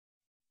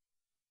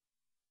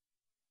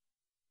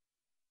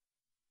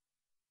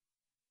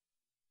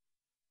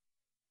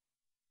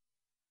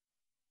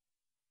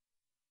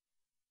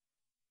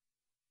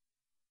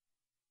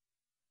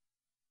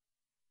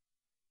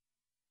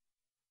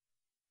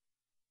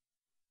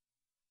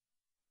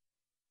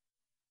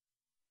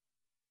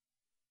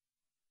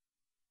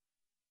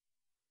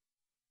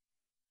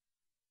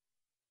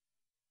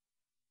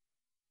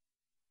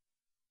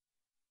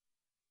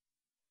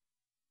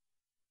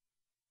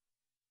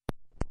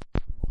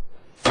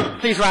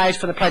please rise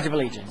for the Pledge of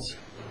Allegiance.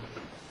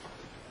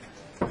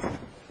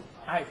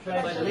 I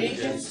pledge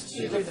allegiance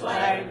to the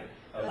flag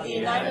of the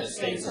United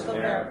States of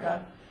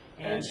America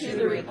and to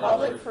the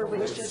republic for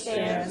which it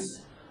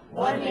stands,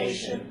 one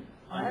nation,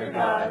 under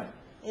God,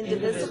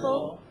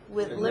 indivisible,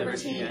 with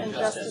liberty and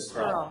justice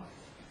for all.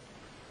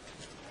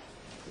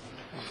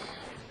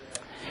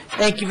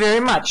 Thank you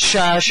very much.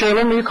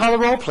 Sherlyn, will you call the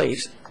roll,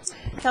 please?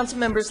 Council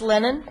members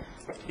Lennon.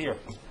 Here.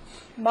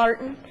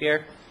 Martin.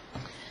 Here.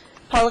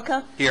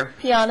 Polika. Here.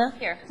 Piana.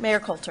 Here.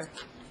 Mayor Coulter.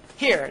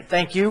 Here.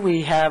 Thank you.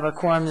 We have a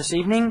quorum this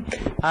evening.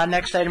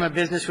 Next item of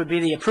business would be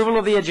the approval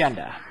of the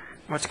agenda.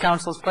 What's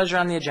council's pleasure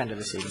on the agenda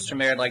this evening? Mr.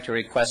 Mayor, I'd like to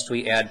request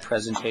we add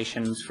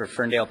presentations for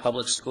Ferndale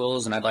Public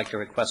Schools, and I'd like to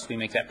request we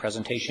make that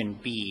presentation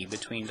B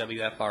between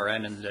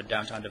WFRN and the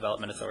Downtown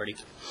Development Authority.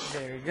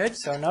 Very good.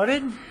 So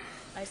noted.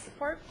 I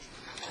support.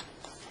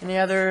 Any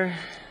other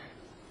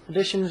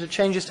additions or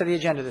changes to the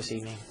agenda this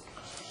evening?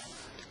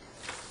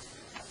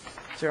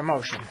 Is there a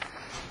motion?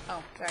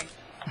 Oh, sorry.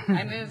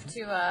 I move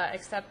to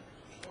accept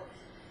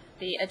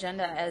the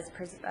agenda as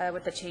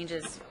with the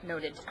changes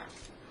noted.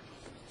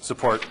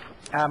 Support.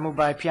 Moved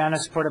by Piana,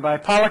 supported by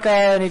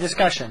Polika. Any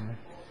discussion?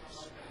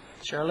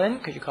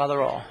 Sherlyn, could you call the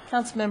roll?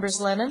 Council members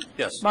Lennon.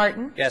 Yes.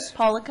 Martin. Yes.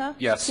 Polika.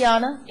 Yes.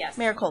 Piana. Yes.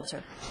 Mayor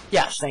Coulter.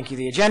 Yes, thank you.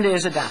 The agenda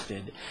is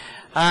adopted.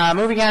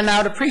 Moving on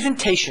now to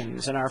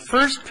presentations. And our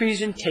first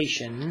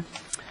presentation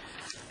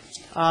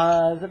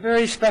is a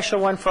very special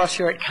one for us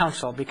here at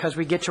Council because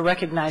we get to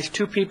recognize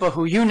two people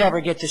who you never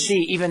get to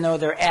see even though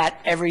they're at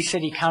every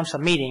city council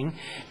meeting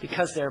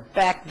because they're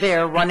back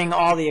there running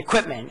all the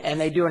equipment and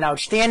they do an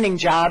outstanding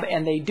job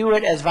and they do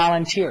it as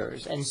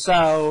volunteers. And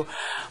so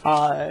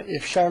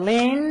if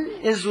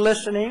Charlene is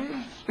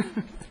listening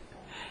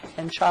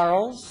and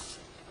Charles,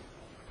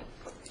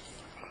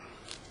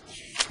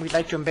 we'd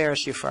like to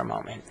embarrass you for a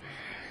moment.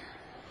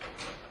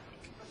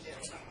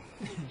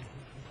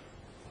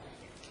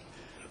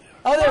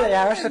 Oh, there they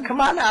are. So come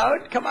on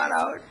out. Come on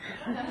out.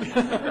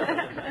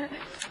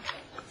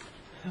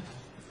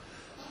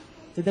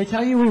 Did they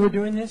tell you we were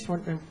doing this?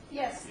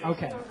 Yes.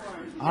 Okay.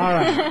 All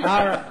right.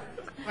 All right.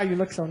 Oh, you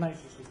look so nice.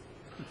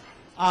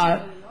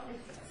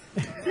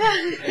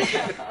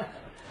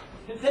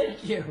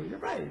 Thank you. You're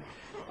right.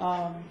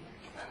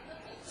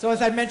 So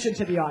as I mentioned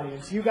to the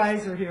audience, you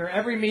guys are here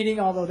every meeting,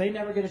 although they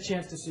never get a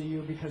chance to see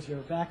you because you're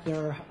back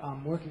there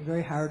working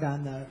very hard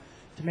on to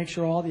make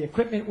sure all the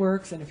equipment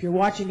works. And if you're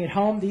watching at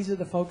home, these are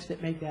the folks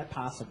that make that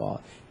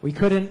possible. We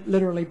couldn't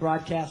literally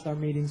broadcast our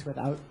meetings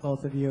without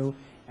both of you,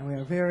 and we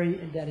are very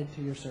indebted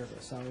to your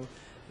service. So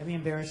let me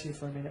embarrass you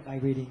for a minute by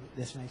reading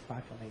this nice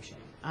proclamation.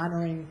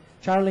 Honoring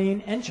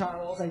Charlene and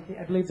Charles, I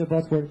believe they're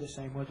both worded the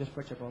same. We'll just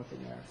put you both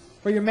in there.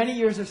 For your many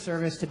years of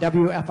service to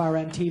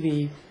WFRN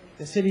TV,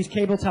 the city's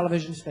cable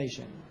television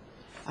station.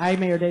 I,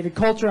 Mayor David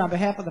Coulter, on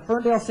behalf of the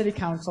Ferndale City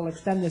Council,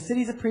 extend the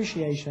city's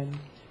appreciation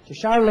to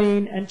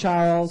Charlene and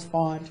Charles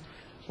Font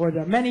for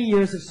their many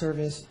years of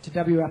service to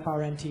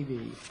WFRN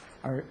TV,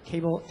 our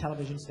cable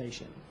television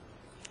station.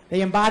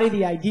 They embody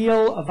the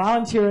ideal of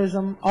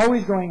volunteerism,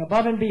 always going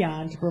above and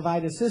beyond to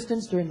provide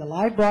assistance during the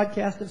live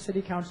broadcast of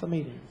City Council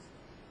meetings.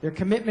 Their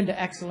commitment to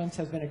excellence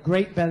has been a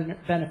great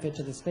benefit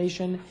to the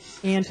station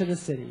and to the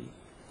city.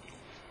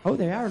 Oh,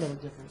 they are a little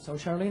different. So,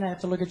 Charlene, I have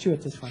to look at you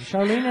at this one.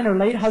 Charlene and her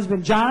late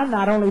husband, John,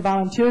 not only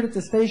volunteered at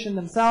the station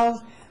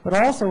themselves, but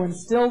also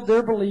instilled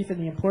their belief in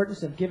the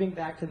importance of giving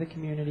back to the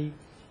community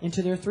and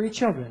to their three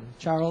children,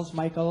 Charles,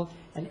 Michael,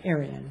 and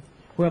Arian,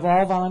 who have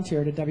all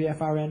volunteered at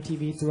WFRN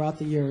TV throughout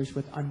the years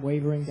with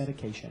unwavering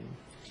dedication.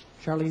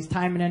 Charlene's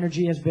time and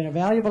energy has been a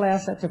valuable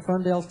asset to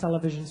Ferndale's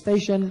television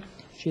station.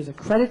 She is a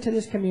credit to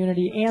this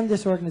community and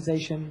this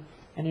organization,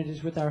 and it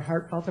is with our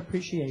heartfelt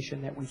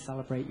appreciation that we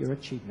celebrate your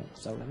achievement.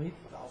 So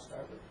I'll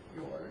start with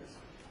yours.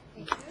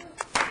 Thank you.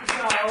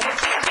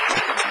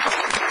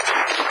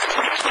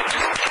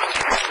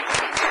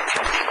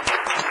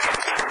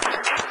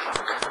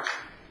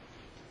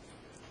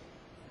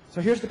 So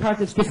here's the part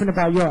that's different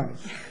about yours.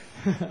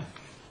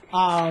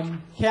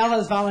 Cal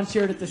has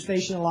volunteered at the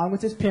station along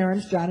with his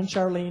parents, John and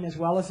Charlene, as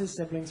well as his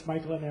siblings,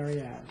 Michael and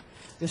Ariane.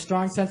 This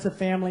strong sense of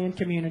family and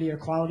community are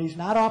qualities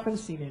not often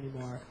seen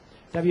anymore.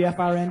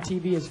 WFRN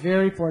TV is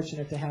very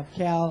fortunate to have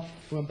Cal,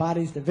 who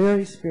embodies the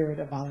very spirit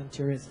of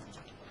volunteerism.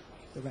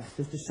 The rest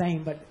is the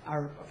same, but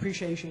our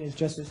appreciation is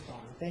just as strong.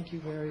 Thank you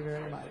very,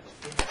 very much.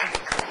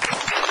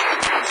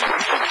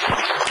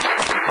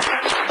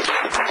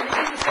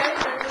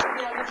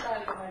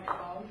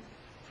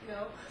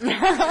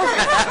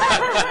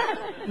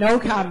 No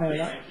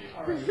comment. All right.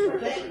 Thank you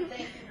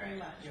very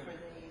much for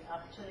the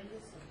opportunity.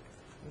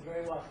 You're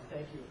very welcome.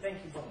 Thank you. Thank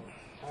you both.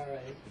 All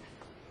right.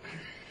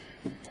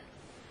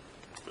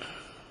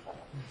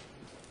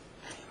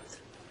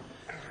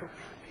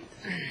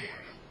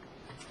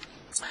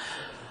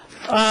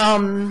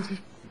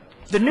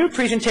 The new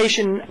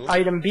presentation,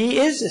 item B,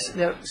 is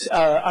the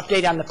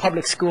update on the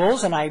public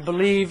schools, and I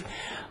believe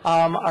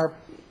our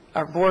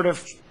Board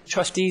of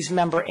Trustees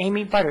member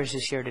Amy Butters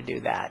is here to do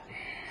that.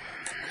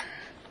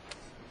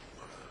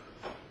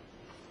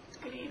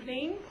 Good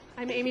evening.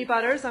 I'm Amy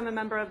Butters. I'm a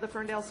member of the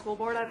Ferndale School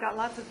Board. I've got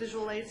lots of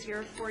visual aids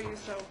here for you,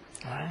 so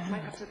you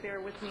might have to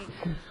bear with me.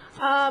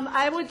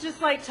 I would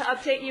just like to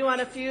update you on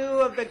a few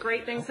of the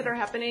great things that are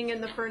happening in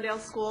the Ferndale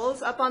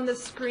schools. Up on the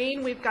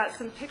screen, we've got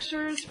some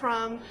pictures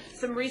from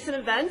some recent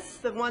events.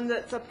 The one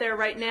that's up there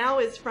right now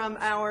is from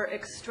our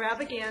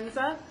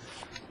extravaganza,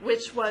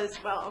 which was,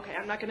 well, okay,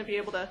 I'm not going to be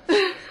able to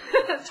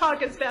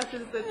talk as fast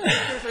as the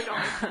pictures are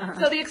going.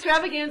 So the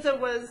extravaganza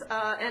was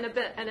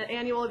an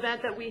annual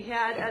event that we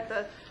had at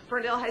the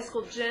Ferndale High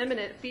School gym, and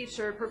it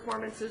featured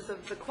performances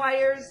of the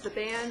choirs, the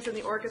bands, and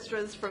the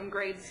orchestras from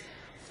grades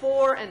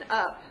 4 and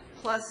up.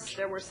 Plus,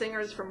 there were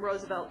singers from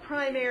Roosevelt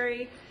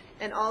Primary,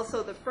 and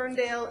also the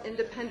Ferndale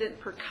Independent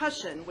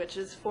Percussion, which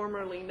is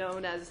formerly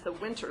known as the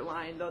Winter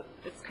Line.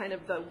 It's kind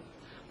of the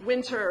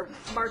winter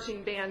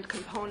marching band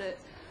component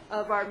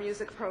of our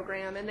music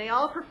program, and they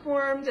all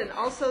performed, and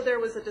also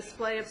there was a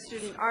display of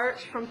student art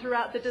from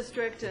throughout the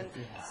district and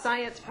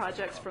science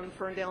projects from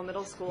Ferndale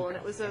Middle School, and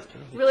it was a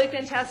really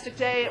fantastic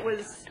day.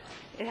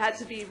 It had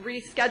to be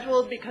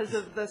rescheduled because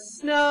of the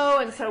snow,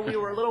 and so we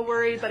were a little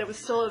worried, but it was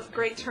still a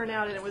great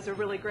turnout, and it was a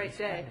really great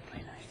day.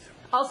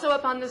 Also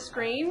up on the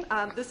screen,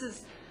 this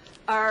is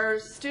our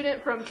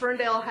student from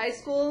Ferndale High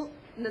School,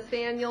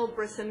 Nathaniel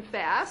Brisson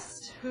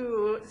Fast,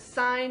 who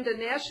signed a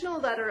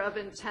national letter of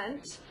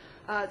intent,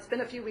 it's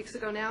been a few weeks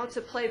ago now, to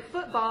play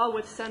football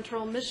with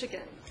Central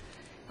Michigan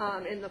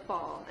in the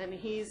fall. And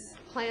he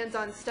plans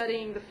on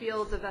studying the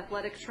fields of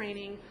athletic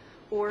training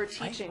or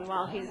teaching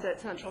while he's at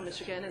Central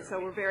Michigan, and so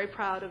we're very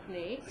proud of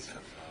Nate.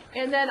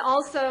 And then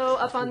also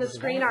up on the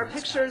screen are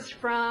pictures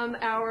from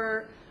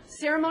our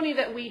ceremony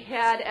that we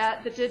had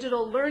at the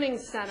Digital Learning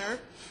Center.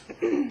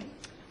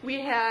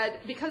 We had,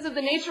 because of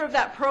the nature of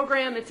that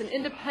program, it's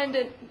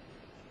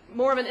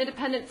more of an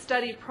independent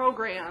study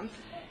program.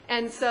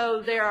 And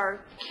so there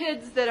are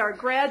kids that are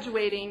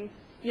graduating,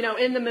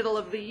 in the middle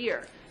of the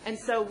year. And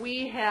so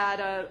we had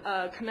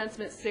a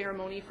commencement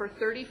ceremony for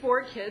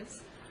 34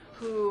 kids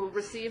who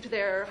received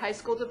their high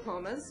school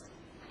diplomas.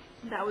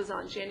 That was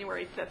on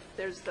January 5th.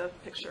 There's the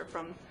picture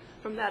from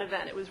that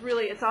event.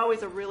 It's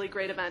always a really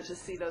great event to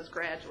see those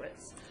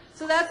graduates.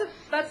 So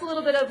that's a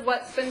little bit of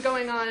what's been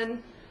going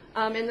on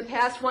in the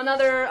past. One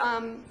other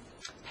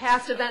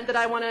past event that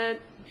I want to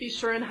be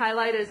sure and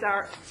highlight is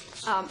our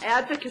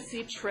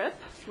advocacy trip,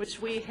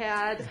 which we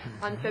had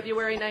on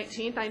February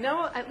 19th. I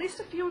know at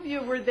least a few of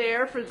you were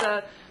there for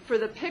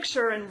the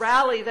picture and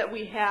rally that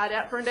we had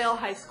at Ferndale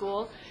High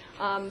School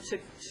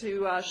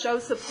to show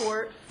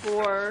support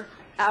for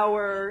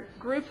our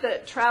group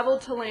that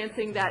traveled to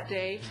Lansing that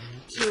day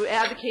to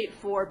advocate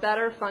for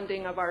better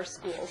funding of our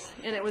schools.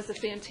 And it was a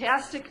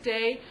fantastic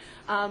day.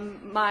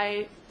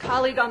 My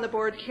colleague on the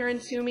board, Karen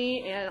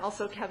Toomey, and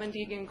also Kevin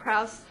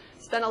Deegan-Krause,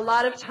 spent a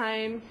lot of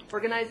time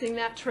organizing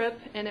that trip,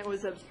 and it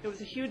was a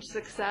huge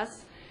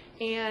success.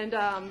 And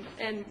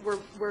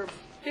we're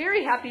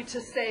very happy to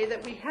say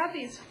that we have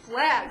these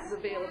flags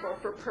available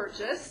for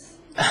purchase.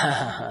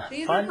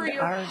 These are for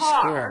your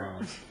car.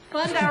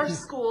 Fund Our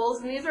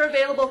Schools, and these are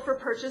available for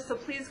purchase. So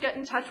please get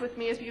in touch with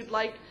me if you'd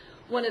like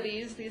one of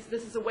these.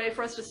 This is a way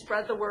for us to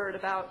spread the word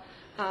about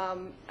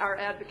our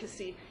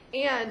advocacy.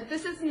 And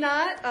this is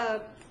not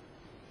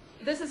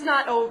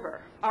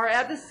over. Our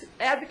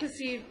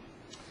advocacy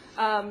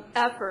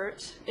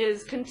effort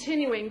is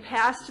continuing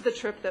past the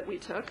trip that we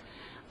took.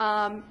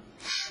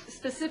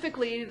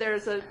 Specifically,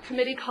 there's a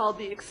committee called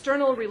the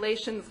External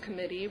Relations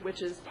Committee,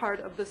 which is part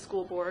of the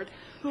school board,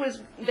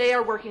 they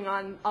are working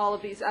on all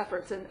of these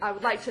efforts. And I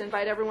would like to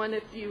invite everyone,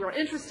 if you are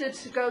interested,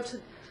 to go to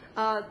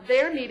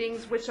their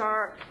meetings, which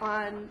are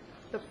on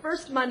the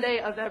first Monday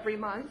of every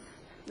month.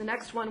 The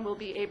next one will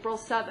be April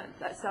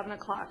 7th at 7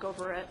 o'clock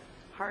over at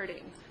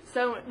Harding.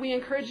 So we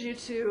encourage you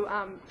to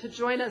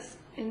join us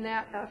in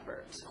that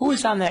effort. Who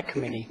is on that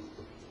committee?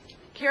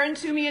 Karen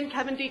Toomey and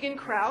Kevin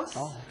Deegan-Krause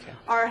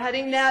are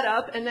heading that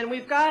up. And then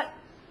we've got,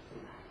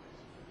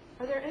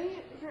 is there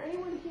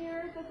anyone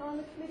here that's on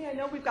the committee? I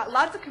know we've got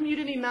lots of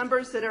community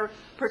members that are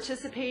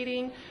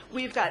participating.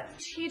 We've got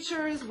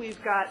teachers.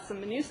 We've got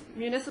some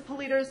municipal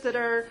leaders that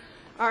are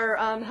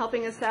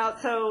helping us out.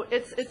 So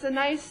it's a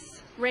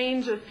nice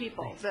range of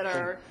people that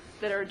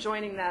are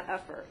joining that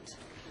effort.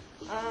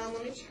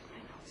 Let me check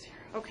my notes here.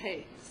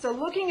 Okay, so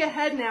looking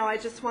ahead now, I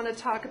just want to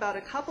talk about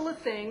a couple of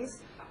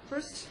things.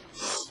 First,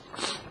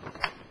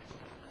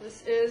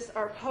 this is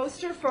our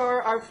poster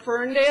for our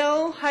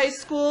Ferndale High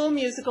School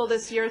musical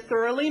this year,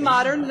 Thoroughly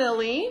Modern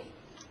Millie.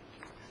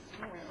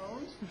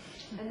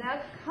 And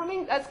that's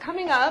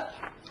coming up.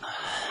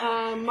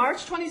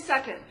 March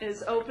 22nd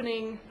is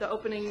the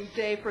opening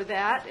day for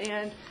that,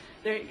 and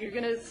you're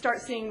going to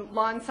start seeing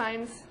lawn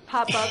signs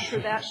pop up for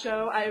that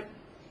show. I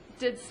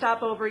did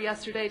stop over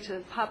yesterday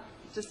to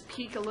just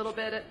peek a little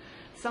bit at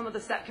some of the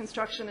set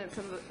construction, and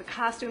some of the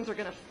costumes are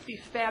going to be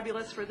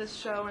fabulous for this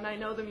show, and I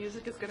know the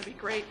music is going to be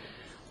great.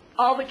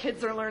 All the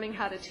kids are learning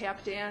how to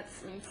tap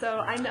dance, and so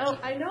I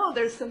know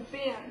there's some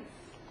fans.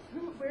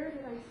 Where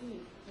did I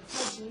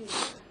see?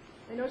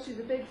 I know she's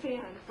a big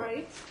fan,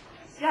 right?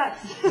 Yes.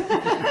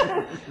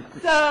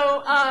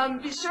 So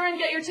be sure and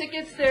get your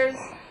tickets. There's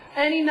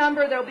any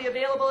number that'll be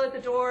available at the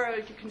door, or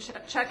you can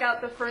check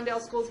out the Ferndale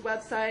Schools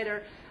website,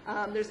 or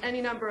there's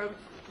any number of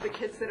the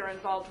kids that are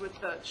involved with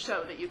the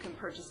show that you can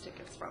purchase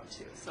tickets from,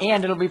 too. So.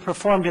 And it'll be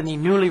performed in the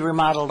newly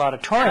remodeled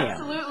auditorium.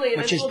 Absolutely.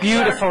 Which This is will be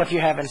beautiful if you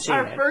haven't seen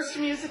our it. first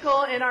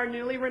musical in our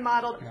newly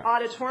remodeled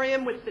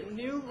auditorium with the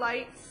new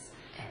lights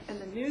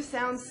and the new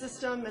sound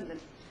system and the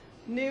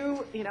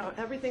new,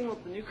 everything,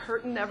 the new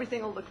curtain,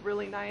 everything will look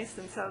really nice.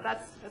 And so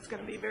that's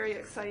going to be very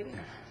exciting.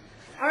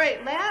 All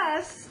right,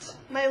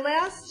 my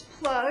last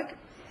plug.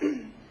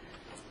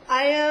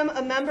 I am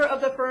a member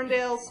of the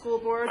Ferndale School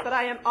Board, but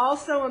I am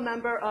also a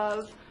member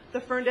of the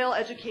Ferndale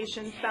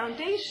Education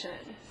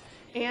Foundation.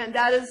 And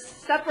that is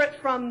separate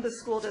from the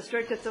school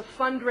district. It's a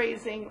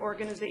fundraising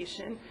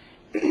organization.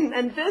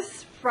 And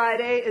this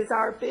Friday is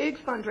our big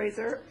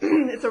fundraiser.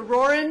 It's a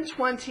Roaring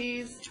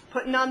 20s,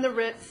 putting on the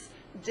Ritz,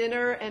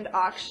 dinner and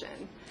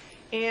auction.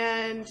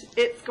 And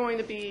it's going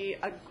to be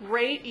a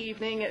great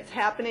evening. It's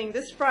happening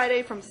this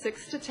Friday from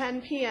 6 to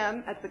 10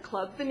 p.m. at the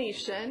Club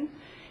Venetian.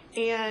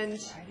 And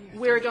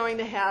we're going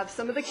to have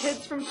some of the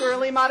kids from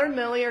Burley Modern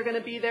Millie are going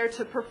to be there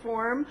to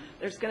perform.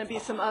 There's going to be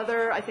some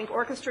other, I think,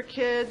 orchestra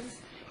kids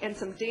and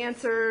some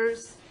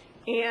dancers.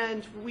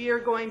 And we are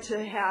going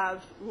to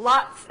have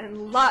lots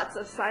and lots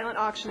of silent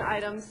auction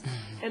items.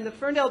 And the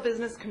Ferndale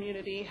business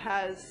community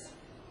has,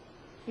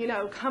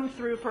 come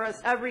through for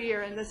us every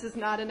year, and this is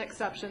not an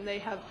exception. They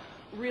have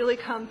really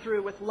come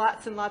through with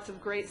lots and lots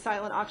of great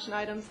silent auction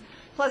items.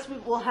 Plus, we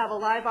will have a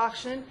live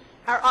auction.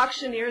 Our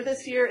auctioneer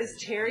this year is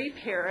Terry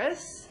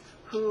Paris,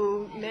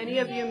 who many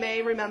of you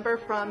may remember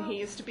from, he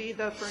used to be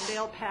the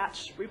Ferndale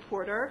Patch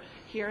reporter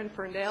here in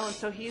Ferndale, and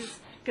so he's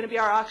going to be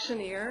our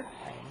auctioneer.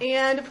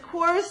 And of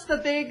course, the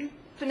big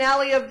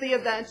finale of the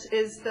event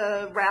is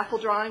the raffle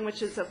drawing,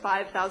 which is a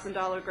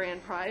 $5,000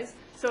 grand prize.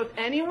 So if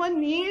anyone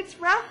needs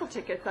raffle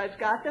tickets, I've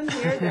got them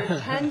here. They're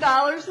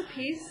 $10 a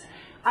piece.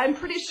 I'm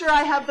pretty sure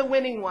I have the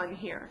winning one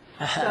here.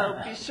 So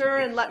be sure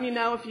and let me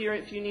know if you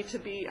need to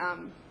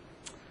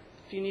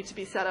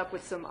be set up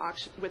with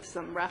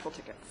some raffle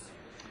tickets.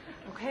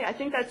 Okay, I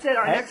think that's it.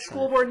 Our next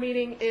school board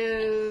meeting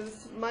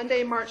is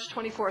Monday, March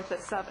 24th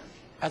at 7.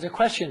 Are there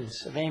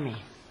questions of Amy?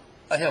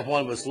 I have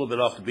one, but it's a little bit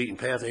off the beaten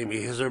path,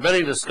 Amy. Has there been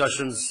any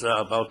discussions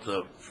about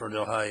the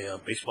Ferndale High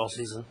baseball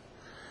season?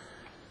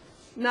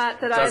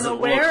 Not that I'm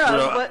aware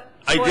of.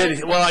 I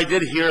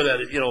did hear that,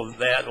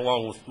 that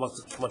along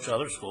with much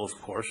other schools,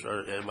 of course,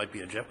 it might be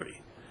in jeopardy.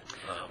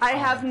 I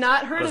have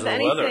not heard of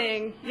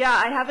anything. Weather. Yeah,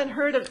 I haven't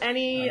heard of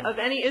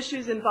any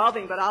issues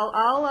involving, but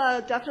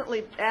I'll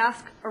definitely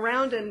ask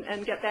around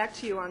and get back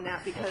to you on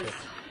that, because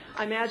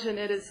I imagine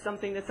it is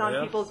something that's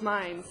on people's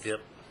minds. Yep.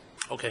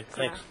 Okay,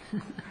 thanks. Yeah.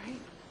 All right.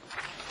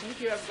 Thank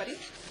you, everybody.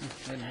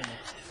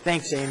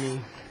 Thanks,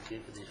 Amy.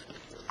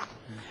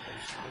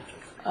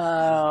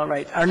 All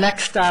right. Our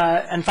next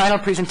and final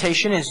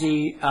presentation is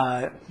the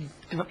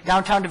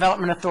Downtown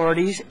Development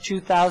Authority's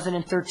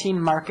 2013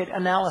 Market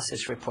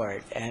Analysis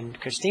Report. And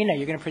Christina,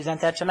 you're going to present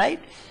that tonight?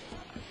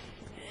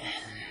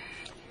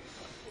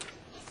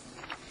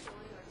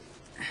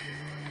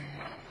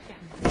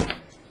 Yeah.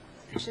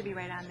 It should be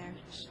right on there.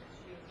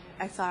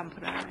 I saw him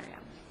put it on there, yeah.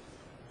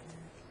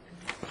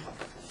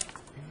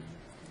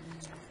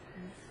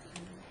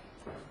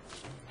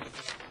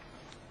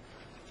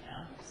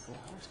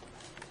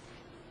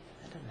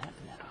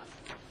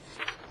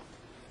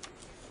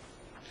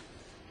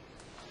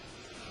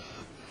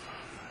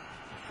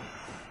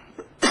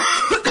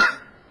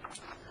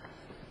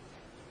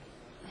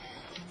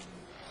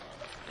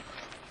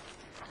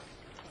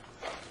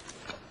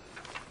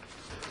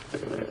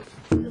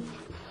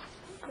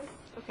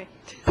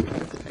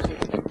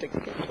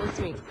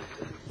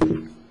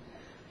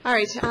 All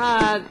right.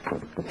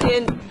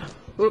 In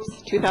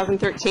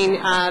 2013,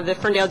 the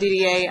Ferndale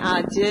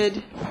DDA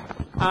did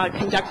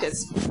conduct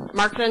its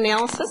market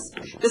analysis.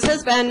 This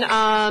has been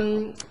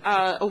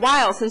a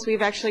while since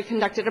we've actually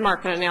conducted a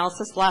market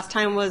analysis. The last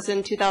time was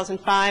in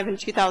 2005 and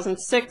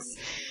 2006.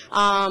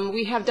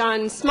 We have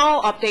done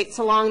small updates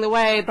along the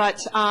way, but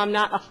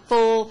not a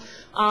full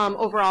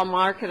overall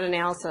market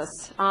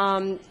analysis.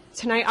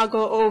 Tonight I'll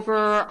go over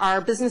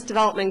our business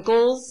development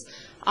goals,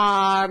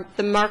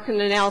 the market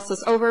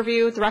analysis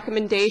overview, the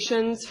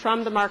recommendations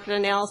from the market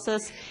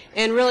analysis,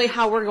 and really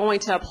how we're going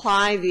to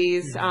apply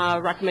these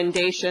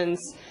recommendations,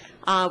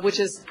 which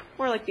is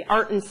more like the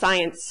art and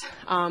science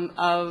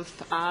of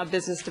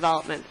business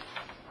development.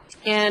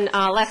 And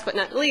last but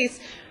not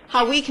least,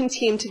 how we can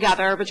team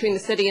together between the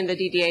city and the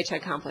DDA to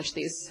accomplish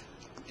these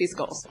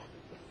goals.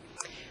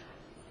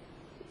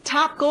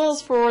 Top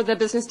goals for the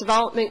Business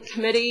Development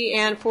Committee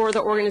and for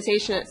the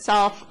organization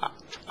itself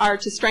are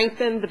to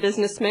strengthen the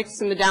business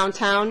mix in the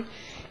downtown,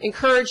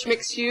 encourage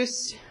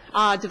mixed-use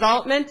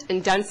development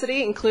and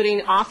density,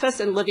 including office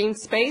and living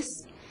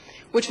space,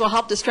 which will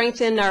help to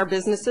strengthen our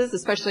businesses,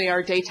 especially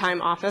our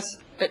daytime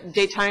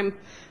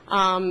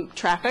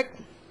traffic,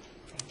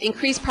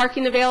 increase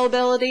parking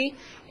availability,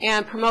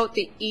 and promote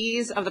the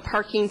ease of the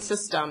parking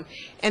system.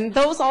 And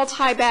those all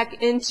tie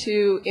back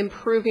into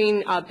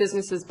improving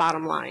businesses'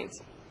 bottom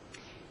lines.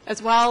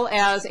 as well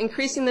as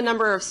increasing the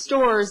number of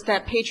stores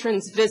that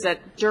patrons visit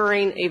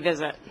during a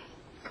visit.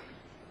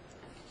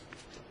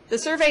 The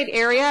surveyed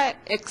area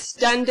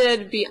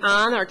extended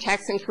beyond our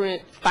tax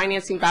increment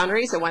financing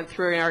boundaries. It went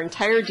through our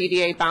entire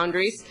DDA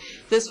boundaries.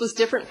 This was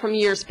different from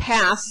years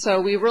past,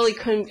 so we really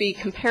couldn't be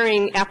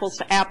comparing apples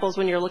to apples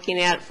when you're looking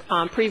at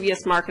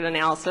previous market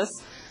analysis.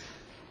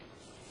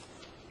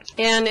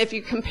 And if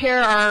you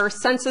compare our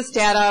census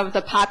data of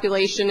the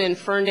population in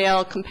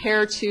Ferndale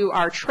compared to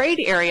our trade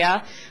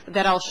area,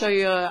 that I'll show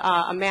you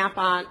a map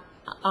on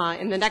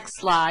in the next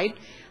slide,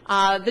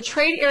 the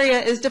trade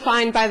area is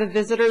defined by the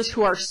visitors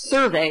who are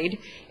surveyed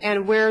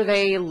and where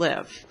they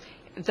live.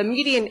 The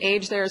median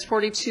age there is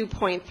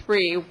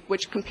 42.3,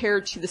 which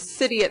compared to the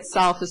city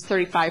itself is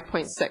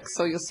 35.6.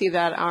 So you'll see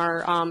that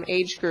our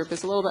age group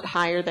is a little bit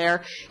higher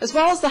there, as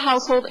well as the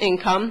household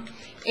income.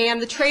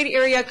 And the trade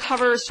area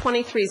covers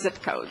 23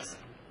 zip codes.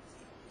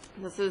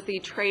 This is the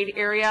trade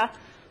area.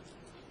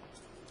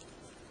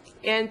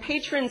 And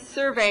patrons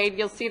surveyed,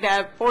 you'll see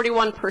that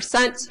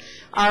 41%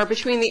 are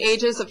between the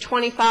ages of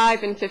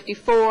 25 and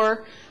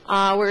 54,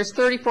 whereas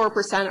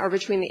 34% are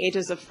between the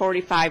ages of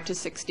 45 to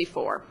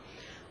 64.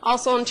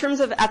 Also, in terms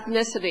of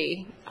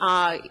ethnicity,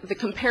 the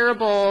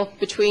comparable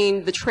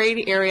between the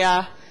trade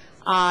area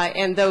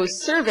and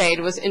those surveyed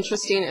was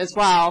interesting as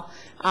well.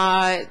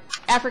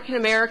 African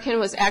American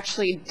was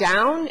actually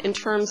down in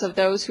terms of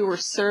those who were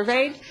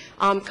surveyed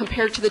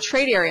compared to the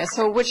trade area,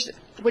 so which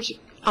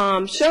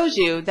shows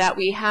you that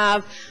we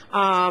have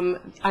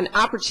an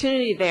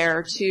opportunity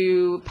there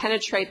to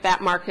penetrate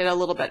that market a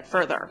little bit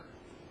further.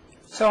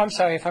 So I'm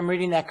sorry if I'm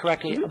reading that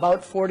correctly.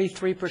 About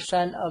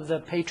 43% of the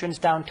patrons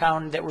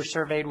downtown that were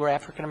surveyed were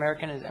African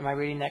American. Am I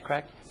reading that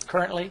correct?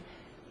 Currently,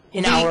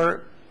 in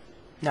our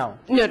no.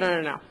 No.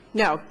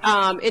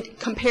 It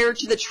compared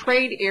to the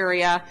trade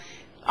area.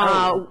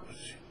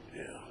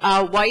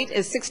 White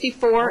is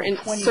 64 and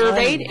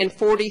surveyed, and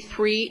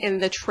 43 in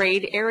the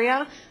trade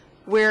area.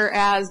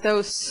 Whereas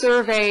those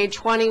surveyed,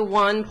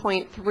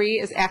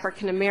 21.3 is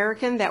African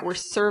American that were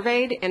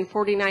surveyed, and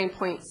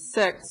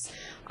 49.6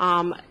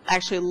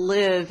 actually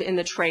live in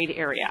the trade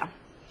area.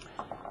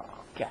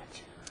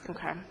 Gotcha.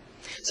 Okay.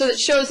 So it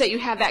shows that you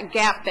have that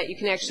gap that you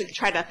can actually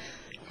try to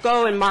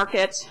go and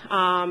market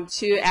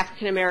to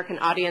African American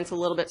audience a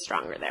little bit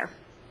stronger there.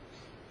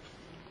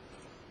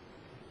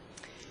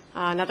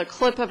 Another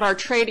clip of our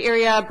trade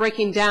area,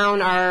 breaking down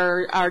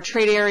our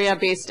trade area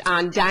based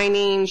on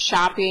dining,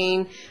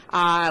 shopping,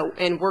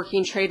 and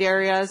working trade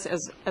areas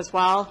as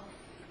well.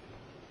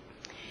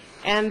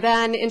 And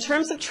then in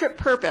terms of trip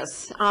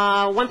purpose,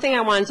 one thing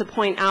I wanted to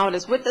point out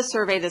is with the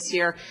survey this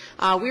year,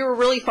 we were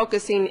really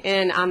focusing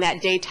in on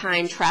that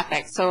daytime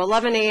traffic. So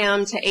 11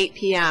 a.m. to 8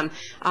 p.m.,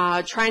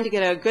 trying to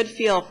get a good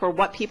feel for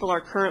what people are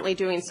currently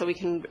doing so we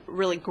can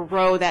really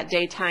grow that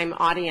daytime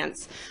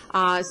audience.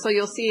 So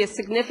you'll see a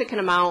significant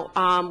amount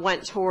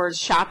went towards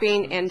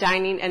shopping and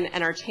dining and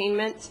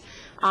entertainment.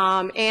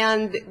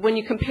 And when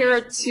you compare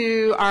it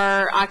to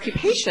our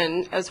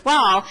occupation as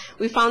well,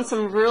 we found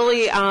some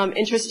really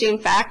interesting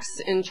facts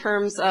in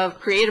terms of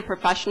creative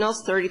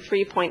professionals.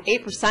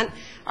 33.8%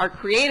 are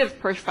creative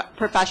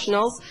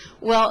professionals,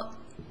 while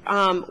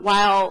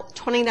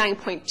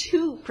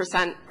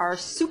 29.2% are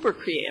super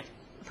creative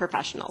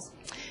professionals.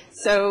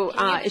 So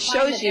it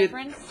shows you.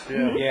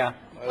 Yeah.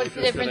 What's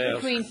the difference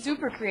between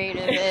super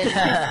creative and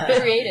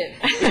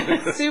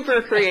creative?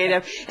 Super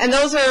creative. And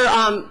those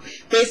are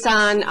based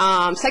on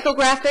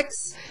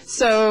psychographics.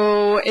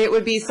 So it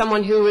would be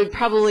someone who would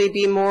probably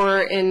be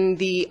more in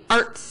the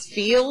arts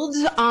field,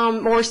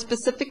 more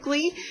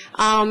specifically,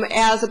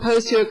 as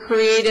opposed to a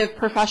creative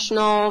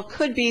professional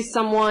could be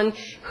someone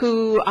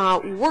who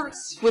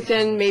works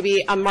within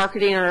maybe a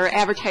marketing or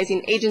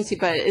advertising agency,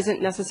 but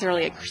isn't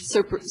necessarily a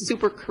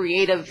super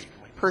creative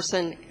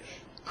person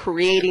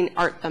creating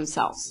art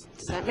themselves.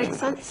 Does that make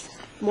sense?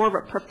 More of a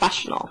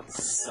professional.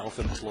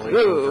 Self-employed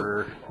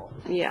over...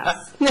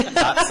 Yes.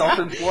 Not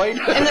self-employed?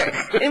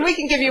 And we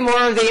can give you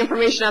more of the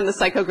information on the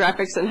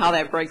psychographics and how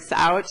that breaks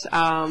out.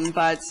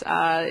 But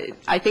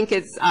I think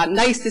it's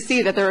nice to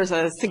see that there is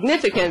a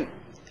significant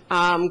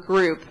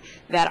group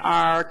that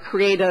are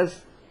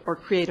creative or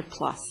creative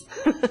plus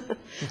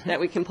that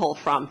we can pull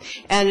from.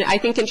 And I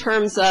think in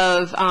terms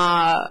of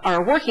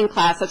our working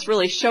class, that's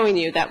really showing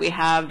you that we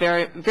have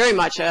very, very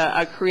much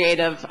a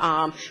creative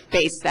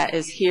base that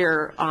is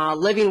here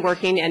living,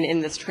 working, and in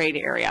this trade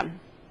area.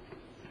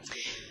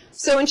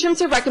 So in terms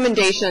of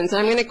recommendations,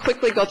 and I'm going to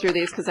quickly go through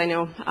these because I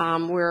know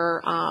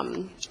we're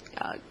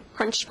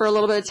crunched for a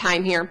little bit of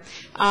time here,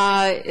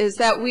 is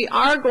that we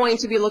are going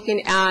to be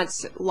looking at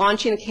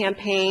launching a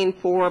campaign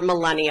for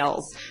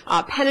millennials,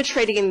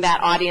 penetrating that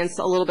audience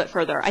a little bit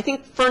further. I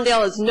think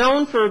Ferndale is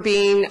known for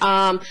being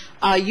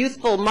a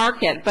youthful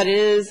market, but it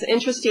is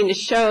interesting to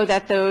show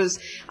that those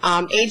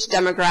age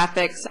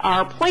demographics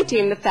are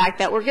pointing the fact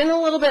that we're getting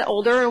a little bit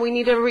older and we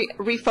need to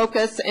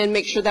refocus and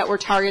make sure that we're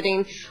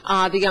targeting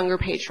the younger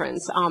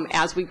patrons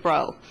as we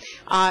grow.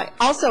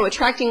 Also,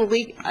 attracting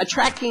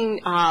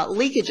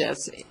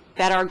leakages.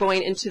 that are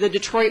going into the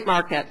Detroit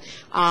market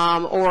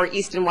or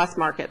East and West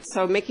markets.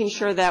 So making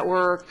sure that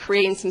we're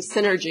creating some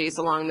synergies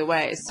along the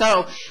way.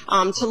 So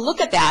to look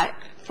at that,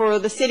 for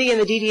the city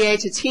and the DDA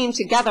to team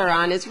together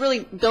on is really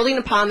building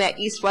upon that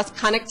east-west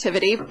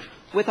connectivity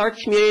with our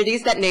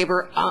communities that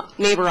neighbor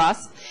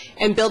us,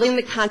 and building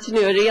the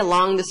continuity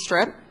along the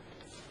strip,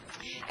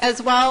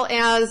 as well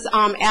as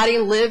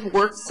adding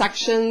live-work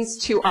sections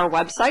to our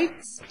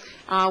websites,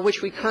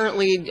 which we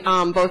currently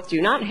both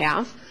do not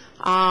have,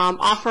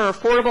 offer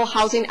affordable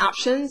housing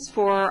options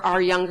for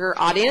our younger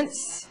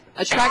audience,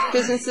 attract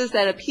businesses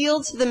that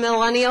appeal to the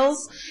millennials,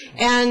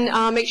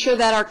 and make sure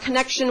that our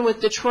connection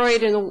with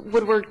Detroit and the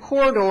Woodward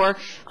Corridor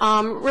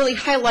really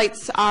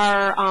highlights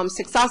our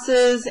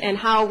successes and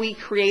how we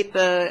create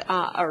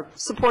or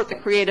support the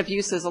creative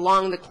uses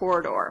along the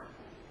corridor.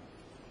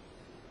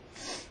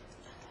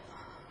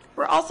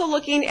 We're also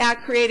looking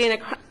at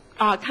creating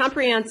a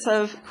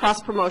comprehensive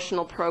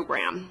cross-promotional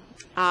program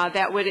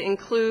that would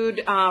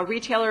include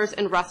retailers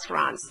and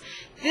restaurants.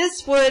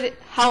 This would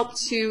help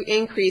to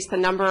increase the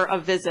number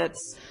of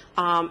visits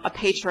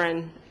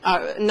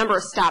number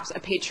of stops a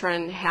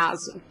patron has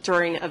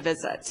during a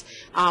visit.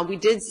 We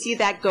did see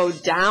that go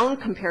down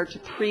compared to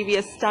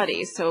previous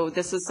studies, so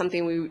this is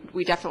something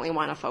we definitely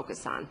want to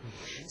focus on.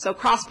 So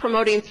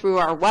cross-promoting through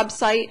our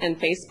website and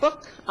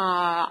Facebook,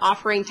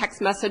 offering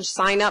text message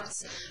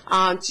sign-ups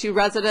to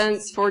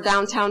residents for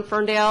downtown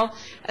Ferndale,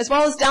 as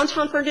well as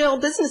downtown Ferndale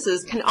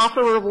businesses can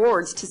offer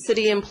rewards to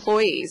city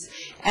employees,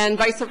 and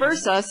vice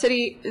versa,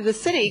 the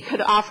city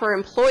could offer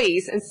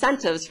employees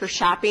incentives for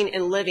shopping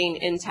and living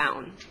in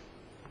town.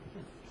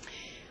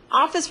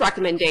 Office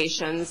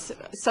recommendations,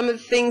 some of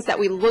the things that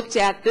we looked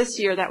at this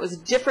year that was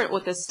different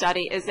with this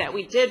study is that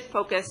we did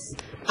focus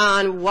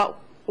on what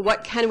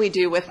can we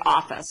do with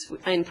office.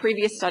 In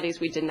previous studies,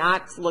 we did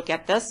not look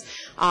at this,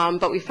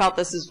 but we felt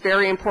this is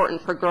very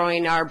important for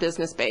growing our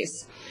business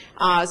base.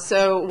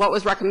 So what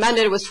was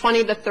recommended was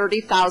 20 to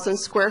 30,000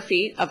 square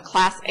feet of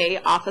Class A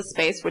office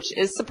space, which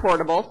is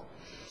supportable.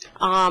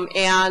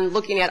 And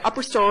looking at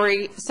upper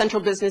story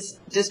central business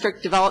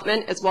district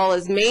development as well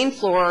as main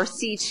floor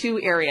C2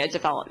 area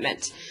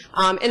development.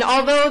 And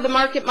although the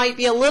market might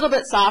be a little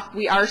bit soft,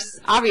 we are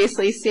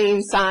obviously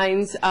seeing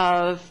signs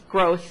of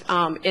growth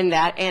in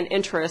that and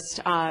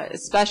interest,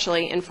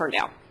 especially in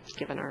Ferndale,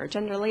 given our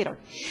agenda later.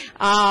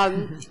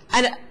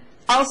 And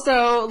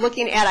also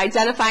looking at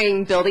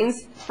identifying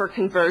buildings for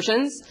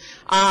conversions,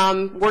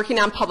 working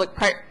on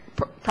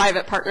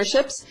public-private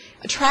partnerships,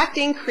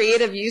 attracting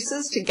creative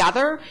uses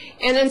together,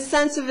 and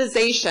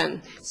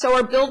incentivization. So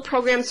our build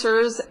program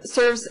serves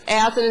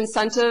as an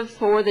incentive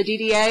for the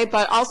DDA,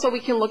 but also we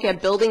can look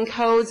at building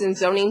codes and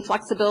zoning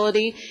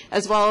flexibility,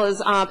 as well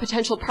as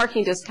potential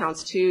parking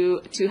discounts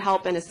to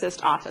help and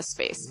assist office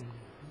space.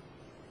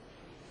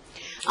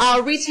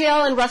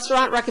 Retail and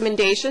restaurant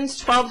recommendations,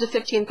 12 to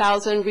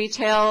 15,000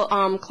 retail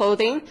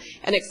clothing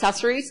and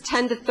accessories,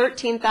 10 to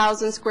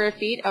 13,000 square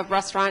feet of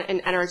restaurant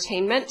and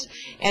entertainment,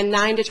 and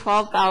 9 to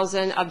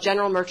 12,000 of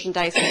general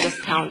merchandise and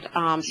discount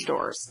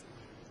stores.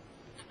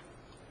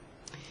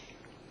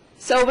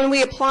 So when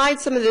we applied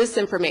some of this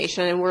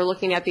information, and we're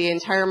looking at the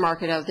entire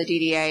market of the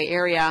DDA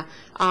area,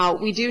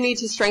 we do need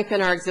to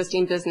strengthen our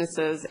existing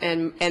businesses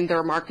and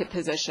their market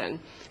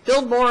position.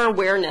 Build more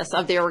awareness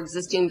of their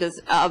existing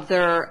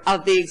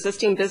the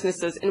existing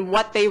businesses and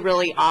what they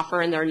really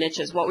offer in their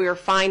niches. What we were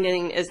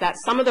finding is that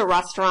some of the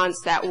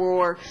restaurants that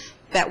were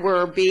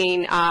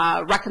being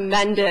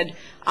recommended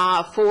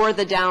for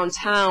the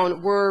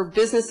downtown were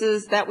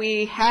businesses that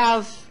we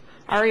have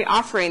already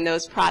offering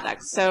those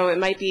products. So it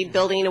might be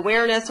building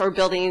awareness or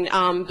building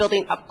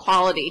up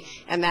quality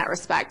in that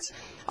respect.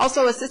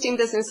 Also assisting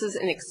businesses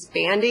in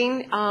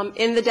expanding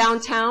in the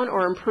downtown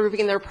or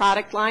improving their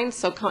product line,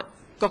 so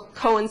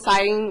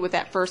coinciding with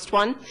that first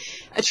one.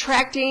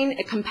 Attracting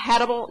a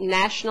compatible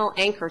national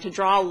anchor to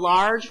draw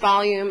large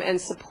volume and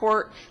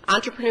support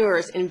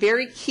entrepreneurs in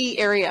very key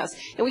areas.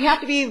 And we have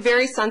to be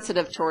very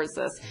sensitive towards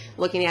this,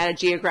 looking at it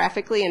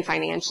geographically and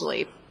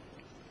financially.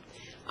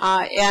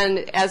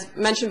 And as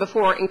mentioned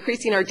before,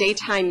 increasing our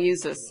daytime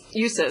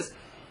uses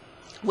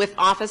with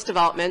office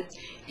development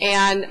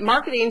and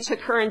marketing to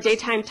current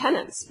daytime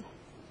tenants.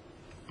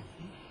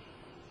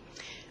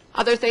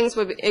 Other things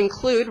would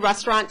include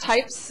restaurant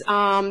types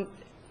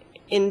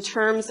in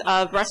terms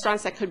of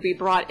restaurants that could be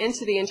brought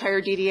into the entire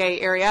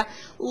DDA area,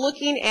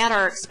 looking at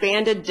our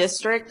expanded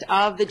district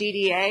of the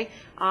DDA,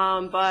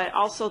 but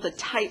also the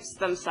types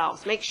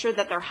themselves. Make sure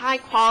that they're high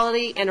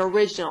quality and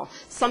original,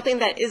 something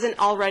that isn't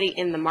already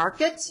in the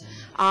market,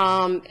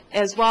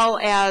 as well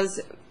as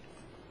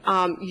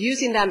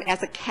using them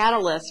as a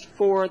catalyst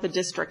for the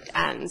district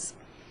ends.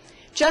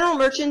 General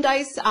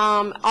merchandise,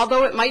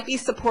 although it might be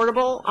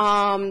supportable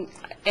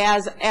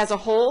as a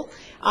whole,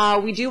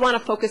 we do want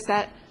to focus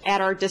that at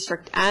our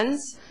district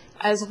ends,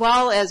 as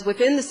well as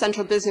within the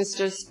central business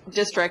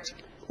district,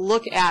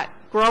 look at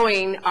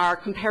growing our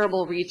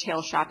comparable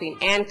retail shopping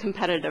and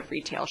competitive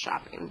retail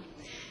shopping.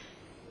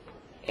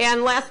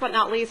 And last but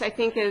not least, I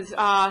think is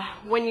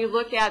when you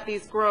look at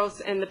these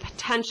growths and the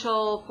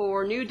potential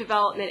for new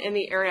development in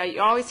the area,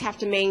 you always have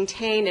to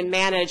maintain and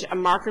manage a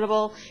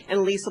marketable and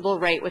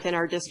leasable rate within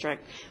our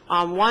district.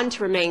 One,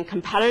 to remain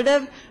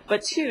competitive,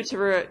 but two,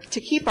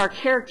 to keep our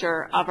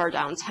character of our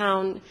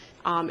downtown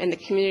and the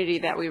community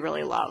that we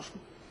really love.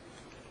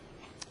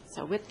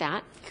 So with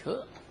that,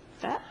 cool.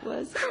 That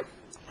was it.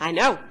 I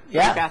know.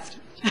 Yeah. Best.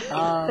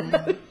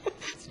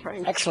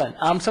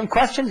 Excellent. Some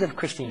questions of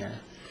Christina.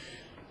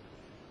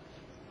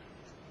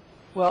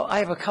 Well, I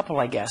have a couple,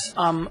 I guess.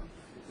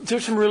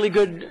 There's some really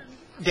good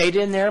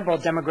data in there,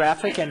 both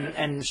demographic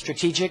and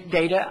strategic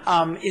data.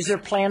 Is there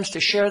plans to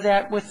share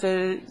that with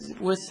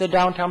the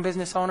downtown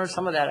business owners?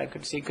 Some of that I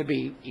could see could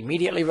be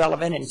immediately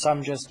relevant, and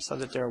some just so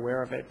that they're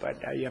aware of it.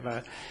 But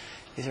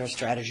is there a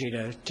strategy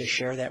to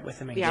share that with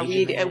them? Yeah,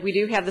 we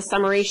do have the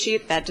summary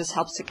sheet that just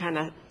helps to kind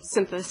of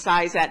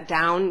synthesize that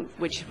down,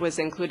 which was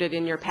included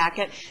in your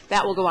packet.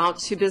 That will go out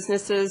to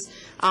businesses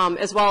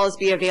as well as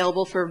be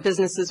available for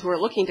businesses who are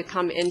looking to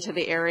come into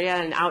the area,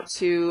 and out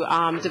to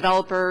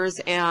developers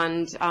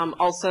and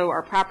also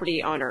our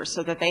property owners,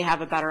 so that they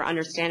have a better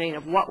understanding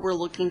of what we're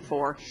looking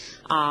for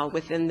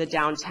within the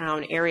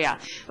downtown area.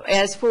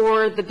 As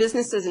for the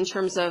businesses in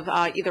terms of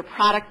either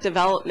product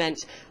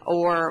development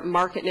or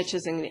market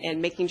niches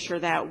and making sure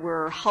that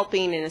we're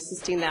helping and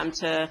assisting them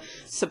to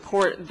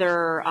support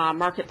their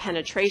market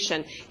penetration,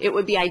 it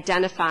would be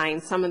identifying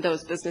some of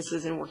those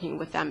businesses and working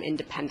with them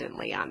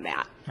independently on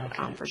that,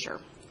 for sure.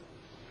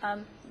 Are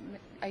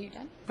you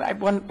done?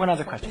 One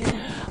other question.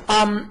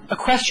 A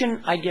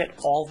question I get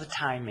all the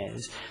time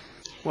is,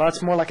 well,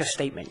 it's more like a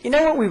statement. You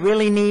know what we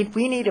really need?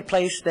 We need a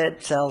place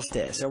that sells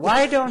this. Or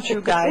why don't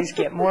you guys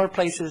get more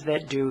places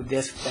that do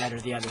this, that, or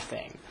the other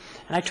thing?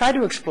 And I try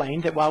to explain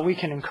that while we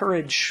can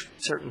encourage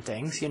certain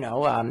things,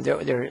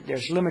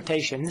 there's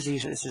limitations.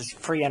 This is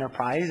free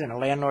enterprise, and a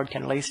landlord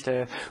can lease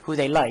to who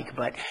they like.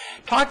 But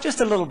talk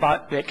just a little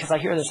bit, because I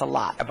hear this a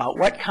lot, about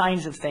what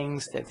kinds of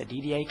things that the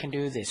DDA can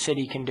do, the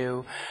city can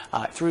do,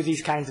 through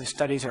these kinds of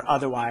studies or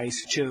otherwise,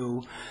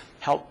 to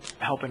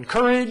help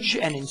encourage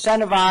and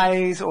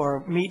incentivize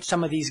or meet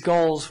some of these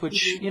goals,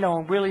 which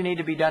really need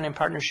to be done in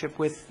partnership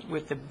with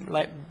the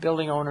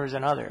building owners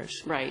and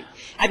others. Right.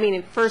 I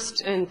mean,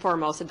 first and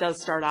foremost, it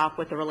does start off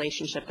with the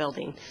relationship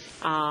building,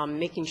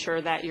 making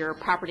sure that your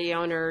property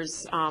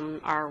owners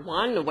are,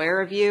 one,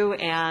 aware of you,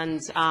 and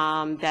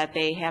that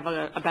they have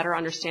a better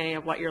understanding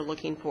of what you're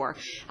looking for.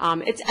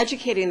 It's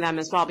educating them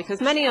as well,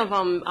 because many of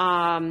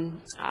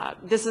them,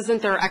 this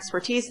isn't their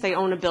expertise. They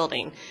own a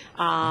building,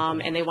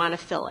 and they want to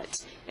fill it.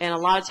 And a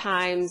lot of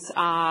times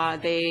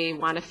they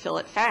want to fill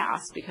it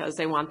fast because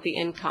they want the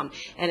income.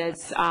 And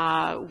it's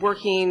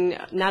working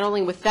not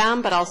only with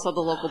them, but also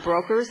the local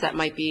brokers that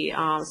might be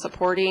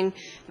supporting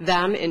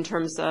them in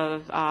terms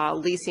of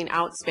leasing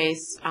out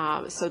space,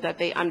 so that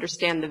they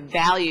understand the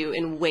value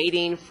in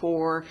waiting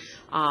for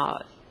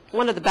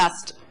one of the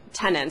best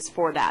tenants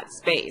for that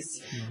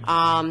space.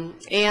 And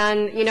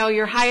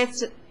your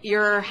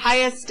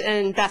highest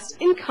and best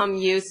income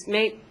use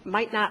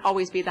might not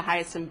always be the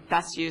highest and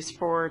best use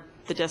for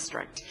the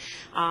district.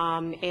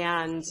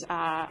 And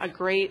a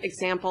great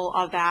example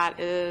of that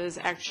is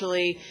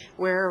actually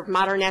where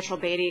Modern Natural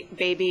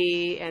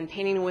Baby and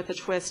Painting with a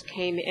Twist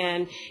came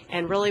in,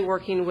 and really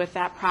working with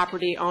that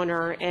property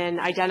owner and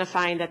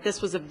identifying that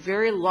this was a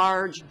very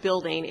large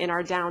building in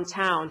our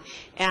downtown,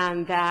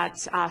 and that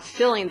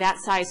filling that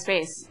size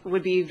space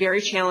would be very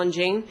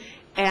challenging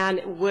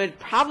and would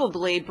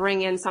probably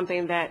bring in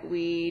something that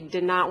we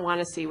did not want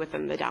to see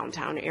within the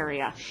downtown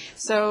area.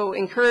 So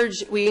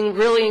we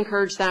really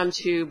encourage them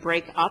to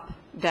break up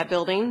that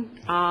building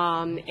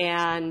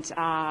and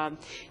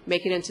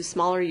make it into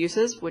smaller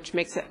uses, which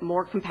makes it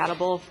more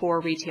compatible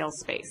for retail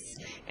space.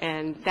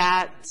 And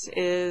that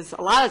is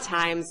a lot of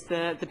times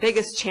the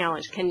biggest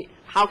challenge.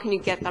 How can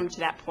you get them to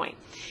that point?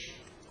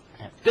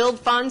 Build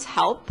funds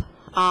help,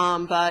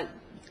 but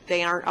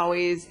they aren't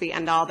always the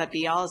end-all that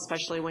be-all,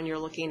 especially when you're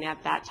looking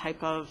at that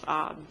type of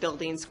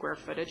building square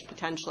footage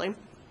potentially.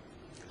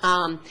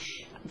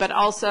 But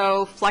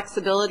also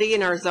flexibility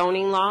in our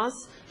zoning laws,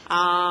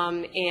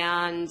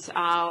 and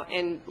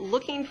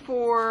looking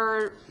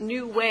for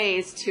new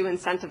ways to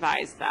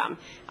incentivize them.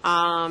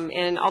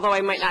 And although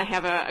I might not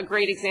have a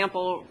great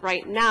example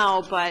right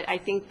now, but I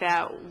think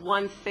that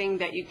one thing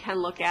that you can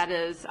look at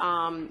is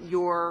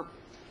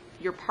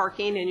your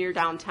parking in your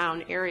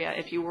downtown area.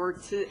 If you were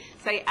to,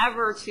 say,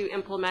 ever to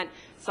implement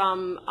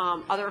some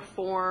other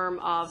form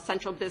of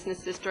central business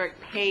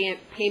district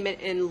payment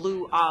in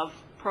lieu of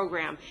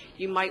program,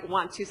 you might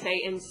want to,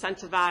 say,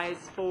 incentivize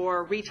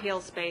for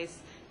retail space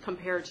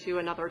compared to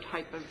another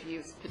type of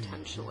use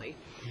potentially.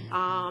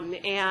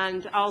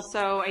 And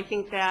also, I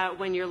think that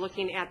when you're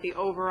looking at the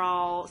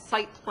overall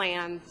site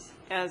plans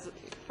as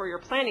for your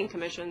planning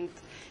commissions,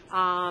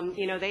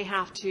 they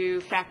have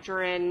to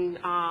factor in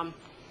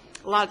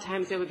a lot of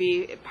times it would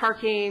be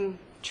parking,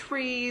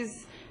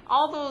 trees,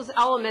 all those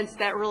elements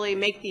that really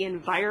make the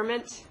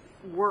environment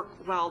work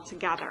well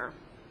together.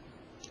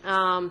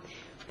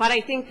 But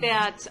I think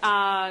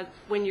that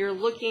when you're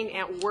looking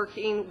at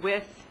working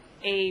with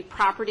a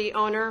property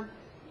owner,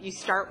 you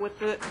start with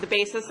the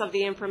basis of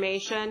the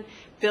information,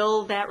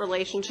 build that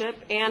relationship,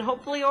 and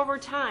hopefully over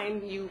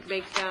time you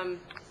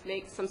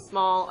make some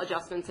small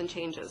adjustments and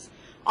changes.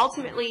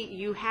 Ultimately,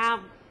 you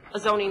have a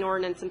zoning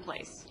ordinance in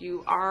place.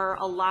 You are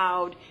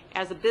allowed,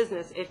 as a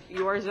business, if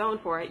you are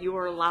zoned for it, you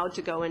are allowed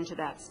to go into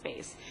that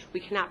space.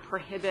 We cannot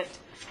prohibit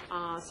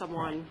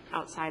someone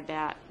outside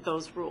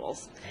those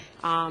rules.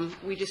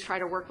 We just try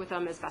to work with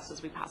them as best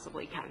as we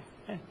possibly can.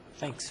 Okay,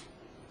 thanks.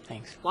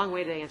 Thanks. Long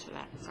way to answer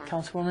that. Sorry.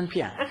 Councilwoman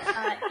Piana.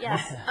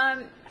 Yes.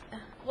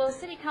 Will the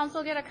city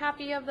council get a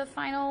copy of the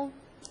final?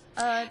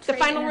 The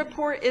final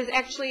report is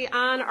actually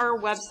on our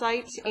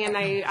website, and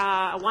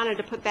I wanted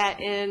to put that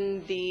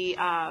in the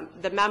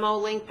memo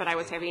link, but I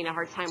was having a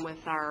hard time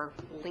with our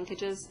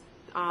linkages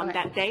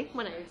that day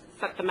when I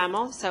sent the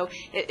memo. So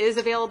it is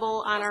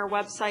available on our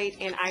website,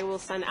 and I will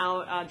send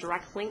out a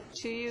direct link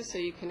to you so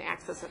you can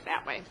access it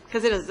that way,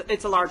 because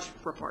it's a large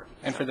report.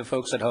 And for the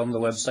folks at home, the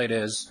website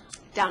is?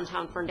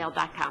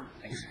 DowntownFerndale.com.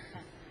 Thanks.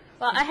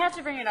 Well, I have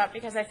to bring it up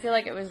because I feel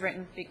like it was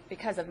written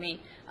because of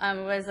me.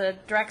 It was a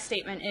direct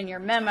statement in your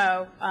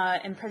memo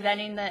in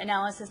presenting the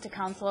analysis to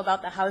council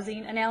about the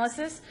housing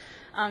analysis.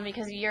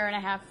 Because a year and a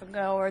half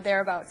ago or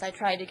thereabouts, I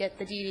tried to get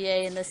the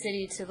DDA and the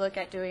city to look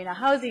at doing a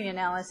housing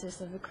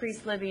analysis of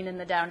increased living in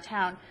the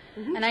downtown.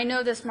 And I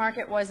know this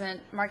market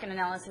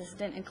analysis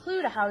didn't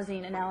include a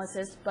housing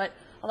analysis, but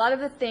a lot of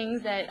the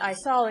things that I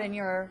saw in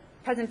your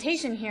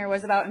presentation here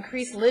was about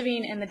increased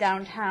living in the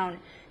downtown.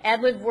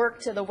 Ad-lib work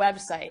to the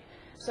website.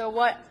 So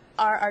what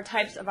are our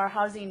types of our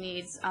housing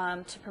needs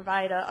to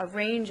provide a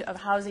range of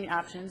housing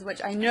options,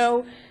 which I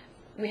know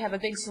we have a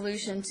big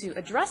solution to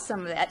address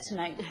some of that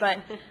tonight, but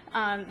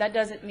that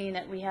doesn't mean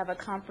that we have a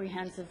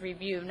comprehensive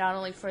review, not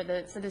only for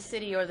the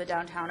city or the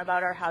downtown,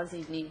 about our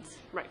housing needs.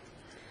 Right.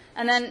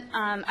 And then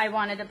I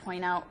wanted to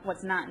point out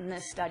what's not in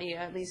this study,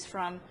 at least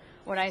from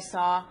what I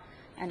saw,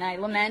 and I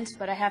lament,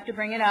 but I have to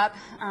bring it up,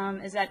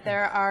 is that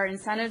there are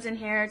incentives in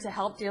here to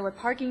help deal with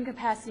parking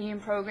capacity and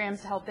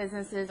programs to help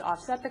businesses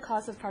offset the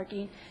cost of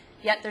parking,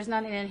 yet there's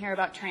nothing in here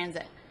about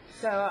transit.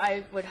 So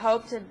I would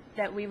hope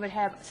that we would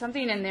have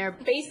something in there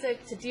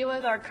basic to deal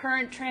with our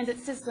current transit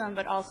system,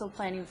 but also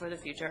planning for the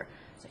future.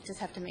 So I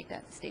just have to make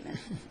that statement.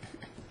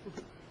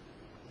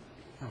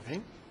 Okay.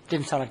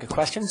 Didn't sound like a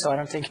question, so I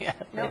don't think you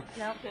have Nope.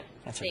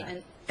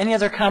 statement. Any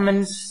other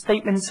comments,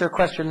 statements, or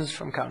questions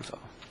from council?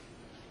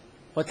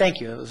 Well,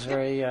 thank you. It was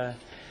very,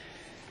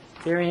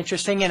 very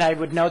interesting, and I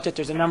would note that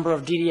there's a number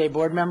of DDA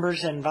board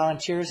members and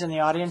volunteers in the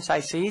audience I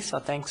see, so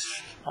thanks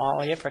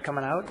all of you for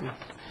coming out and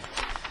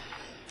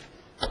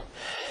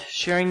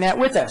sharing that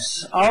with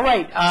us. All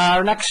right,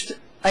 our next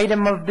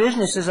item of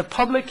business is a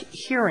public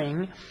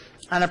hearing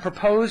on a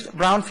proposed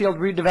brownfield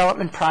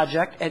redevelopment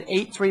project at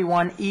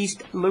 831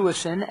 East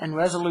Lewison and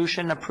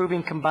resolution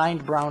approving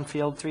combined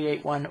brownfield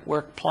 381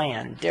 work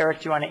plan. Derek,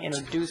 do you want to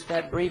introduce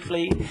that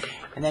briefly,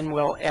 and then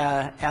we'll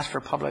ask for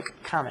public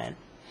comment.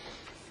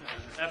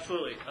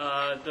 Absolutely.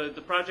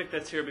 The project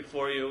that's here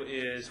before you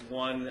is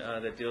one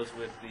that deals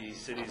with the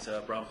city's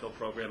brownfield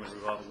program and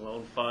revolving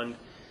loan fund.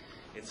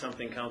 It's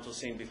something council's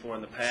seen before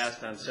in the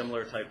past on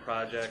similar type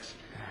projects.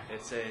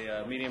 It's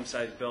a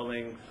medium-sized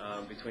building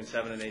between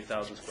 7,000 and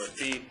 8,000 square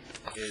feet.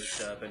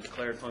 It's been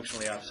declared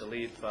functionally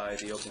obsolete by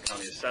the Oakland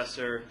County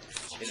Assessor.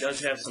 It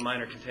does have some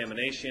minor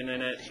contamination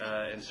in it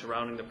and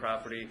surrounding the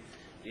property.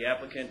 The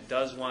applicant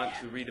does want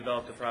to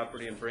redevelop the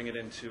property and bring it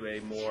into a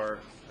more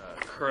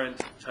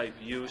current type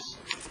use.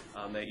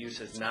 That use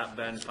has not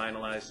been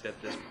finalized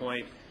at this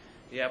point.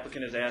 The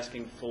applicant is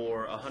asking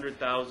for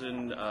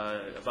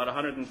about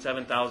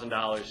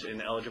 $107,000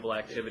 in eligible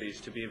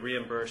activities to be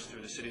reimbursed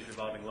through the city's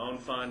revolving loan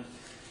fund.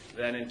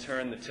 Then in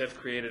turn, the TIF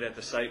created at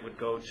the site would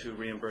go to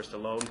reimburse the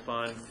loan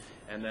fund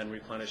and then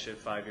replenish it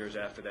 5 years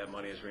after that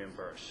money is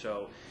reimbursed.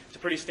 So it's a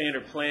pretty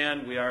standard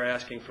plan. We are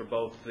asking for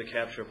both the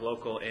capture of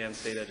local and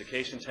state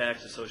education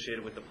tax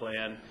associated with the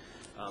plan.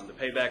 The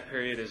payback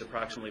period is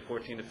approximately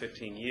 14 to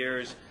 15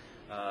 years.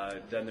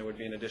 Then there would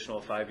be an additional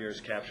 5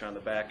 years capture on the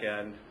back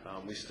end.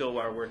 We still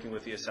are working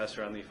with the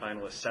assessor on the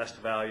final assessed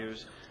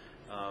values.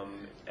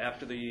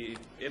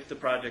 If the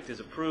project is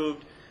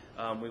approved,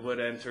 we would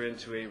enter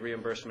into a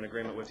reimbursement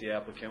agreement with the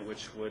applicant,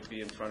 which would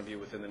be in front of you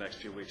within the next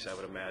few weeks, I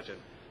would imagine.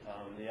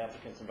 The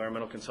applicant's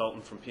environmental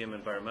consultant from PM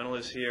Environmental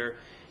is here.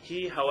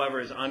 He, however,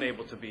 is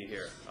unable to be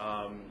here,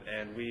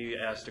 and we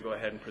asked to go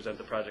ahead and present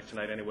the project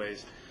tonight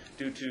anyways,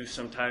 due to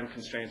some time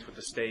constraints with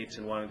the states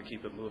and wanting to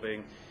keep it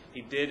moving.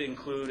 He did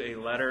include a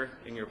letter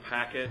in your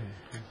packet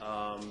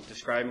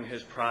describing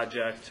his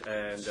project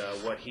and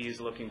what he's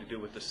looking to do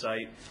with the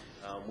site.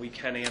 We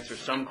can answer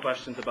some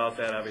questions about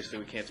that. Obviously,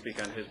 we can't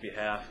speak on his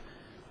behalf,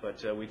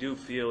 but we do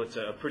feel it's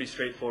a pretty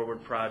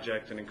straightforward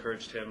project and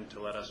encouraged him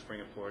to let us bring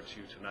it forward to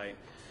you tonight.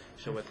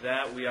 So with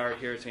that, we are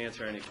here to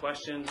answer any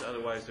questions.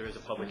 Otherwise, there is a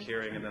public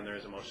hearing, and then there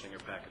is a motion in your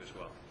packet as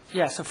well.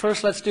 Yeah, so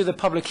first let's do the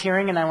public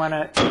hearing, and I want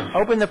to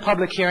open the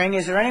public hearing.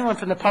 Is there anyone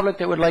from the public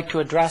that would like to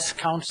address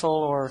council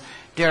or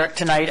Derek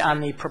tonight on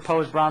the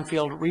proposed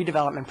brownfield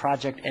redevelopment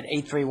project at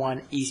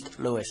 831 East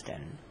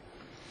Lewiston?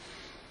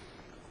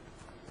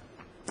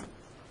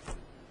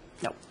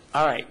 No.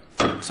 All right.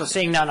 So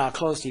seeing none, I'll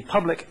close the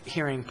public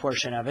hearing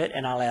portion of it,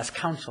 and I'll ask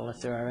council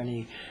if there are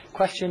any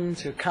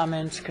questions or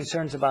comments,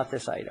 concerns about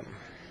this item.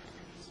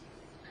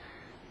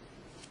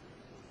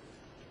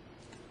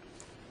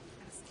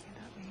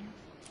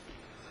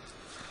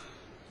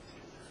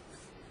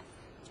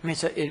 I mean,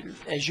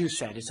 as you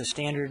said, it's a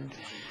standard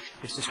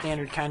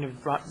kind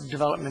of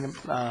development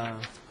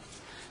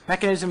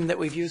mechanism that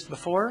we've used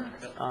before.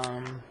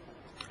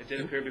 It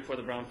did appear before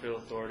the Brownfield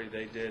Authority.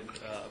 They did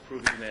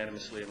approve it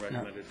unanimously and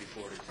recommended it be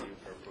forwarded to you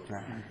for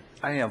approval.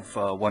 I have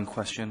one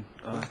question,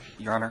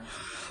 Your Honor.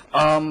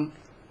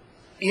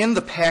 In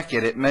the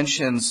packet, it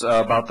mentions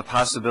about the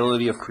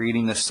possibility of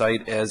creating the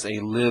site as a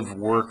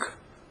live-work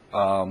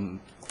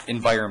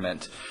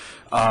environment.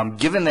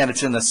 Given that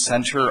it's in the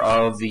center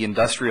of the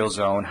industrial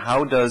zone,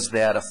 how does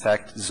that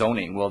affect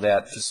zoning? Will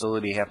that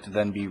facility have to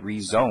then be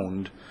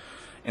rezoned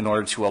in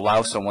order to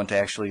allow someone to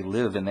actually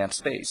live in that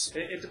space?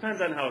 It depends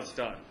on how it's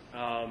done,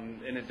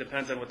 and it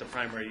depends on what the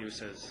primary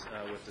use is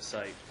with the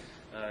site.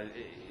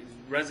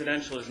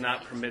 Residential is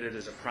not permitted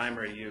as a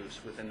primary use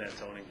within that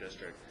zoning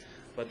district,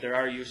 but there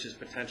are uses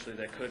potentially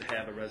that could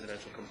have a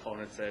residential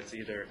component that's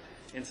either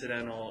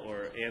incidental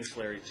or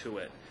ancillary to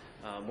it.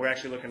 We're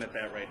actually looking at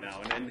that right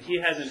now, and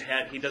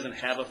he doesn't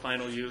have a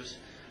final use.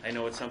 I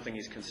know it's something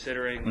he's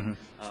considering.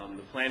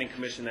 The Planning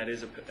Commission, that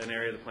is an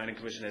area the Planning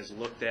Commission has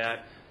looked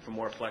at for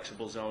more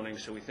flexible zoning.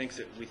 So we think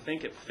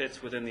it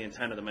fits within the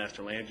intent of the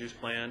master land use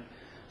plan.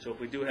 So if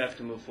we do have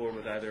to move forward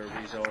with either a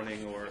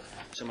rezoning or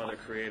some other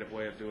creative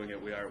way of doing it,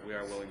 we are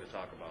willing to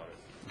talk about it.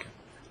 Okay.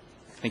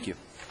 Thank you.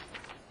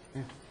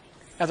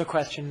 Other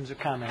questions or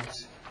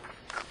comments?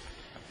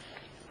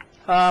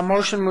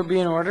 Motion would be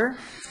in order.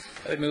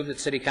 I would move that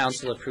City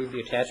Council approve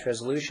the attached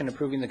resolution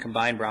approving the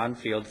combined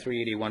Brownfield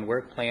 381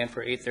 work plan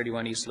for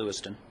 831 East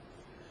Lewiston.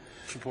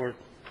 Support.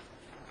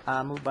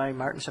 Moved by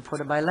Martin,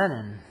 supported by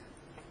Lennon.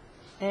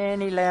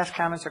 Any last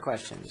comments or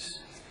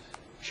questions?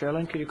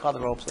 Sherilyn, could you call the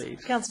roll,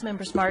 please?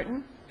 Councilmembers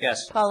Martin?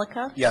 Yes.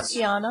 Polika? Yes.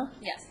 Kiana?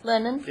 Yes.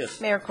 Lennon? Yes.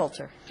 Mayor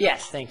Coulter?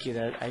 Yes, thank you.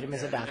 The item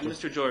is And adopted.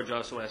 Mr. George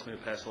also asked me to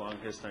pass along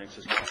his thanks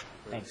as well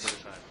for the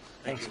time.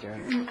 Thanks,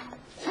 Derek.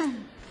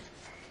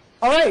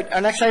 All right, our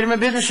next item of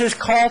business is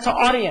call to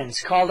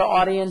audience. Call to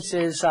audience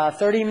is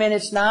 30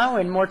 minutes now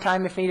and more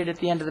time if needed at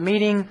the end of the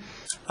meeting.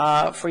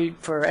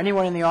 For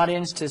anyone in the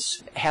audience to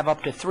have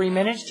up to 3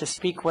 minutes to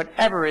speak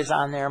whatever is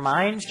on their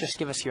minds. Just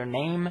give us your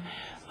name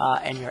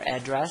and your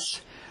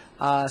address.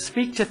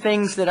 Speak to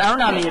things that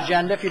aren't on the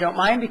agenda, if you don't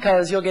mind,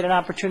 because you'll get an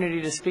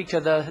opportunity to speak to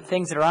the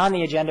things that are on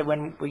the agenda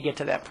when we get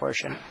to that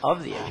portion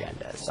of the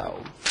agenda.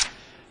 So,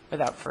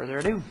 without further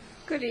ado.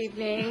 Good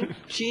evening.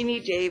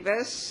 Jeannie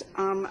Davis.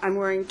 I'm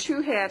wearing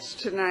two hats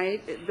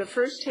tonight. The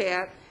first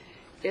hat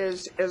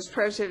is as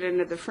president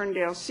of the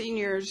Ferndale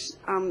Seniors.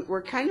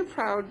 We're kind of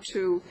proud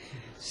to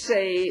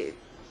say,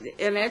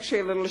 and actually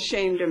a little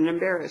ashamed and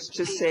embarrassed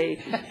to say,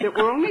 that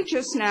we're only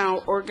just now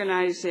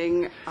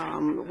organizing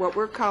what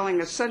we're calling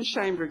a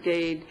Sunshine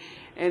Brigade,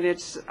 and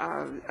it's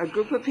a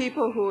group of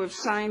people who have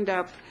signed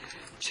up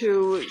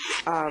to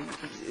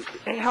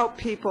help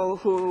people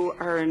who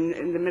are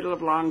in the middle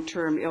of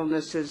long-term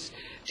illnesses,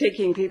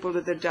 taking people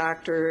to the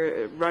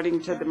doctor,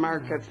 running to the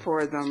market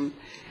for them,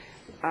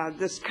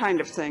 this kind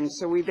of thing.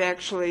 So we've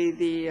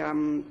actually,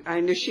 I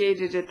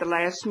initiated at the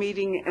last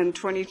meeting, and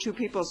 22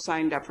 people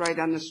signed up right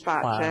on the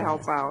spot to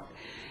help out.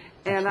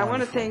 And I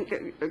want to thank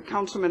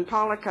Councilman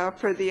Polika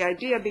for the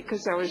idea,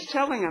 because I was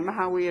telling him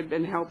how we had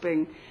been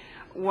helping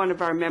one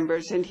of our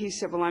members, and he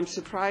said, well, I'm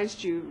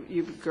surprised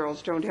you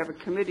girls don't have a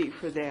committee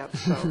for that.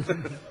 So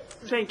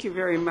thank you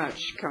very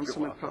much,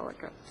 Councilman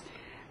Polika.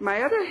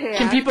 My other hat...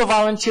 Can people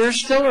volunteer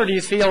still, or do you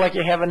feel like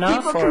you have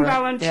enough? People can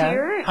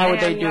volunteer. Yeah? How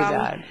would they do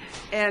that?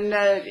 And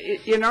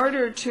in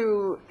order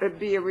to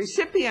be a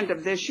recipient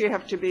of this, you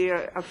have to be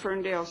a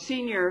Ferndale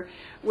senior,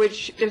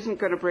 which isn't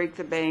going to break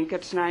the bank.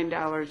 It's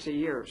 $9 a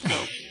year, so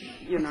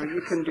you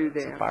can do that.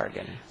 It's a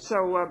bargain.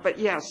 So, but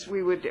yes,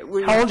 we would.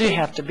 How old do you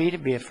have to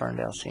be a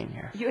Ferndale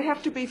senior? You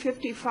have to be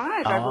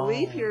 55. I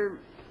believe you're.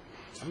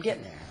 I'm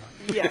getting there.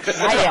 Yes.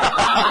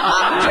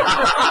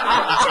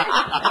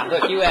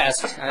 Look, you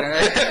asked.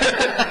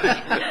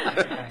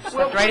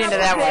 We'll right into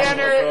that one.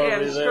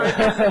 And strike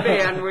up the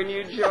band when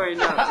you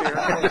join up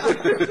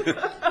here.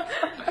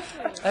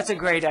 That's a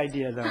great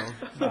idea, though.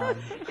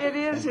 It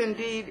is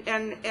indeed,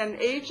 and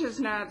age is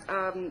not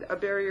a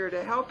barrier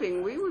to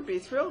helping. We would be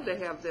thrilled to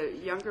have the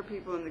younger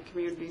people in the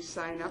community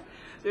sign up.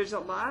 There's a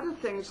lot of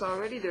things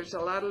already. There's a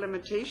lot of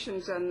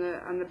limitations on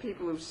the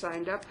people who've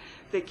signed up.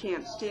 They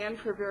can't stand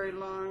for very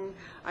long.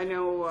 I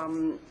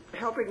know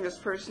helping this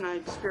person, I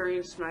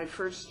experienced my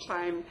first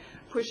time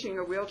pushing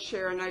a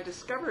wheelchair, and I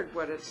discovered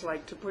what it's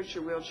like to push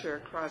a wheelchair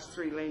across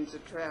 3 lanes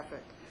of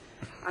traffic.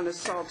 on a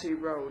salty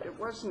road. It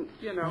wasn't,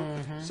 you know,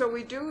 so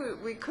we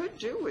could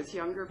do with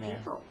younger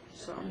people.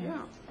 So,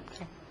 yeah.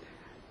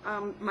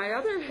 My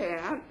other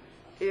hat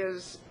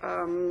is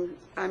I'm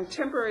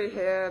temporary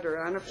head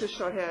or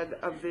unofficial head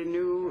of the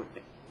new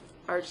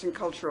Arts and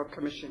Cultural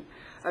Commission.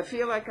 I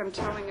feel like I'm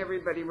telling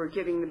everybody we're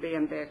getting the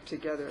band back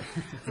together.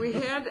 We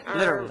had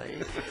our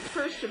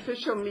first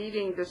official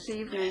meeting this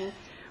evening.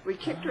 We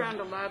kicked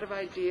around a lot of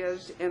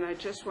ideas, and I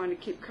just want to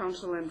keep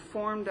council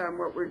informed on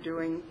what we're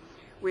doing.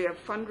 We have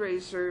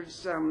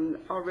fundraisers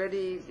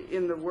already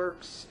in the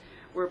works.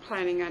 We're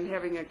planning on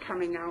having a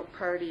coming out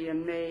party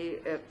in May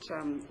at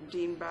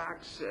Dean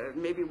Box.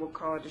 Maybe we'll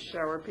call it a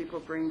shower. People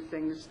bring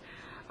things.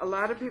 A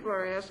lot of people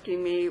are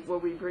asking me, will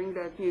we bring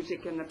back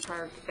music in the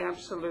park?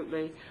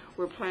 Absolutely.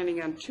 We're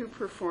planning on 2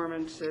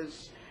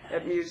 performances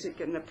at Music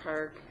in the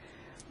Park.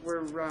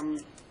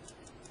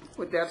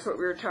 That's what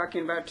we were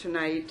talking about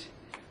tonight,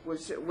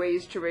 was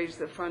ways to raise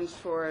the funds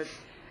for it.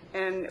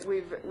 And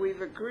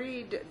we've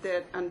agreed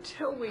that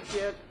until we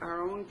get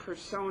our own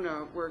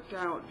persona worked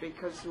out,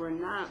 because we're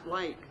not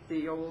like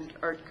the old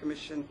Art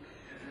Commission,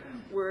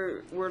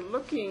 we're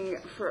looking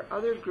for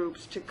other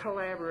groups to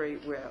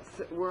collaborate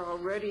with. We're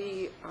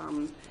already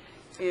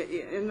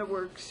in the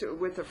works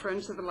with the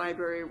Friends of the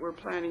Library. We're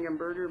planning a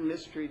murder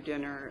mystery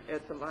dinner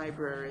at the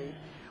library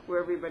where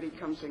everybody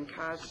comes in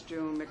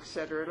costume,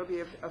 etc. It'll be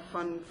a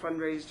fun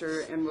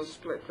fundraiser, and we'll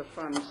split the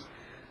funds.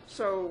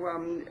 So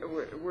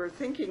we're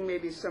thinking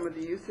maybe some of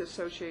the youth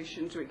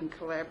associations, we can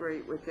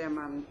collaborate with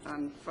them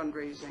on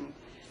fundraising.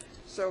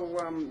 So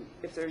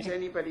if there's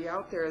anybody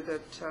out there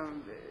that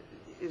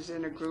is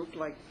in a group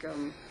like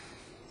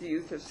the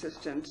Youth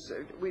Assistants,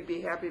 we'd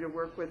be happy to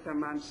work with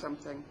them on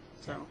something.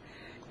 So,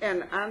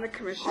 and on the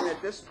commission at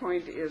this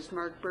point is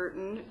Mark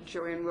Burton,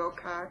 Joanne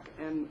Wilcock,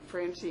 and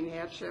Francine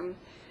Hatcham,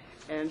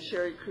 and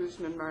Sherry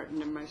Cruzman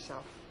Martin, and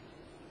myself.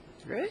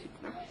 Great.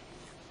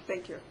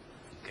 Thank you.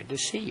 Good to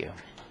see you.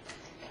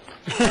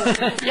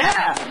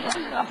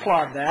 Yeah,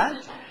 applaud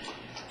that.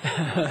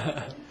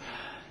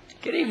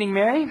 Good evening,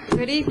 Mary.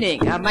 Good evening.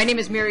 My name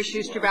is Mary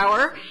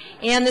Schusterbauer,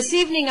 and this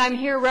evening I'm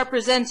here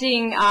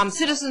representing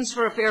Citizens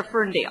for a Fair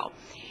Ferndale.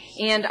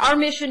 And our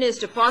mission is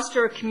to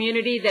foster a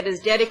community that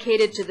is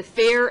dedicated to the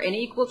fair and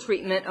equal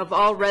treatment of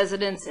all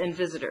residents and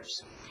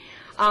visitors.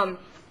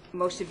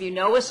 Most of you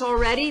know us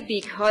already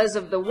because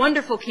of the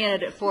wonderful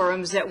candidate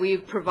forums that we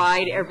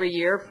provide every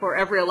year for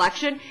every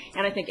election,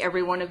 and I think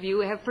every one of you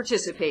have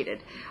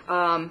participated.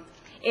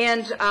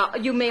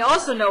 You may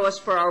also know us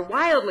for our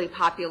wildly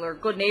popular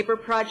Good Neighbor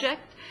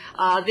Project.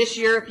 This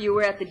year, if you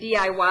were at the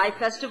DIY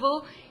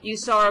Festival, you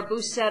saw our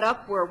booth set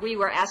up where we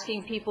were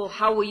asking people,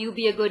 how will you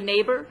be a good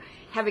neighbor?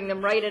 Having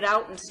them write it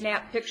out and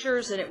snap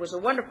pictures, and it was a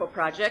wonderful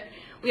project.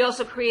 We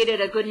also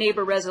created a Good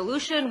Neighbor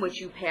Resolution,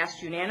 which you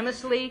passed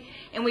unanimously,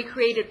 and we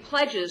created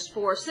pledges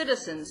for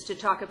citizens to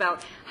talk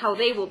about how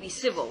they will be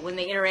civil when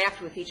they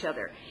interact with each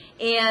other.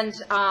 And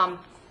I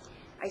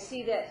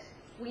see that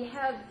we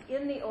have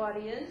in the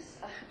audience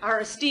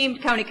our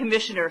esteemed County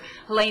Commissioner,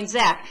 Helene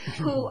Zach,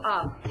 who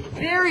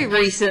very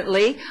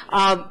recently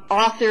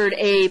authored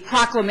a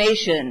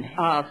proclamation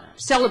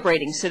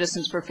celebrating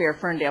Citizens for Fair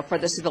Ferndale for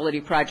the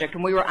Civility Project,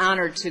 and we were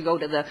honored to go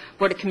to the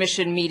Board of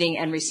Commission meeting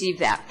and receive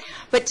that.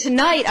 But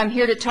tonight I'm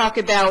here to talk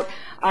about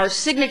our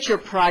signature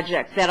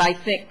project that I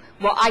think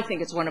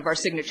it's one of our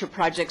signature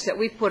projects that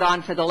we've put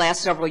on for the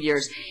last several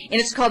years. And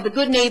it's called the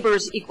Good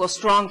Neighbors Equal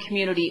Strong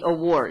Community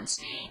Awards.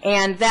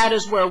 And that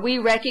is where we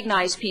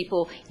recognize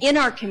people in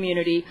our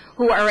community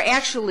who are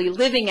actually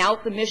living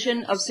out the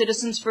mission of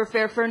Citizens for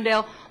Fair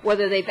Ferndale,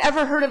 whether they've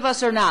ever heard of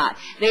us or not.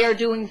 They are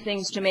doing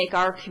things to make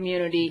our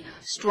community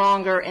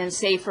stronger and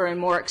safer and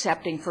more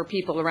accepting for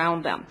people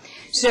around them.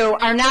 So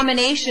our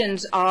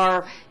nominations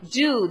are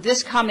due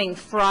this coming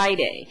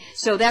Friday.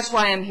 So that's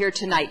why I'm here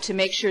tonight, to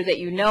make sure that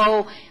you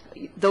know,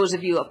 those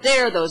of you up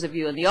there, those of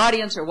you in the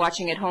audience or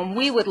watching at home,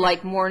 we would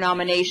like more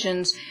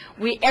nominations.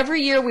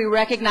 Every year we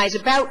recognize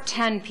about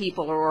 10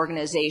 people or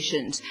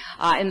organizations,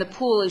 and the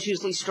pool is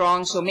usually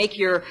strong, so make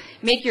your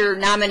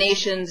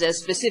nominations as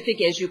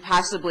specific as you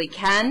possibly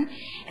can.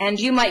 And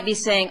you might be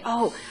saying,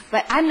 oh,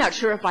 but I'm not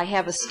sure if I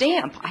have a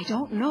stamp. I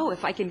don't know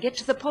if I can get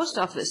to the post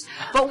office.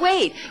 But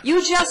wait,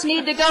 you just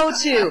need to go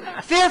to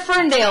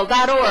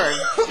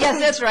fairferndale.org. Yes,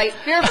 that's right,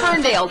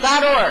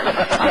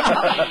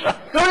 fairferndale.org.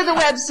 Go to the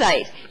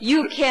website.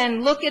 You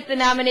can look at the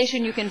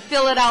nomination, you can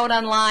fill it out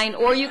online,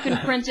 or you can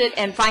print it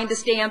and find a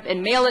stamp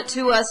and mail it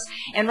to us.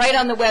 And right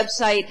on the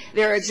website,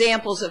 there are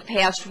examples of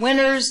past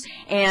winners,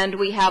 and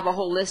we have a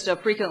whole list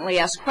of frequently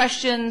asked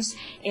questions.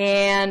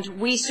 And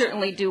we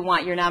certainly do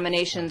want your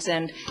nominations.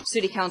 And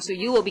City Council,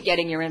 you will be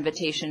getting your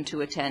invitation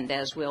to attend,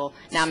 as will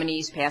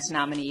nominees, past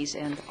nominees,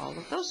 and all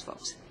of those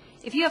folks.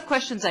 If you have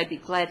questions, I'd be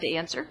glad to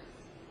answer.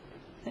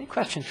 Any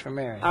questions for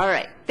Mary? All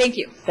right. Thank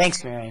you.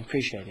 Thanks, Mary.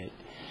 Appreciate it.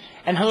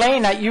 And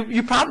Helene,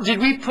 did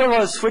we put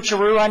a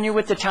switcheroo on you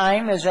with the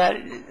time? Is that,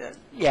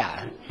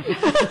 yeah.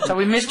 So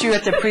we missed you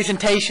at the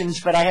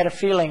presentations, but I had a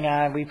feeling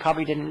we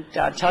probably didn't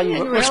tell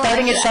you. We're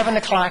starting at 7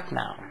 o'clock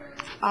now.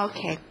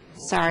 Okay,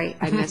 sorry,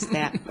 I missed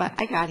that, but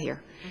I got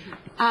here.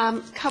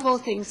 Couple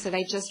of things that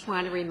I just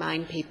want to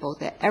remind people,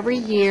 that every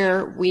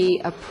year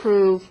we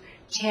approve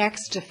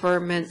tax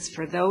deferments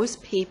for those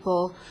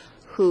people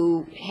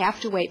who have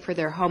to wait for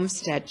their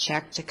homestead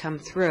check to come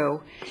through.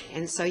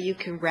 And so you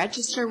can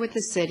register with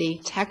the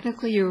city.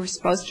 Technically, you were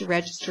supposed to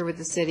register with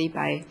the city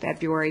by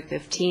February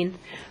 15th,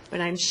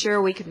 but I'm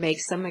sure we could make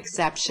some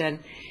exception.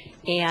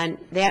 And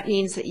that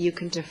means that you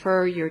can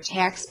defer your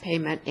tax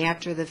payment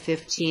after the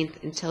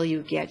 15th until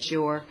you get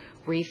your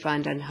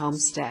refund on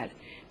homestead,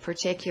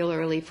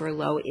 particularly for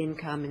low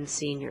income and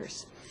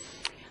seniors.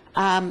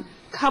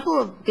 Couple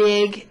of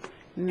big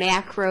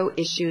macro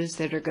issues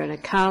that are going to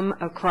come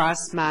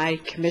across my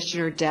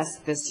commissioner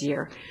desk this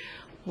year.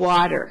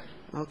 Water.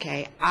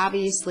 Okay,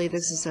 obviously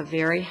this is a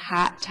very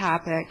hot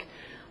topic.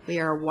 We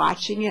are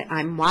watching it.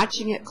 I'm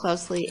watching it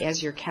closely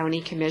as your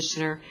county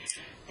commissioner.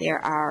 There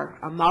are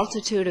a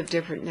multitude of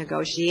different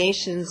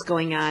negotiations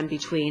going on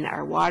between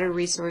our water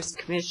resource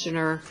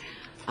commissioner,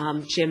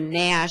 Jim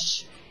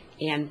Nash,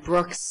 and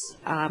Brooks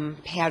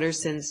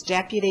Patterson's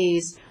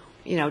deputies,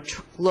 you know,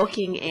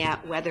 looking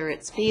at whether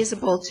it's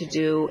feasible to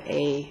do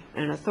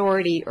an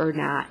authority or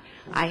not.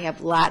 I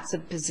have lots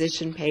of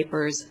position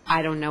papers.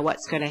 I don't know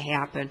what's going to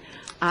happen.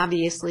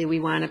 Obviously, we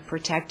want to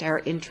protect our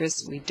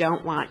interests. We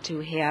don't want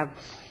to have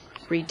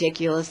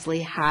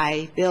ridiculously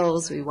high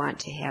bills. We want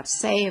to have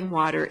say in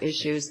water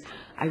issues.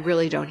 I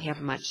really don't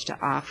have much to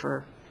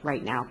offer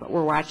right now, but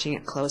we're watching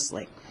it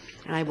closely,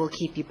 and I will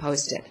keep you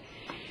posted.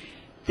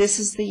 This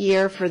is the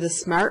year for the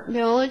smart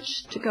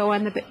millage to go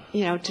on the,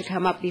 you know, to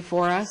come up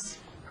before us.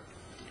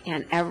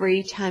 And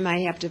every time I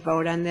have to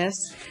vote on this,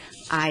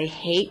 I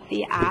hate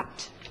the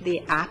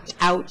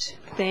opt-out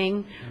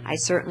thing. I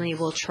certainly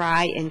will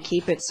try and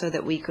keep it so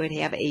that we could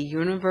have a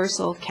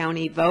universal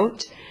county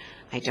vote.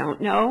 I don't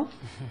know,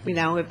 you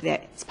know, if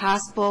that's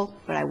possible,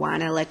 but I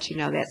want to let you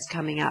know that's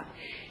coming up.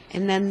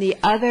 And then the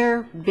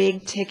other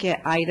big ticket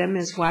item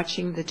is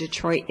watching the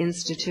Detroit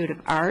Institute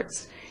of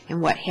Arts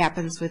and what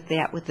happens with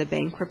that with the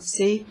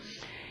bankruptcy.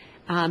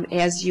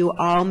 As you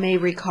all may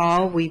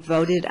recall, we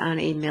voted on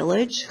a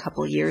millage a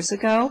couple years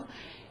ago,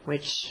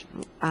 which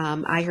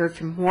I heard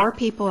from more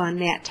people on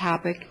that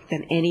topic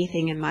than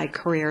anything in my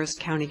career as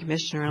county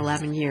commissioner in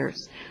 11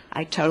 years.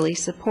 I totally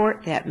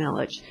support that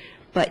millage.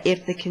 But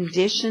if the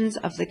conditions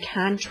of the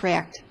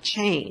contract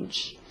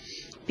change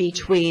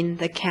between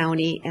the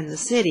county and the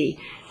city,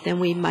 then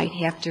we might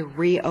have to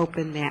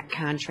reopen that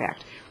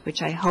contract,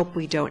 which I hope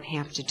we don't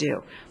have to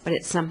do. But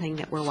it's something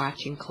that we're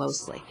watching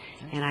closely,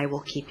 and I will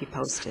keep you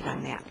posted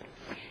on that.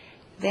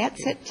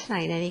 That's it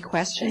tonight. Any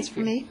questions for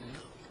me?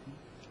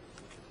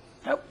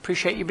 Nope,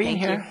 appreciate you being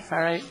here. All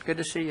right, good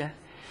to see you.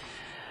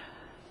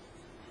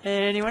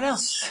 Anyone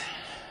else?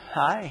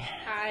 Hi.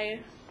 Hi.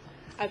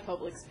 I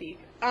public speak.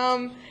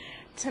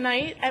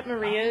 Tonight at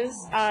Maria's,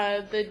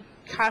 the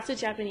Casa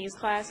Japanese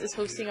class is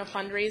hosting a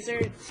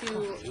fundraiser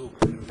to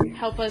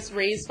help us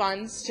raise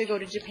funds to go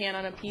to Japan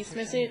on a peace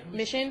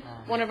mission.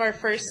 One of our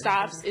first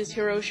stops is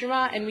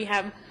Hiroshima, and we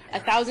have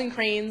 1,000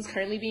 cranes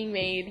currently being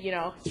made, you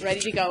know, ready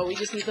to go. We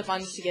just need the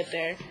funds to get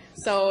there.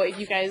 So if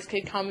you guys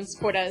could come and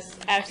support us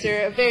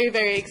after a very,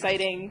 very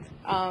exciting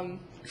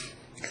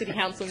city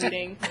council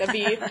meeting, that'd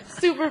be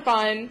super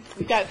fun.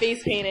 We've got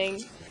face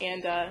painting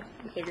and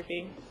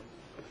calligraphy.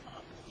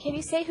 Can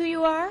you say who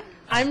you are?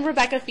 I'm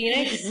Rebecca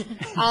Phoenix.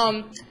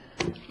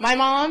 My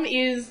mom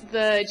is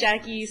the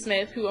Jackie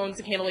Smith who owns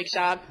the Candle Lake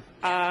shop.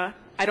 I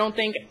don't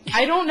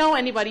know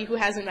anybody who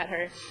hasn't met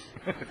her,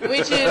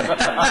 which is,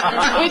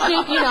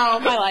 you know,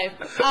 my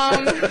life.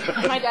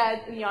 My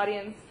dad's in the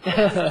audience,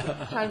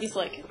 trying to be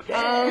slick.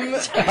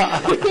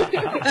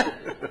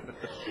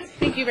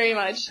 Thank you very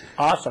much.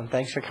 Awesome.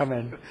 Thanks for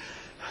coming.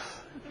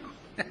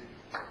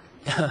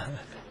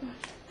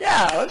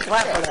 Yeah, let's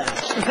clap for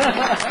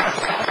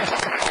that.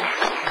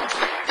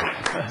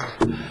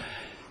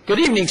 Good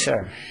evening,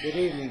 sir. Good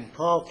evening.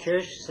 Paul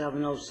Kish,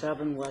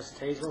 707 West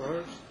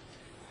Hazelhurst.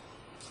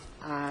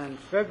 On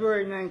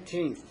February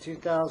 19th,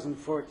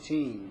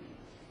 2014,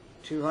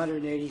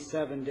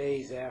 287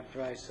 days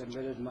after I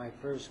submitted my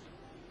first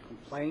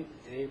complaint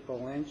to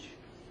April Lynch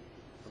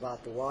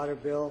about the water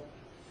bill,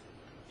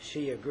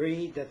 she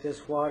agreed that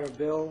this water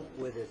bill,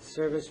 with its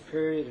service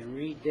period and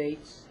read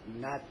dates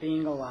not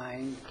being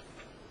aligned,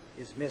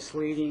 is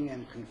misleading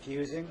and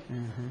confusing.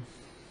 Mm-hmm.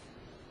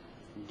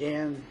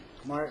 Dan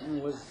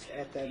Martin was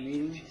at that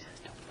meeting.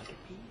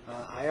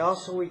 I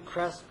also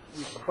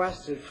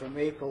requested from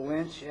April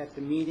Lynch at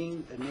the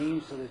meeting the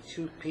names of the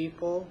two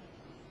people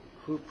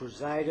who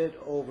presided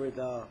over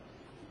the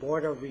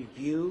Board of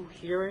Review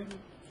hearing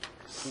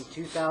in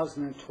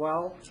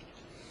 2012.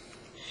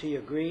 She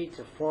agreed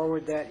to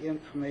forward that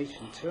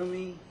information to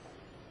me.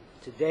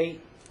 To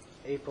date,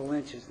 April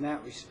Lynch has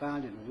not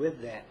responded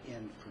with that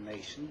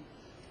information.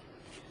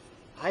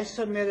 I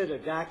submitted a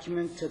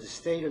document to the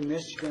state of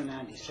Michigan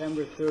on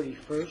December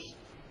 31st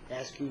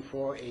asking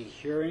for a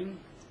hearing,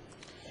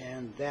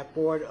 and that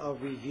Board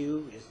of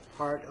Review is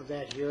part of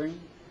that hearing.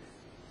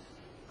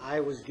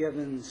 I was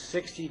given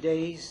 60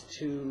 days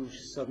to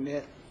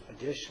submit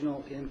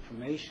additional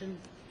information.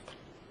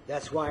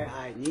 That's why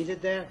I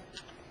needed that.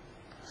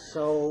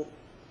 So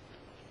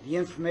the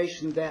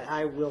information that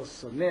I will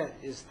submit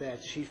is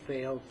that she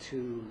failed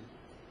to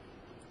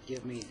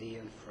give me the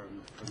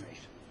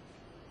information.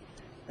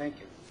 Thank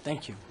you.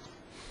 Thank you.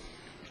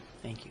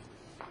 Thank you.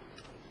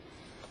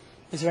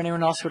 Is there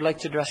anyone else who would like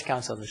to address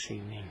council this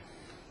evening?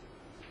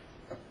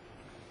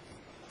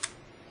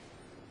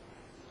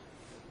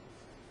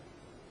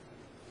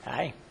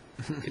 Hi.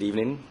 Good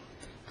evening,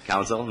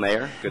 council,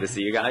 mayor. Good to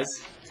see you guys.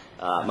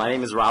 My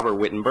name is Robert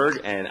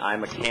Wittenberg, and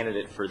I'm a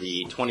candidate for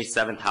the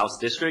 27th House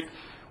District,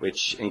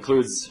 which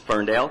includes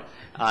Ferndale.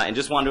 And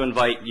just wanted to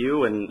invite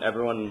you and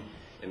everyone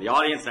in the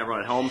audience and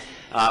everyone at home.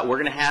 We're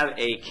going to have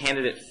a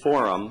candidate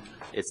forum.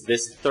 It's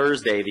this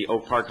Thursday. The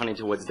Oak Park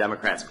Huntington Woods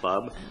Democrats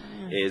Club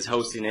is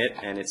hosting it,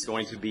 and it's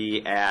going to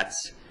be at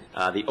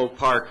the Oak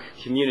Park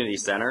Community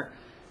Center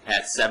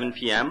at 7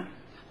 p.m.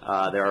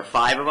 There are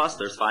 5 of us.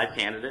 There's 5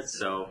 candidates.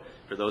 So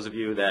for those of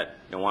you that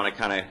want to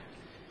kind of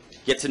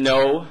get to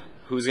know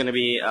who's going to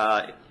be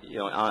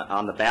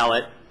on the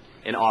ballot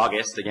in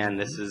August, again,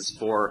 this is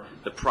for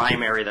the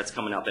primary that's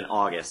coming up in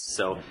August.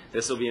 So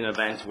this will be an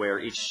event where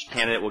each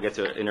candidate will get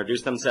to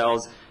introduce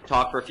themselves,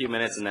 talk for a few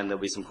minutes, and then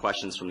there'll be some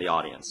questions from the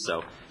audience.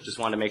 So just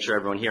wanted to make sure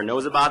everyone here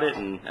knows about it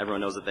and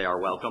everyone knows that they are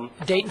welcome.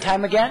 Date and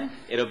time again?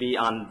 It'll be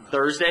on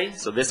Thursday,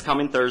 so this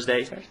coming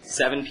Thursday,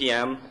 7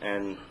 p.m.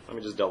 And let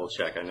me just double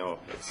check. I know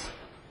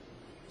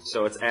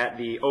it's at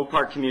the Oak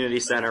Park Community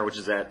Center, which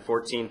is at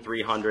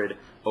 14300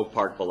 Oak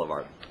Park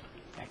Boulevard.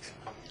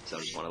 Excellent. So I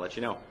just want to let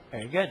you know.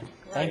 Very good.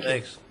 Thank you.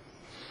 Thanks.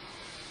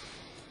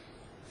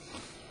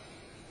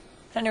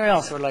 Anyone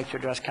else who would like to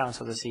address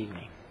council this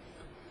evening?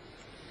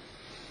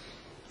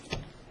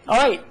 All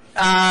right.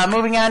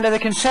 Moving on to the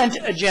consent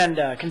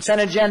agenda.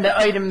 Consent agenda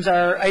items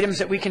are items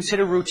that we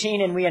consider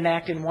routine and we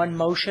enact in one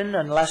motion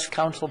unless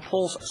council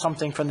pulls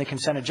something from the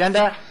consent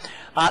agenda.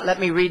 Let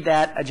me read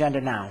that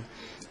agenda now.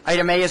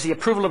 Item A is the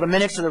approval of the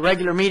minutes of the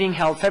regular meeting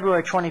held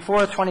February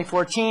 24th,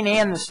 2014,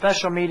 and the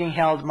special meeting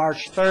held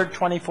March 3rd,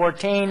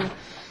 2014.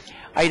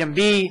 Item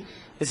B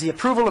is the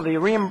approval of the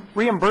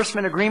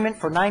reimbursement agreement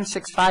for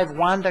 965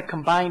 Wanda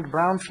Combined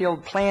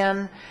Brownfield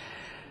Plan.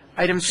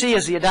 Item C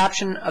is the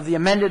adoption of the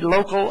amended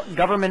local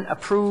government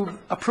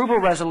approval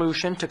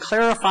resolution to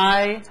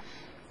clarify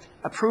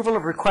approval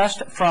of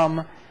request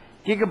from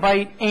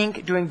Gigabyte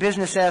Inc. doing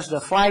business as the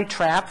Fly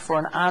Trap for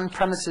an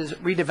on-premises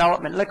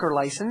redevelopment liquor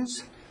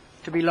license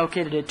to be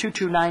located at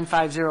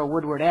 22950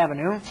 Woodward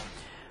Avenue.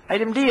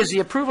 Item D is the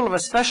approval of a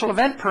special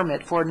event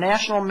permit for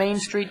National Main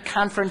Street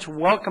Conference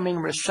Welcoming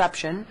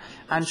Reception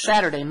on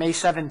Saturday, May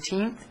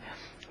 17th,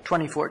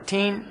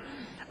 2014.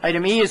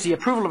 Item E is the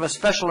approval of a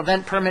special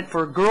event permit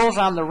for Girls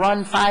on the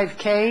Run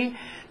 5K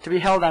to be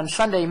held on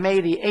Sunday, May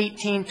the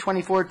 18th,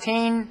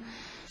 2014.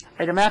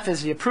 Item F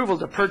is the approval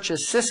to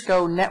purchase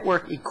Cisco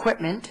network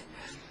equipment.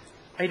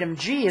 Item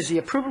G is the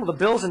approval of the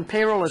bills and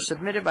payroll as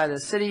submitted by the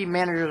City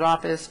Manager's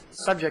Office,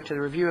 subject to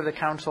the review of the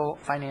Council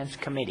Finance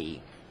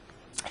Committee.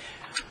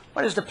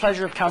 What is the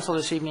pleasure of council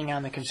this evening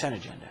on the consent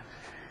agenda?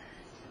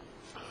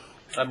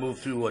 I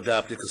move to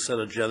adopt the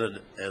consent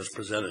agenda as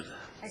presented.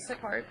 I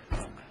support.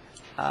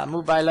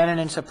 Moved by Lennon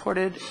and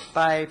supported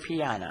by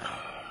Piana.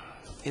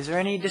 Is there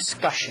any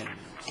discussion,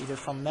 either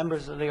from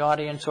members of the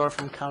audience or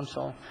from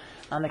council,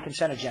 on the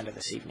consent agenda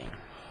this evening?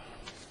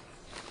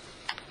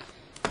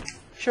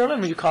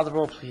 Sherlyn, will you call the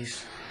roll,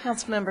 please?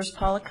 Councilmembers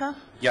Polika,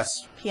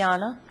 Yes.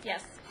 Piana,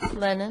 Yes.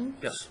 Lennon,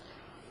 Yes.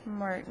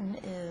 Martin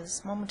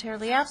is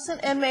momentarily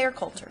absent, and Mayor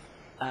Coulter.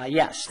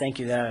 Yes, thank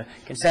you. The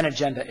consent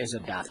agenda is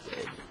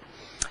adopted.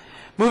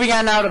 Moving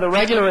on now to the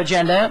regular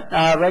agenda.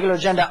 Regular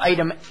agenda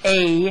item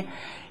A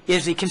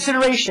is the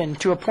consideration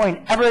to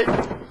appoint Everett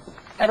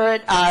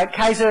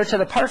Kaiser to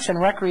the Parks and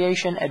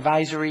Recreation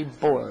Advisory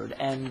Board.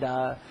 And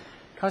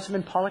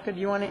Councilman Polika, do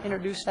you want to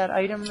introduce that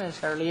item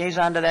as our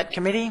liaison to that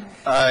committee?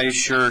 I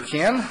sure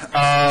can.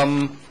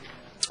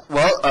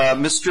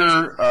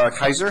 Mr.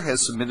 Kaiser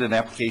has submitted an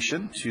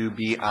application to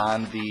be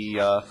on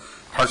the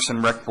Parks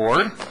and Rec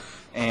Board,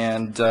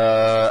 and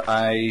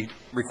I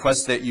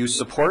request that you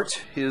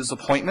support his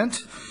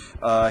appointment.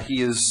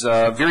 He is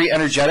very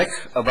energetic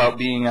about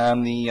being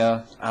on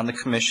the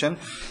commission.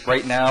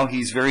 Right now,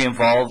 he's very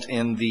involved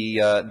in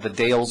the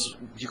Dales.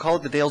 Do you call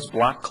it the Dales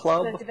Block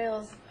Club? The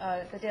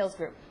Dales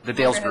Group. The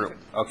Dales Group.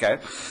 Okay.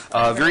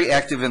 Very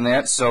active in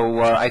that.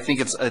 So I think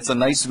it's a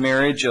nice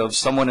marriage of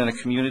someone in a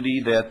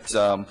community that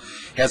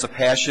has a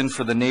passion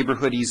for the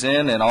neighborhood he's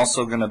in, and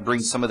also going to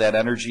bring some of that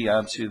energy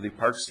onto the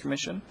Parks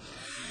Commission.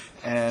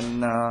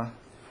 And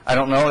I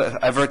don't know if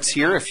Everett's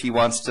here, if he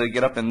wants to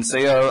get up and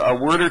say a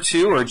word or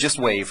two, or just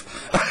wave.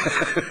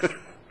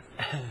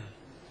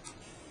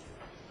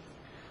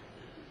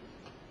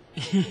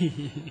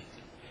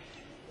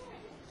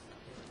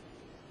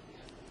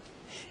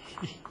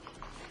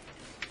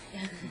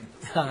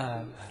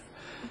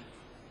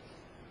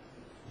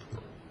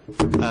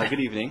 Good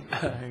evening.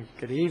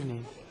 Good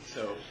evening.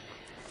 So,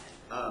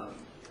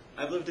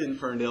 I've lived in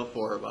Ferndale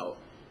for about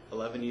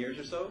 11 years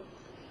or so,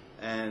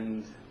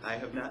 and I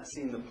have not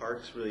seen the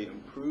parks really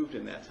improved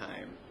in that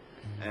time.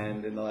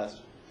 And in the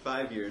last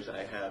 5 years,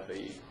 I have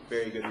a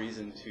very good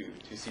reason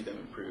to see them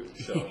improve.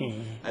 So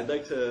I'd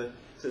like to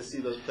see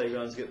those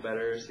playgrounds get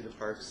better, see the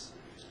parks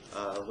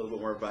a little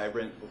bit more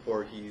vibrant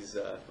before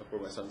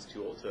my son's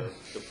too old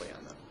to play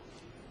on them.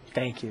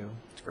 Thank you.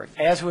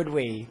 As would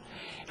we.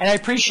 And I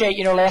appreciate,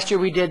 last year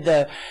we did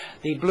the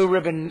Blue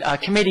Ribbon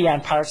Committee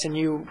on Parks, and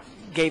you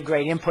gave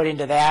great input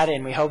into that,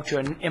 and we hope to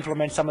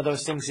implement some of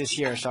those things this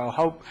year. So I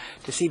hope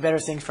to see better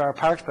things for our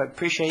parks, but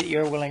appreciate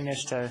your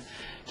willingness to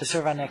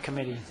serve on that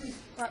committee.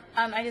 Well,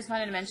 I just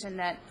wanted to mention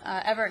that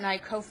Everett and I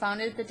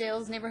co-founded the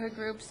Dales Neighborhood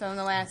Group, so in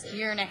the last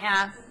year and a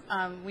half,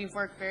 we've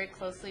worked very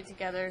closely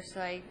together, so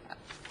I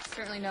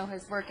certainly know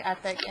his work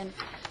ethic, and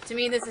to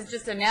me this is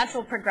just a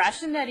natural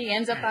progression that he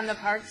ends up on the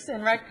Parks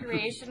and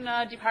Recreation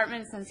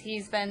Department, since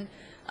he's been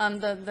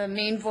the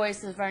main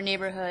voice of our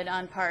neighborhood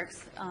on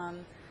parks.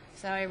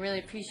 So I really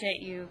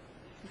appreciate you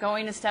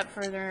going a step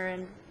further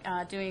and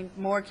doing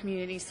more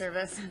community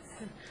service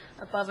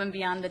above and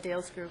beyond the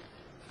Dales Group.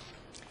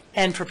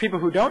 And for people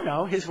who don't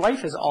know, his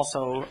wife is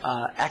also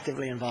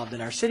actively involved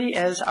in our city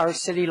as our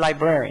city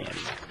librarian,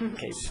 in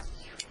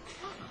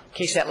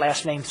case that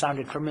last name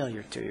sounded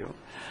familiar to you.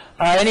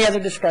 Any other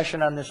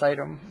discussion on this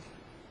item?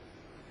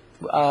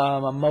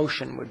 A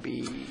motion would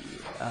be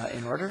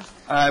in order.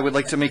 I would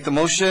like to make the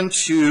motion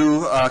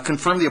to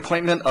confirm the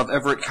appointment of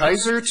Everett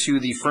Kaiser to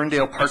the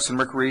Ferndale Parks and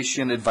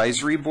Recreation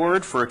Advisory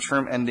Board for a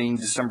term ending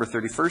December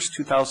 31st,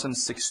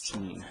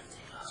 2016.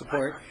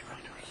 Support.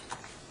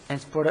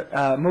 And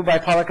moved by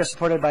Polika,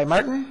 supported by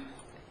Martin?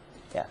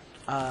 Yeah.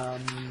 All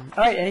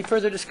right, any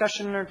further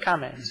discussion or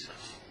comments?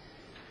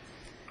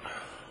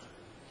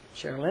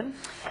 Sherilyn?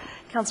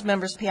 Council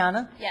members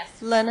Piana? Yes.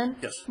 Lennon?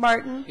 Yes.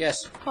 Martin?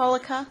 Yes.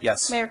 Polika?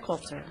 Yes. Mayor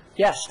Coulter?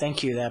 Yes,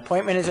 thank you. The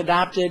appointment is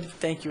adopted.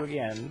 Thank you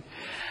again.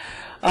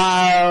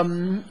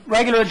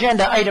 Regular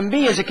agenda, item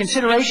B, is a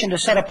consideration to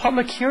set a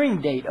public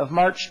hearing date of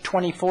March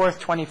 24th,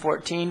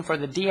 2014 for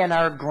the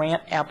DNR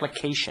grant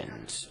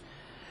applications.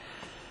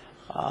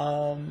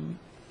 Do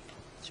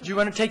you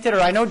want to take that,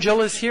 or I know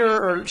Jill is here,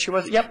 or she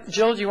was, yep,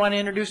 Jill, do you want to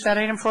introduce that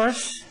item for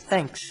us?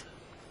 Thanks.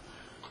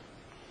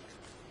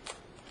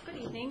 Good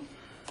evening.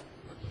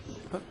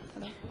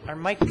 Our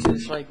mic is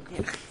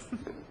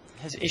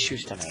has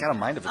issues tonight. It's got a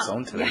mind of its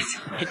own today.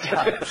 It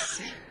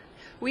does.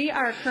 We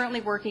are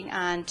currently working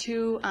on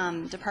two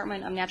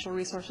Department of Natural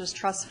Resources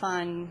Trust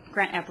Fund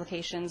grant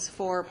applications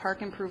for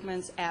park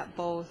improvements at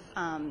both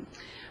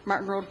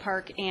Martin Road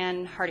Park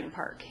and Harding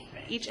Park.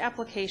 Each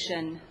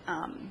application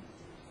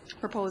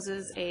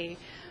proposes a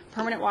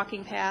permanent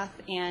walking path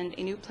and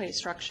a new play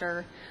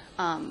structure,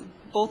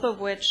 both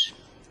of which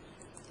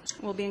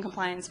will be in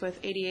compliance with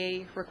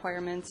ADA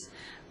requirements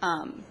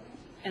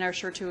and are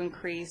sure to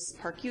increase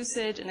park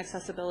usage and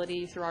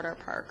accessibility throughout our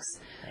parks.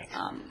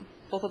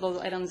 Both of those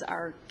items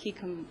are key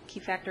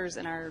factors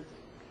in our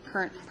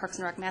current Parks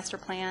and Rec Master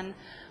Plan,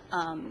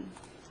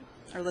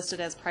 are listed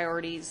as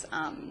priorities,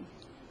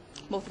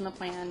 both in the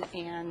plan,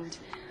 and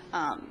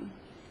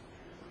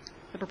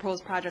the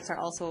proposed projects are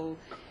also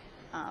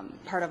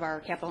part of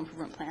our capital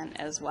improvement plan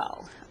as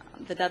well.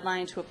 The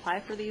deadline to apply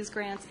for these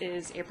grants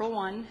is April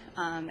 1,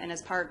 and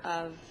as part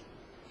of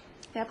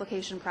the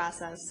application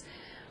process,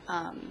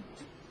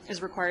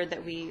 is required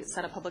that we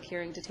set a public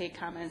hearing to take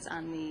comments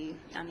on the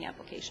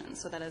application.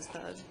 So that is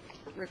the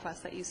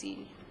request that you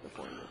see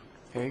before you.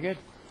 Very good.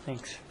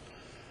 Thanks.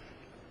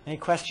 Any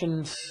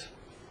questions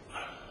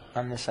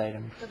on this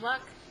item? Good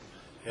luck.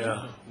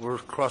 Yeah, we're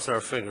crossing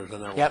our fingers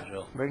on that Yep. one,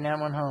 Jill. Bring that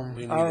one home.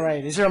 We need All it.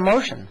 right. Is there a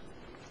motion?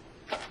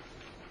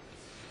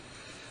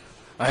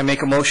 I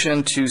make a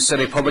motion to set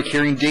a public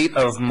hearing date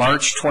of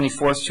March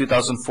 24th,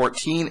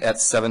 2014 at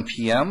 7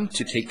 p.m.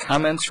 to take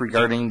comments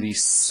regarding the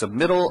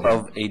submittal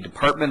of a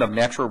Department of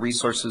Natural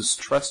Resources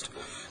Trust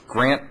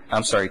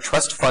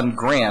Fund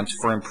grant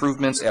for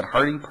improvements at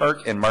Harding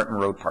Park and Martin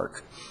Road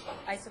Park.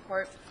 I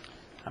support.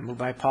 Moved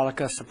by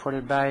Polika,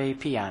 supported by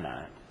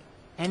Piana.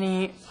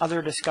 Any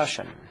other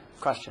discussion?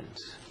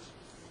 Questions?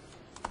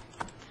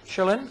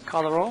 Sherilyn,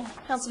 call the roll.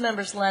 Council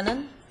members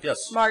Lennon? Yes.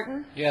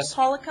 Martin? Yes.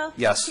 Polika?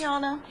 Yes.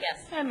 Piana?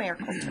 Yes. And Mayor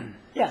Coulter?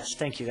 Yes,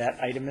 thank you. That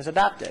item is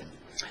adopted.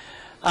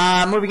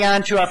 Moving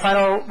on to our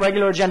final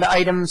regular agenda,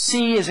 item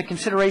C is a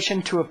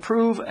consideration to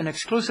approve an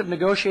exclusive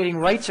negotiating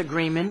rights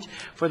agreement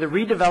for the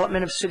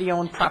redevelopment of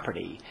city-owned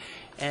property.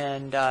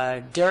 And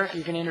Derek,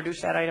 you can introduce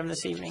that item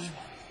this evening.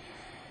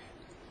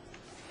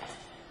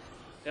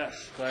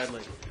 Yes,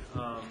 gladly.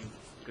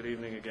 Good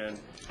evening again.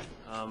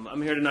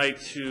 I'm here tonight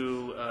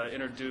to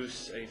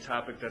introduce a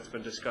topic that's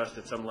been discussed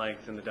at some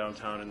length in the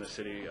downtown and the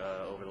city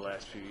over the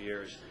last few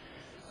years.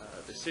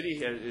 The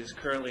city is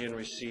currently in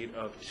receipt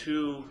of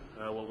two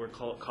what we're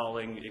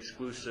calling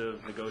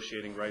exclusive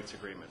negotiating rights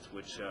agreements,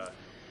 which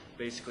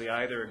basically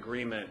either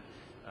agreement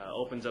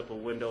opens up a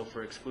window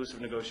for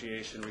exclusive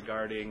negotiation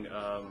regarding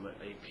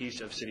a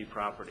piece of city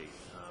property.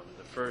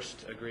 The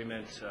first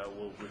agreement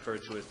we'll refer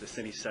to as the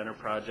City Center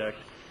project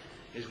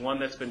is one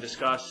that's been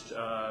discussed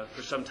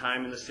for some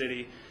time in the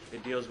city.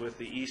 It deals with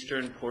the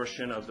eastern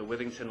portion of the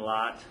Withington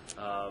lot.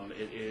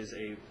 It is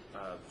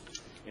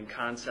in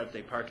concept,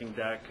 a parking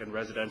deck and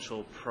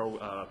residential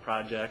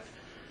project.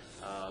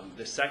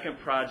 The second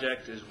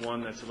project is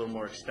one that's a little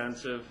more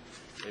extensive.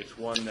 It's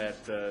one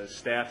that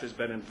staff has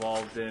been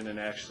involved in and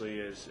actually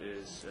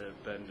is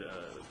been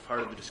part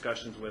of the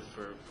discussions with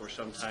for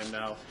some time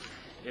now.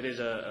 It is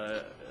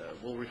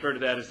we'll refer to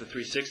that as the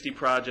 360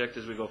 project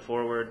as we go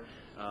forward.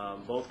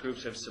 Both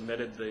groups have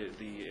submitted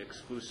the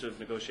exclusive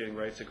negotiating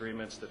rights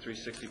agreements. The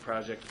 360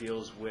 project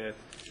deals with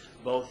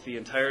both the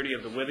entirety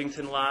of the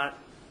Withington lot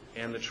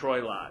and the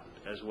Troy lot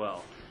as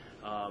well,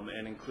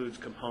 and includes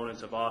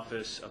components of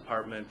office,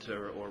 apartment,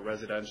 or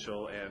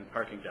residential and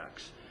parking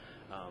decks.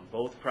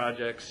 Both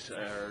projects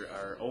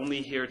are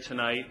only here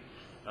tonight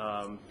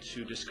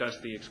to discuss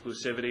the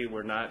exclusivity.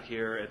 We're not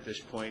here at this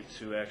point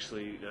to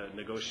actually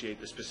negotiate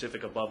the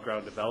specific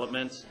above-ground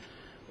developments.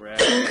 We're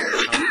asking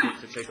the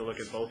council to take a look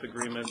at both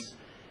agreements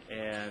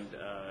and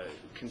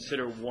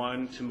consider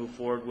one to move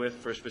forward with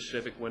for a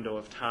specific window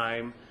of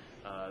time.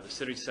 The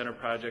City Center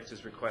project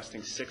is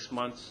requesting 6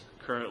 months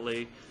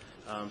currently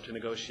to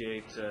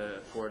negotiate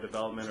for a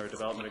development or a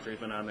development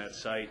agreement on that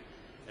site.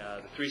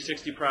 The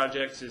 360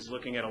 project is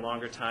looking at a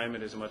longer time.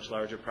 It is a much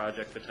larger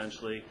project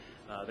potentially.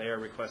 They are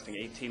requesting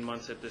 18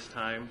 months at this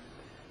time.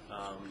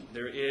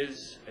 There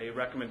is a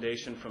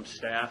recommendation from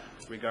staff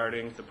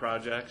regarding the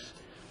projects.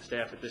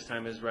 Staff at this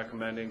time is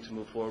recommending to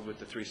move forward with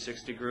the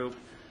 360 group.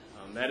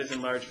 That is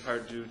in large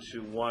part due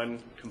to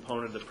one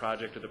component of the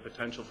project, or the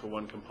potential for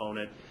one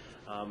component,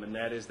 and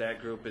that is that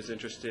group is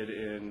interested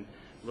in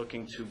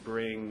looking to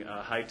bring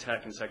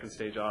high-tech and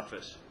second-stage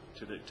office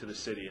to the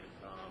city.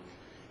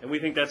 And we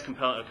think that's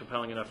a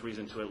compelling enough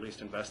reason to at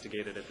least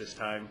investigate it at this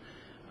time.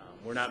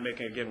 We're not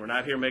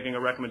here making a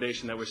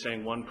recommendation that we're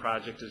saying one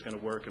project is going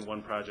to work and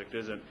one project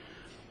isn't.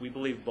 We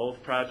believe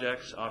both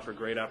projects offer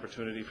great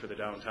opportunity for the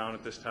downtown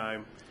at this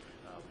time.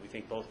 We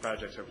think both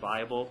projects are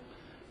viable.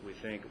 We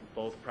think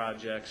both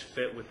projects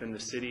fit within the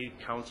city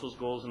council's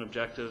goals and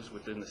objectives,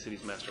 within the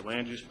city's master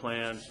land use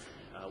plan,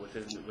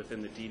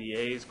 within the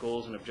DDA's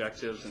goals and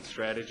objectives and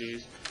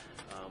strategies.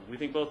 We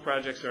think both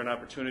projects are an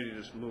opportunity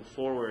to move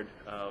forward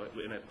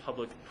in a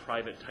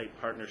public-private type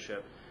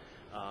partnership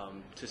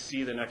to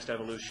see the next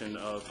evolution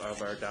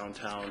of our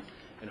downtown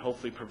and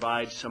hopefully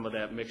provide some of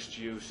that mixed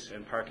use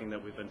and parking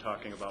that we've been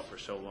talking about for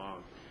so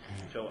long.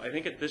 So I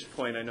think at this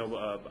point,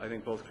 I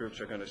think both groups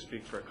are going to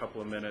speak for a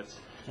couple of minutes.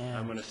 Yeah.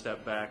 I'm going to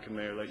step back, and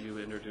Mayor, let you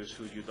introduce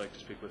who you'd like to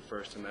speak with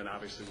first, and then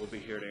obviously we'll be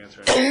here to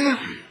answer any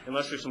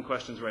unless there's some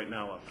questions right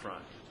now up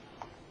front.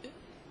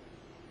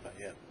 Not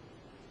yet.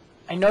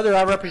 I know there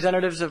are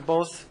representatives of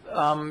both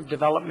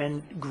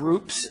development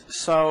groups,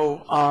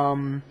 so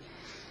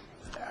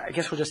I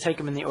guess we'll just take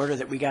them in the order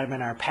that we got them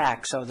in our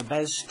pack. So the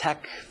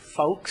BezTech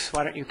folks,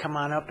 why don't you come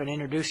on up and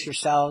introduce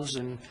yourselves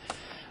and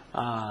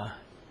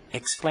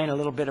explain a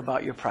little bit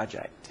about your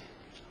project.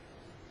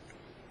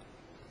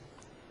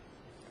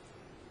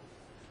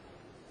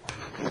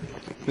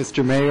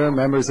 Mr. Mayor,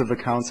 members of the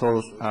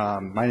council,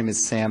 my name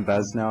is Sam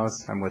Beznos.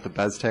 I'm with the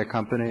BezTech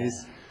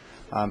Companies.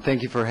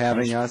 Thank you for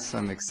having us.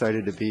 I'm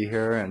excited to be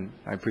here, and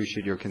I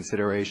appreciate your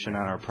consideration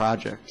on our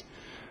project.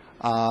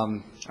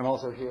 I'm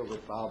also here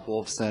with Bob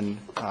Wolfson,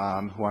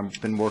 who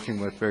I've been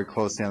working with very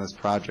closely on this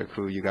project,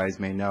 who you guys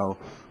may know,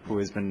 who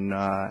has been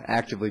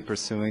actively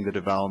pursuing the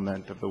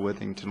development of the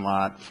Withington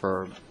lot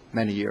for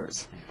many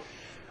years.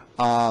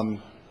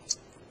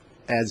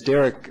 As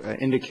Derek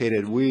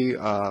indicated, we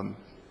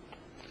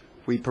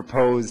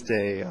proposed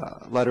a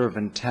letter of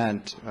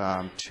intent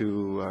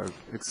to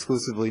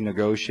exclusively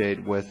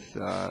negotiate with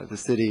the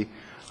city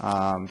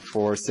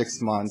for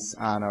 6 months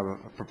on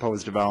a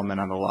proposed development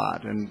on the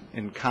lot. And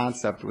in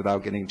concept,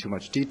 without getting too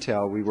much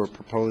detail, we were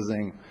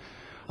proposing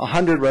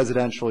 100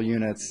 residential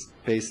units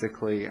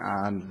basically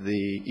on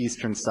the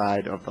eastern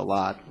side of the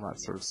lot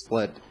sort of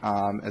split,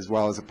 as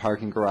well as a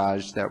parking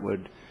garage that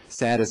would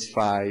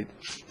satisfy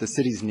the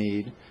city's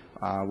need,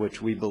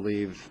 which we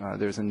believe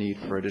there's a need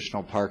for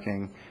additional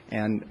parking,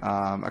 and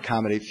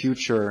accommodate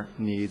future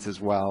needs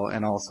as well,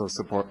 and also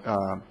support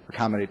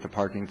accommodate the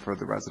parking for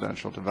the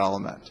residential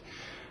development.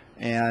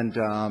 And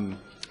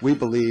we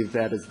believe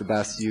that is the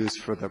best use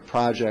for the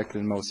project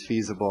and most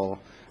feasible,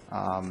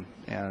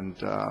 and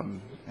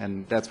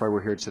that's why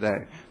we're here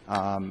today.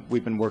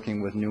 We've been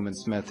working with Newman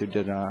Smith, who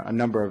did a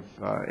number of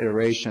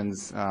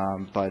iterations,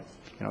 but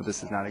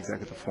this is not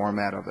exactly the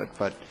format of it.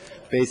 But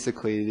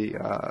basically,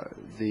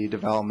 the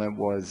development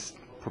was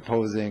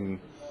proposing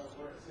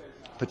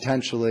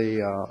potentially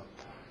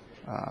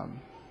a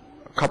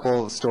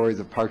couple of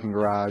stories of parking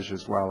garage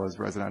as well as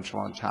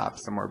residential on top,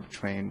 somewhere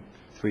between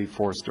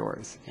 3-4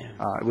 stories. Yeah.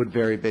 It would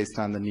vary based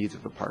on the needs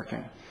of the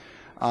parking.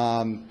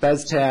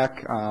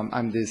 BezTech,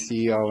 I'm the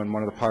CEO and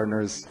one of the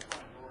partners.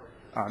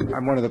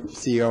 I'm one of the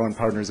CEO and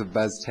partners of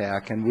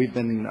BezTech, and we've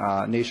been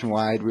a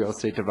nationwide real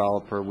estate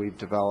developer. We've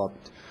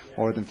developed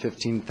more than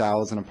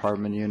 15,000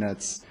 apartment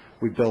units.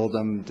 We build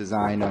them,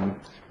 design them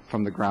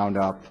from the ground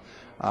up.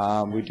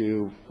 We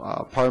do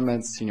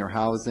apartments, senior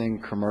housing,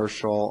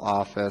 commercial,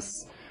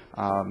 office,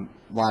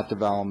 lot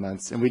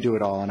developments, and we do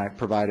it all. And I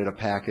provided a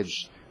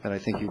package that I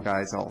think you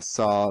guys all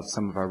saw of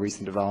some of our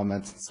recent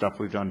developments and stuff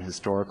we've done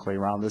historically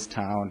around this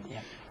town,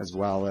 as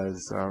well as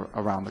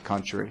around the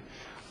country.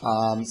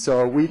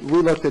 So we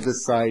looked at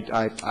this site.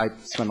 I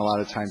spent a lot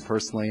of time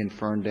personally in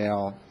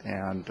Ferndale,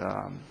 and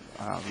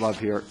love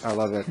here. I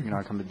love it.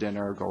 I come to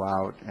dinner, go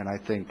out, and I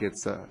think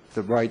it's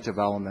the right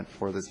development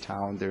for this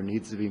town. There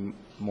needs to be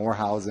more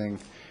housing,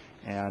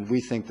 and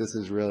we think this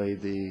is really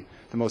the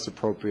most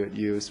appropriate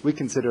use. We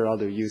consider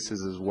other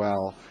uses as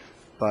well,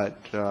 but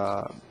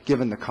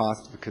given the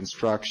cost of the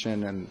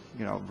construction and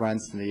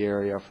rents in the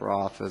area for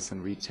office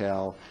and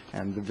retail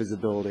and the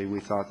visibility, we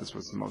thought this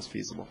was the most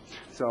feasible.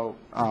 So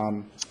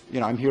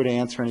I'm here to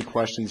answer any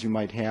questions you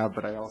might have,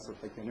 but I also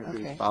think to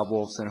introduce Bob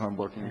Wolfson, who I'm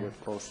working with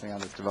closely on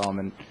this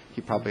development.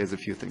 He probably has a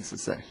few things to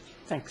say.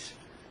 Thanks.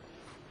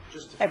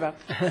 Hey, Bob.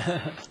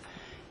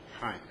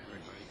 Hi,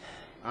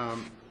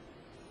 everybody.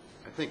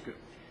 I think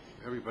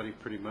everybody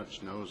pretty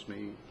much knows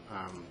me.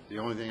 The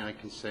only thing I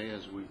can say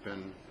is we've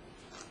been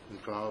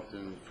involved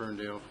in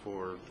Ferndale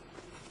for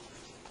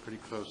pretty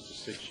close to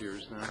 6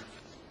 years now,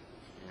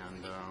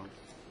 and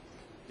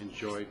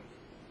enjoyed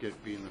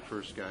being the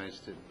first guys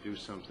to do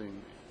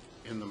something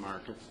in the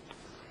market.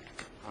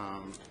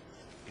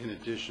 In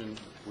addition,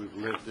 we've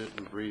lived it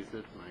and breathed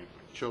it. My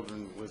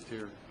children lived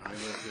here, I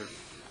lived here,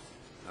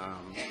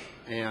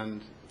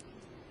 and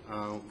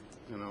I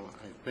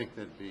think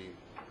that the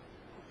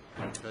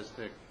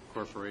Beztec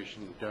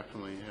Corporation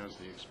definitely has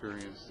the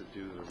experience to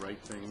do the right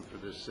thing for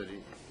this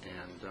city,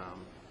 and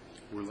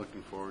we're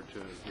looking forward to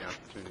the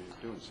opportunity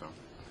of doing so.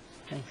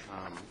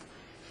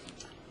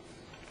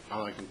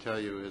 All I can tell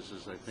you is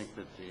I think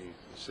that the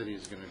city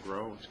is going to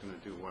grow, it's going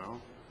to do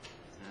well,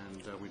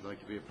 and we'd like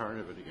to be a part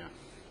of it again.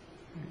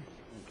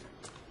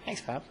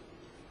 Thanks, Bob.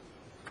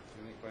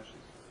 Any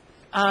questions?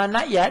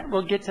 Not yet.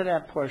 We'll get to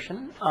that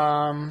portion.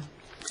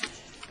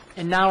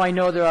 And now I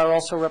know there are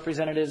also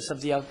representatives of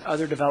the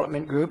other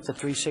development group, the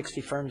 360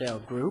 Ferndale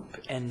group,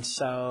 and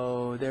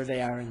so there they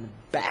are in the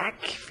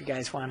back. If you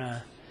guys want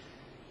to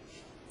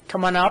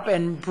come on up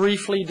and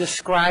briefly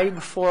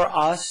describe for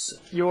us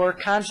your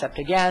concept.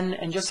 Again,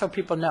 and just so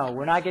people know,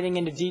 we're not getting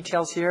into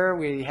details here.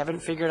 We haven't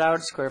figured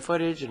out square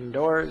footage and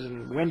doors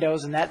and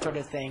windows and that sort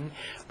of thing.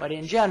 But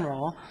in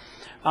general,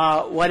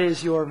 what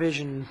is your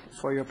vision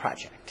for your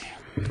project?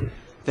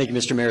 Thank you,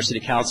 Mr. Mayor, City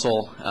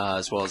Council,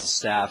 as well as the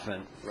staff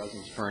and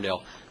residents of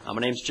Ferndale.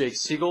 My name is Jake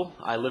Siegel.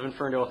 I live in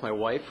Ferndale with my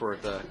wife. We're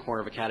at the corner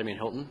of Academy and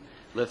Hilton.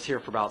 Lived here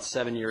for about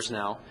 7 years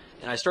now.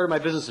 And I started my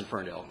business in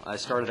Ferndale. I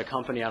started a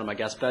company out of my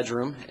guest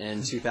bedroom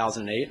in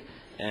 2008.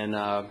 And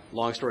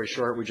long story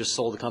short, we just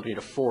sold the company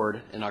to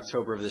Ford in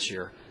October of this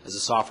year as a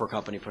software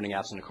company putting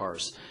apps into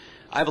cars.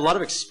 I have a lot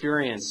of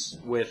experience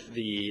with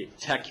the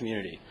tech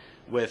community,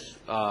 with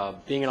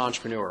being an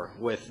entrepreneur,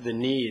 with the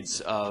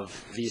needs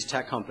of these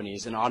tech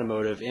companies in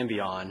automotive and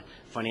beyond,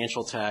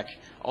 financial tech,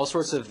 all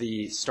sorts of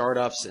the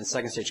startups and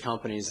second stage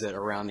companies that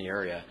are around the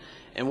area.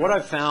 And what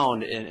I've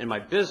found in my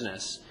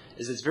business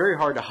is it's very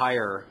hard to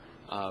hire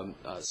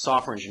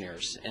software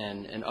engineers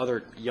and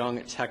other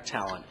young tech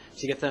talent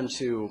to get them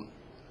to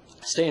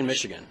stay in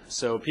Michigan.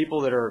 So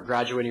people that are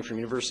graduating from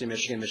University of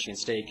Michigan, Michigan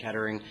State,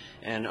 Kettering,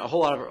 and a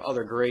whole lot of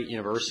other great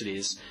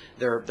universities,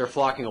 they're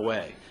flocking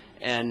away.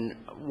 And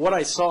what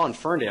I saw in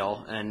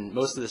Ferndale, and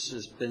most of this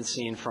has been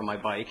seen from my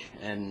bike,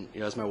 and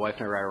as my wife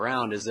and I ride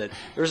around, is that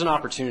there's an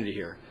opportunity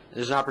here.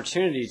 There's an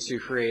opportunity to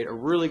create a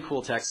really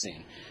cool tech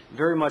scene,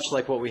 very much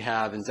like what we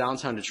have in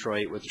downtown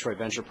Detroit with Detroit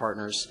Venture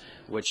Partners,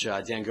 which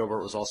Dan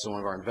Gilbert was also one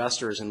of our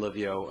investors in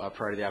Livio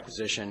prior to the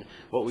acquisition,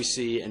 what we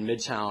see in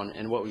Midtown,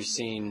 and what we've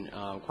seen,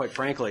 quite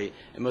frankly,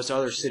 in most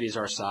other cities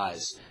our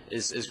size,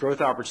 is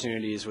growth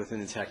opportunities within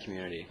the tech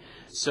community.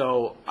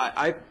 So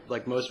I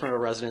like most Ferndale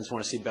residents,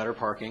 want to see better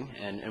parking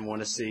and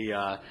want to see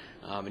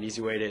an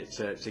easy way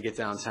to get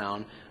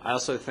downtown. I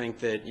also think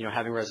that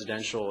having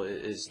residential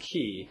is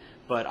key,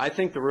 but I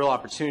think the real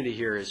opportunity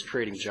here is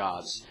creating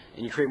jobs,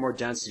 and you create more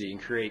density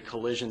and create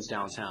collisions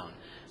downtown.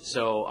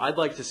 So I'd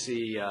like to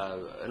see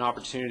an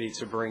opportunity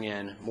to bring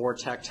in more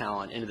tech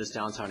talent into this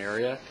downtown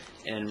area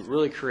and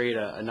really create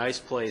a nice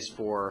place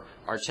for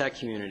our tech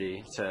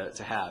community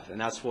to have,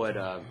 and that's what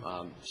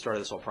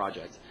started this whole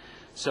project.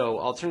 So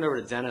I'll turn it over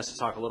to Dennis to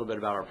talk a little bit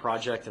about our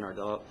project and our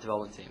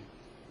development team.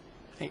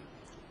 Hey.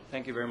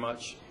 Thank you very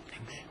much.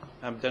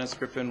 I'm Dennis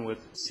Griffin with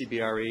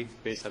CBRE,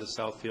 based out of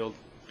Southfield,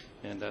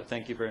 and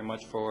thank you very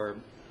much for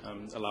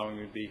allowing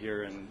me to be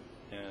here and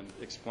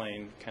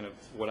explain kind of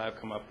what I've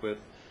come up with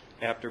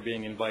after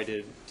being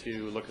invited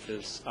to look at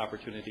this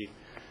opportunity.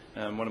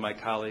 One of my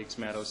colleagues,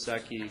 Matt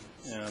Osecki,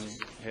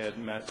 had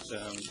met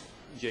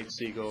Jake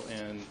Siegel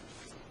and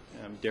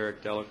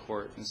Derek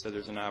Delacourt and said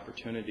there's an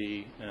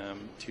opportunity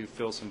to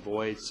fill some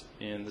voids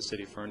in the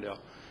city of Ferndale.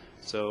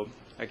 So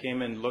I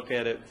came and looked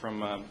at it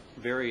from a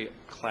very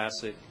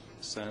classic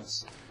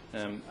sense.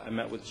 I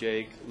met with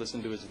Jake,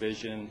 listened to his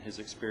vision, his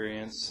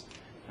experience.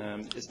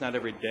 It's not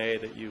every day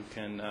that you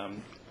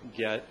can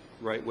get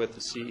right with the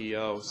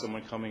CEO,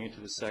 someone coming into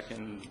the second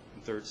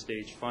and third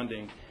stage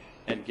funding,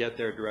 and get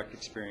their direct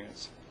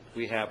experience.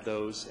 We have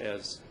those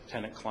as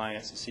tenant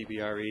clients at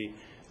CBRE,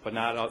 but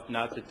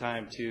not the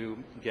time to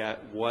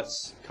get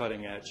what's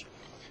cutting edge.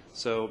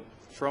 So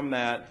from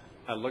that,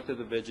 I looked at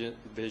the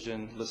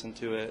vision, listened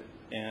to it,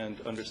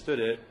 and understood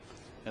it,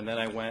 and then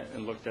I went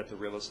and looked at the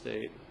real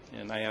estate,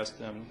 and I asked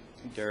them,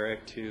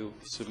 Derek, to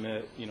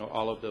submit,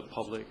 all of the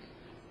public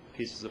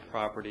pieces of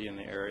property in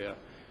the area,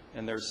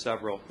 and there's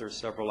several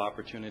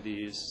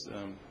opportunities,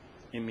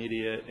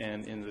 immediate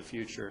and in the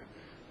future.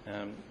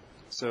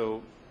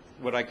 So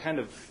what I kind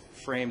of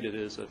framed it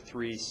as a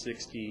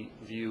 360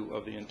 view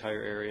of the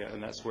entire area,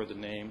 and that's where the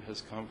name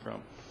has come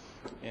from.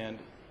 And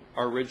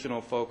our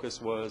original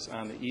focus was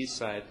on the east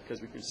side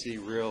because we could see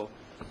real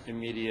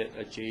immediate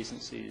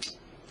adjacencies.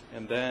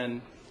 And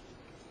then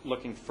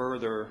looking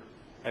further,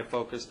 I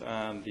focused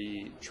on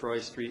the Troy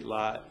Street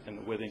lot and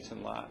the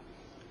Withington lot.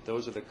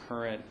 Those are the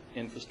current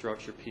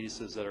infrastructure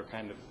pieces that are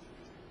kind of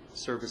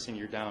servicing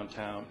your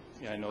downtown.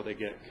 I know they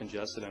get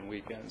congested on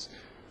weekends.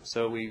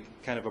 So we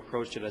kind of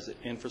approached it as an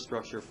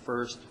infrastructure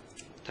first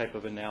type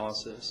of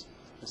analysis.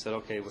 I said,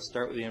 okay, we'll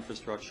start with the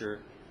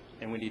infrastructure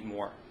and we need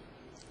more.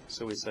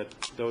 So we said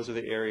those are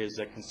the areas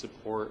that can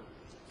support,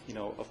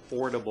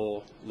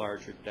 affordable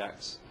larger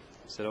decks.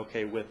 I said,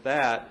 okay, with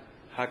that,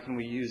 how can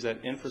we use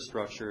that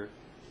infrastructure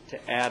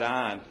to add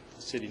on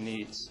the city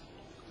needs?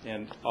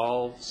 And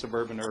all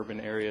suburban urban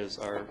areas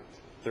are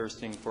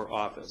thirsting for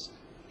office.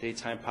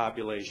 Daytime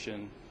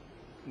population,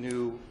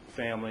 new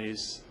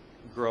families,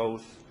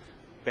 growth,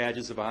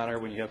 badges of honor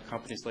when you have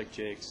companies like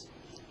Jake's.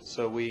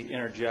 So we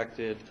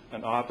interjected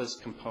an office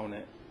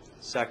component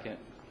second,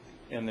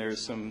 and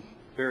there's some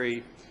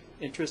very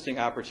interesting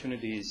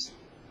opportunities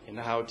in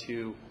how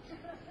to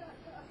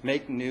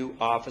make new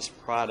office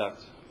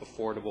product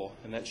affordable,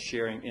 and that's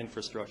sharing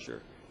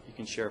infrastructure. You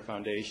can share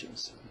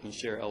foundations, you can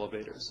share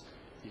elevators,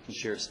 you can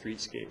share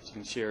streetscapes, you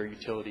can share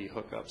utility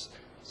hookups.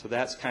 So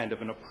that's kind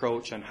of an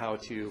approach on how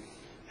to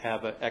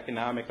have an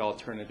economic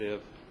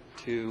alternative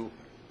to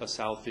a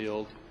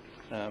Southfield,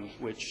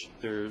 which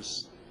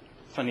there's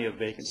plenty of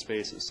vacant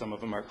spaces. Some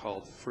of them are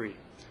called free.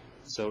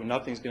 So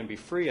nothing's going to be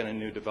free on a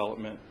new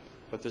development,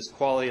 but there's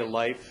quality of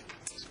life,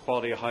 there's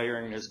quality of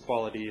hiring, there's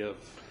quality of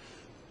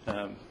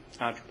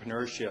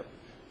entrepreneurship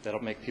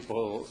that'll make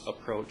people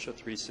approach a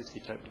 360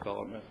 type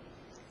development.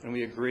 And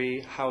we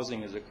agree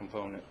housing is a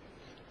component.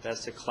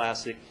 That's a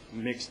classic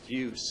mixed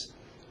use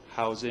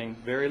housing,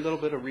 very little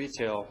bit of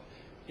retail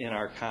in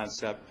our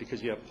concept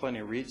because you have plenty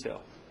of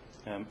retail.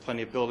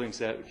 Plenty of buildings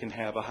that can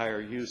have a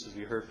higher use, as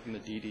we heard from the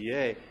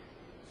DDA.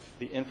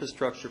 The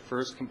infrastructure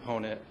first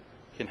component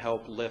can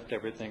help lift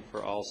everything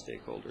for all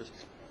stakeholders.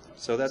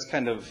 So that's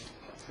kind of,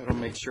 I want to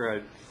make sure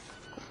I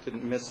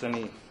didn't miss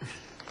any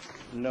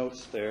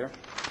notes there.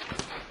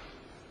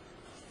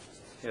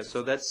 Yeah,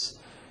 so that's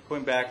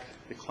going back,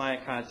 the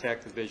client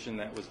contact division,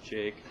 that was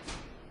Jake.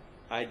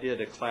 I did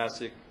a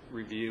classic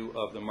review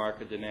of the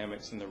market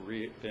dynamics in the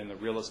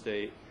real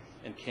estate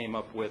and came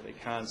up with a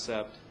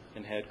concept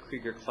and had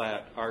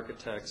Krieger-Klatt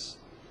architects,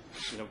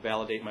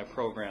 validate my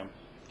program.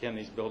 Again,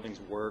 these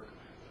buildings work,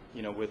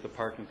 with the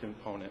parking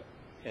component,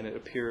 and it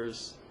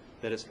appears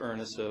that it's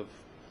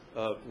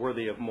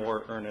worthy of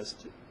more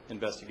earnest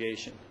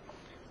investigation.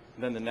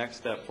 And then the next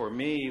step for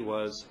me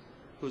was,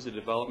 who's a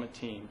development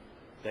team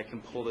that can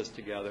pull this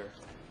together?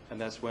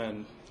 And that's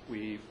when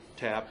we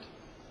tapped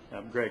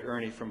Greg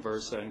Ernie from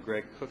Versa and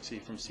Greg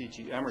Cooksey from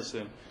C.G.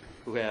 Emerson,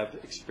 who have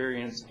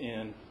experience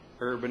in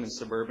urban and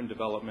suburban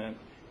development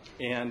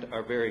and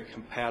are very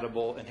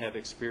compatible and have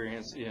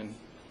experience in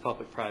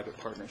public-private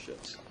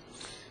partnerships.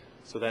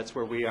 So that's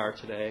where we are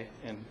today,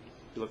 and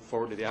we look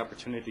forward to the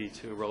opportunity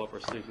to roll up our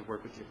sleeves and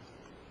work with you.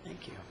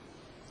 Thank you.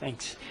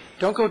 Thanks.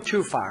 Don't go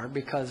too far,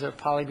 because there'll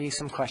probably be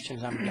some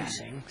questions, I'm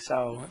guessing.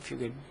 So if you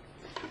could.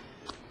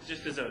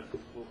 Just as a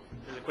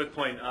quick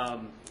point,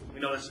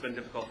 we know this has been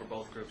difficult for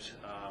both groups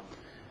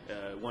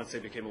once they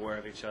became aware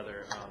of each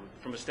other.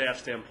 From a staff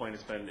standpoint,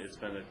 it's been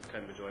a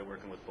kind of a joy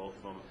working with both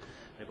of them.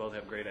 They both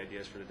have great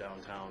ideas for the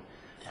downtown.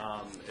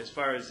 As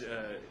far as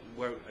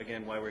why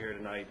we're here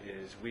tonight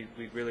is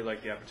we'd really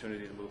like the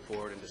opportunity to move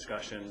forward in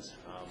discussions.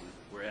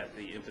 We're at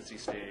the infancy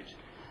stage,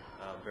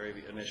 very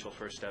initial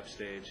first step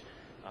stage.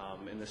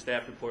 In the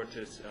staff report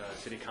to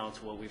City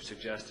Council, what we've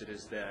suggested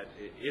is that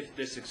if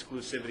this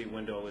exclusivity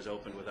window is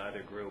opened with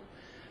either group,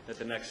 that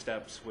the next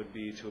steps would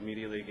be to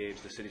immediately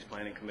engage the City's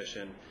Planning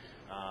Commission,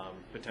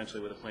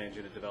 potentially with a planned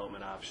unit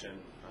development option,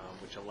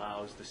 which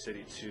allows the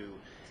city to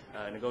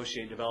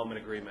negotiate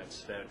development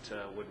agreements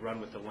that would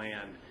run with the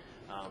land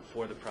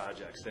for the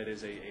projects. That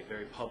is a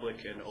very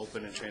public and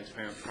open and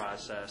transparent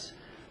process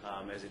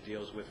as it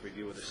deals with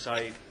review of the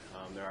site.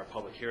 There are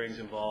public hearings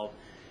involved.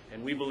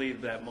 And we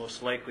believe that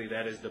most likely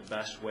that is the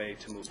best way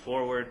to move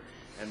forward.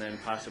 And then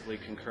possibly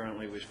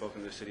concurrently, we've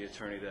spoken to the city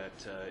attorney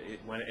that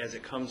as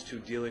it comes to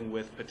dealing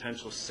with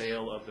potential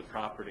sale of the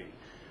property,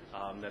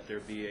 that there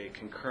be a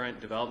concurrent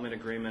development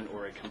agreement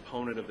or a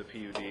component of the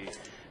PUD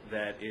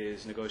that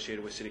is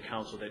negotiated with City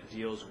Council that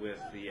deals with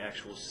the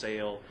actual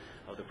sale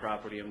of the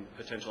property and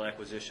potential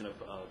acquisition of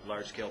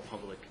large-scale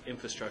public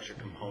infrastructure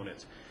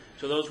components.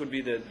 So those would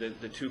be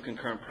the two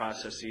concurrent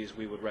processes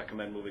we would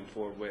recommend moving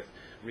forward with,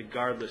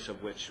 regardless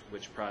of which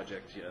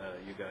project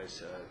you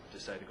guys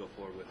decide to go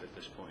forward with at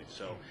this point.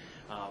 So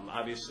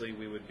obviously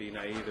we would be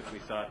naive if we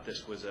thought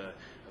this was a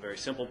very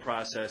simple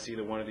process.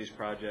 Either one of these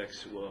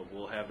projects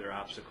will have their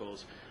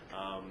obstacles.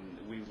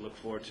 We look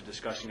forward to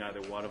discussing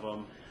either one of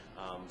them,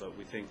 but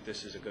we think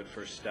this is a good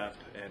first step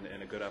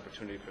and a good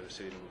opportunity for the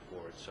city to move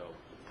forward. So.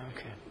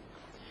 Okay.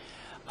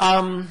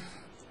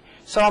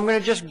 So I'm going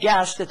to just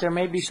guess that there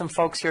may be some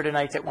folks here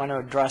tonight that want to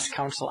address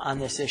council on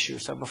this issue.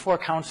 So before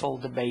council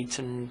debates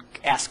and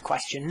ask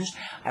questions,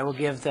 I will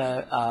give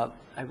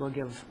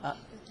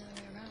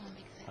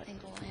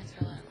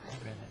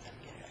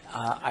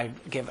I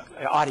give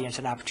the audience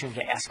an opportunity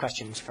to ask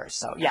questions first.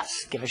 So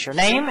yes, give us your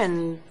name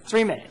and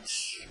 3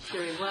 minutes.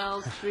 Sherry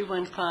Wells,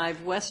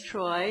 315 West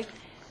Troy,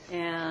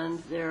 and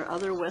there are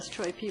other West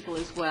Troy people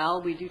as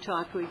well. We do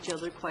talk to each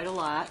other quite a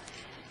lot,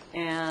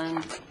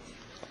 and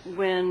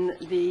when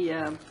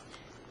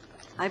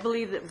I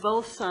believe that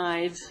both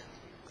sides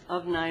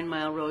of 9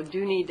 Mile Road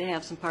do need to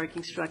have some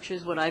parking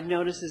structures. What I've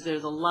noticed is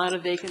there's a lot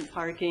of vacant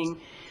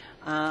parking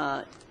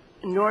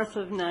north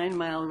of 9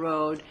 Mile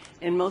Road,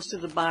 and most of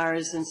the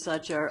bars and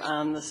such are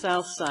on the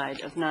south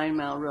side of 9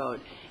 Mile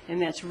Road.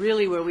 And that's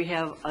really where we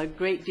have a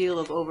great deal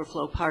of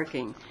overflow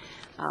parking.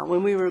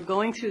 When we were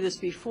going through this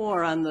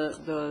before on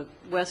the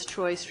West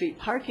Troy Street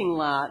parking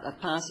lot, a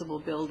possible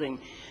building,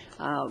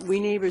 we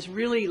neighbors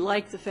really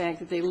liked the fact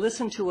that they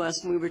listened to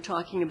us when we were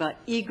talking about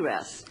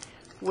egress.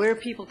 Where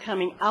people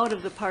coming out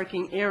of the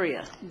parking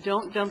area,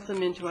 don't dump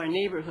them into our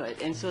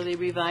neighborhood. And so they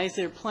revised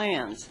their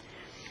plans.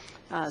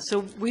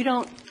 So we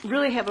don't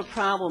really have a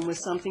problem with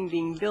something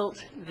being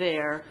built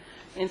there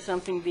and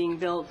something being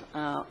built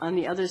on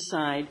the other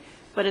side.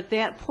 But at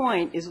that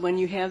point is when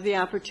you have the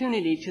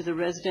opportunity to the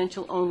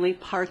residential-only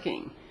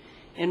parking.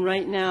 And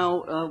right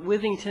now,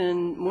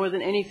 Withington, more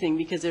than anything,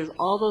 because there's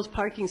all those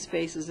parking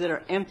spaces that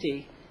are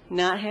empty,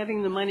 not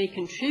having the money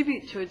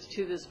contribute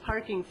to this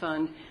parking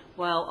fund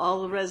while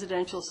all the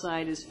residential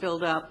side is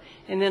filled up.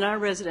 And then our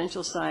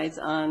residential sides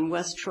on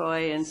West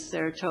Troy and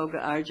Saratoga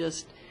are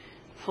just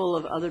full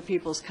of other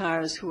people's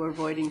cars who are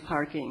avoiding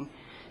parking.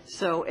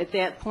 So at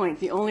that point,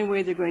 the only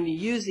way they're going to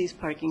use these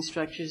parking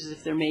structures is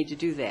if they're made to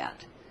do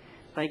that,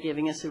 by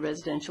giving us a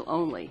residential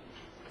only.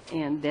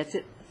 And that's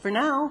it for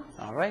now.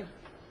 All right.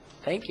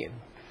 Thank you.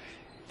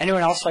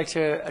 Anyone else like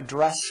to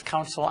address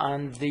council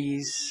on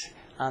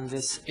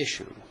this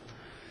issue?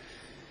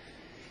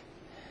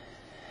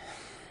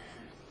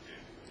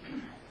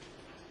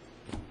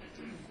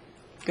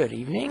 Good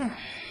evening.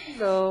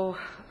 Hello.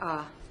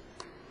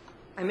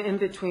 I'm in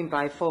between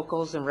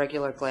bifocals and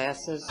regular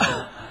glasses.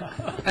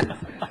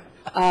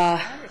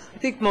 I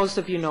think most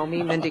of you know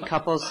me, Mindy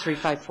Couples,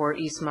 354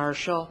 East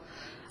Marshall.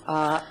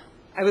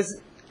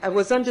 I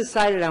was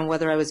undecided on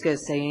whether I was going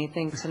to say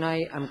anything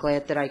tonight. I'm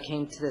glad that I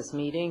came to this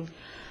meeting.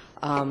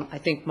 I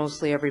think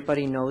mostly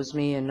everybody knows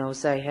me and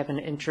knows that I have an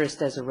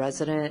interest as a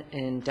resident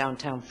in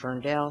downtown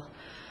Ferndale.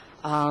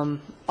 All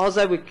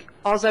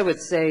I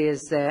would say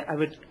is that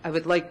I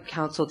would like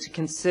council to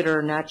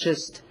consider not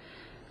just,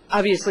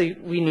 obviously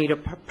we need a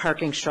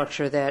parking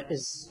structure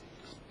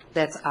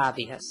that's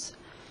obvious.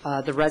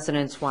 The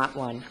residents want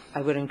one.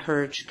 I would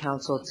encourage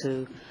council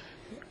to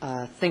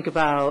think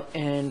about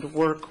and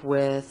work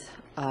with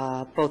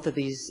both of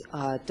these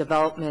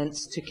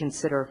developments to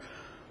consider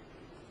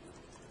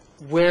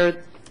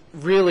where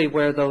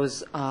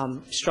those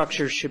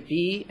structures should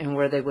be and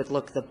where they would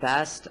look the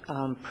best.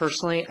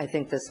 Personally, I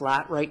think this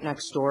lot right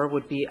next door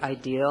would be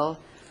ideal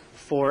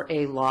for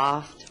a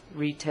loft,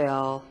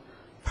 retail,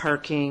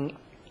 parking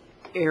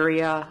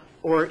area,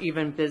 or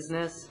even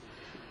business.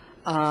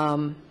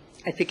 I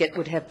think it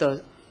would have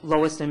the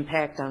lowest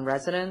impact on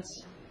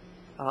residents,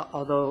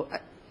 although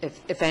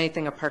if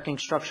anything, a parking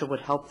structure would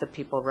help the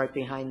people right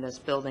behind this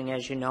building.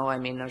 As you know, I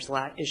mean, there's a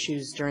lot of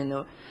issues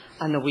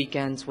on the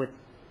weekends with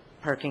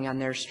parking on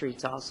their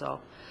streets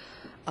also.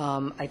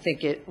 I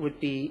think it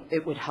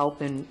would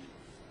help in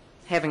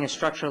having a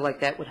structure like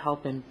that would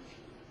help in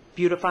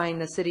beautifying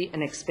the city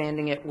and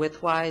expanding it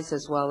widthwise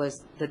as well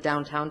as the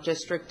downtown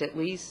district at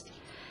least.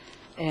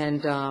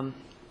 And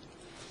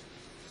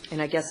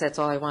I guess that's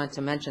all I wanted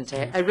to mention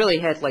today. I really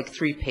had like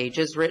 3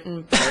 pages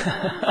written, but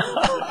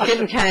it's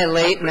getting kind of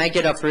late and I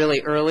get up really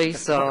early,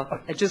 so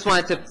I just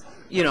wanted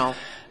to,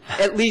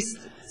 at least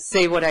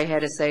say what I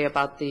had to say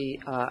about the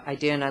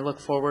idea, and I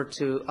look forward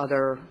to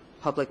other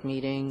public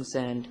meetings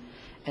and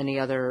any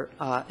other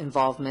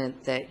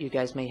involvement that you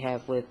guys may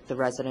have with the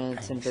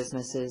residents and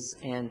businesses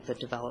and the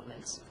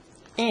developments.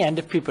 And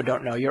if people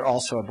don't know, you're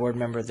also a board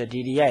member of the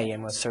DDA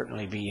and will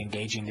certainly be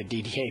engaging the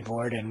DDA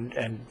board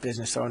and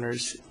business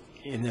owners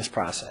in this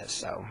process.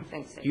 So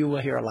thanks, you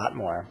will hear a lot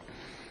more.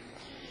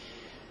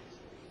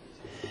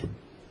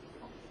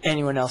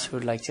 Anyone else who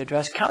would like to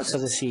address council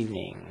this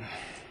evening?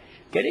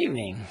 Good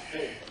evening.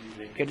 Hey, good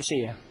evening. Good to see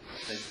you.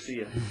 Nice to see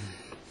you.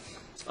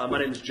 My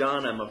name is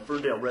John. I'm a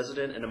Ferndale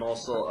resident, and I'm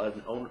also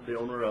the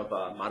owner of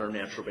Modern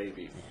Natural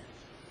Baby.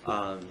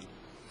 I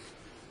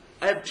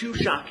have two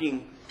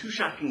shocking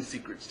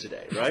secrets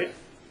today, right?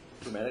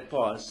 Dramatic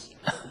pause.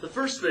 The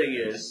first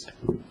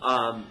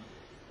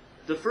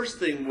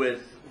thing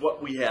with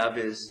what we have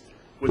is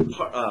with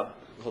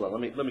hold on,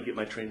 let me get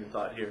my train of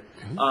thought here.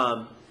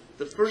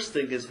 The first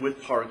thing is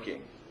with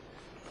parking.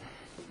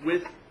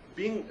 with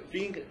being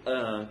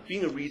a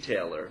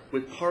retailer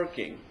with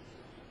parking,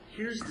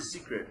 here's the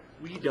secret: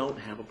 we don't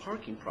have a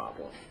parking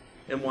problem.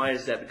 And why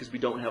is that? Because we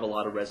don't have a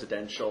lot of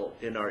residential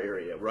in our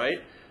area, right?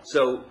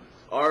 So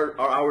our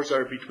hours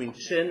are between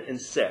 10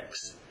 and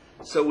 6.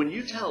 So when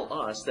you tell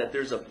us that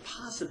there's a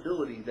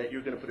possibility that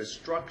you're going to put a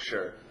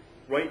structure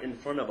right in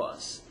front of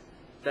us,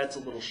 that's a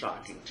little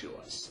shocking to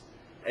us.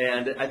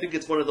 And I think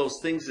it's one of those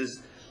things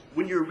is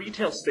when you're a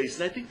retail space,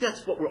 and I think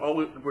that's what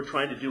we're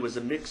trying to do is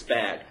a mixed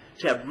bag,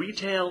 to have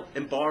retail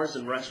and bars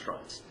and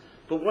restaurants.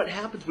 But what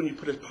happens when you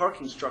put a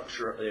parking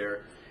structure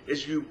there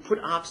is you put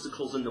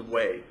obstacles in the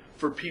way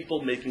for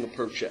people making a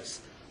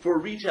purchase. For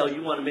retail,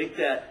 you want to make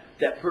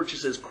that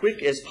purchase as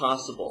quick as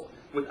possible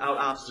without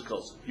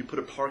obstacles. You put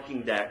a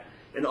parking deck,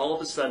 and all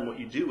of a sudden what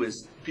you do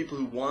is people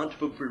who want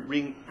to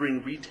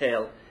bring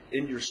retail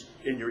in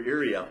your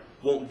area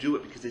won't do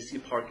it because they see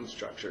a parking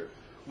structure.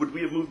 Would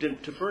we have moved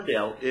into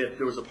Ferndale if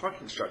there was a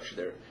parking structure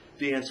there?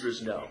 The answer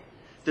is no.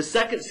 The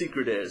second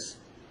secret is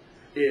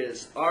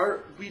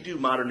we do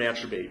modern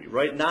natural baby,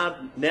 right?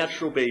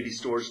 Natural baby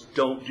stores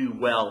don't do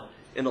well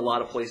in a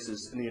lot of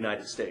places in the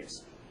United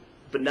States.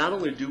 But not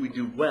only do we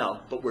do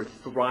well, but we're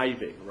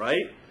thriving,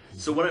 right?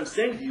 So what I'm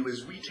saying to you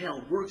is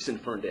retail works in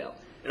Ferndale.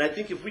 And I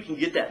think if we can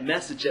get that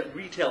message that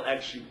retail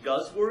actually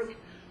does work,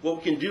 what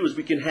we can do is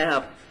we can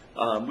have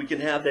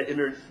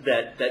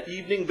that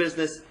evening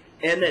business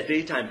and that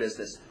daytime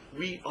business.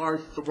 We are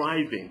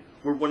thriving.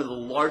 We're one of the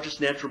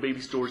largest natural baby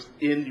stores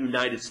in the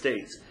United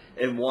States.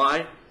 And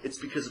why? It's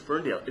because of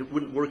Ferndale. It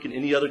wouldn't work in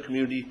any other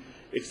community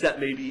except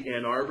maybe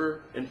Ann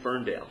Arbor and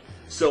Ferndale.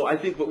 So I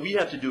think what we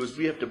have to do is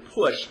we have to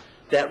push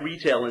that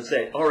retail and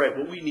say, all right,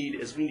 what we need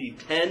is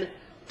 10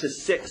 to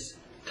 6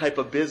 type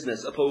of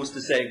business, opposed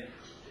to saying,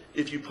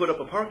 if you put up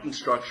a parking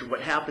structure,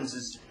 what happens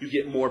is you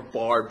get more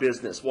bar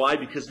business. Why?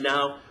 Because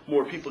now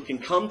more people can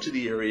come to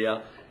the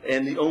area,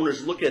 and the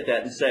owners look at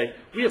that and say,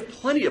 we have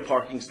plenty of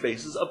parking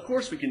spaces. Of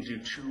course we can do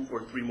 2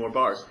 or 3 more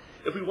bars.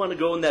 If we want to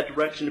go in that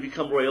direction to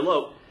become Royal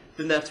Oak,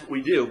 then that's what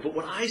we do. But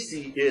what I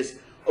see is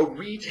a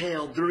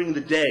retail during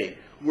the day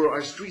where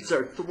our streets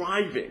are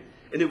thriving.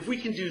 And if we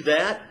can do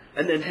that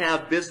and then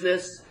have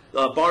business,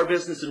 bar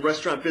business and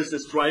restaurant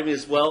business thriving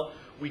as well,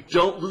 we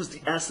don't lose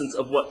the essence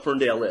of what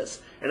Ferndale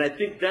is. And I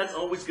think that's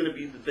always going to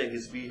be the thing,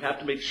 is we have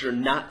to make sure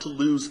not to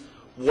lose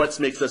what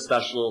makes us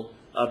special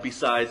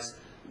besides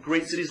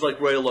great cities like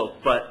Royal Oak.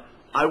 But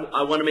I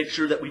want to make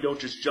sure that we don't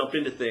just jump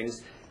into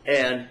things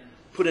and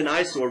put an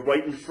eyesore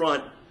right in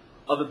front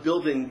of a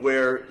building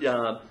where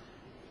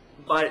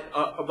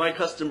my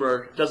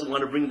customer doesn't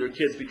want to bring their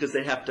kids because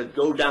they have to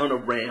go down a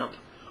ramp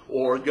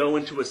or go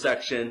into a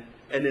section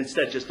and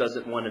instead just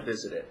doesn't want to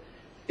visit it.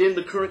 In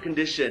the current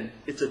condition,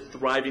 it's a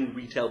thriving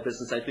retail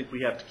business. I think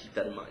we have to keep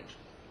that in mind.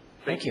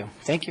 Thank you.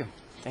 Thank you.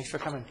 Thanks for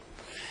coming.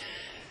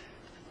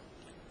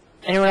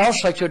 Anyone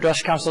else like to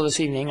address council this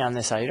evening on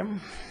this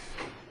item?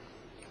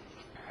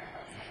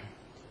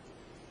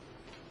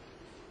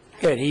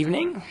 Good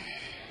evening.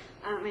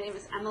 My name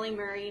is Emily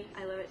Murray.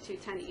 I live at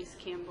 210 East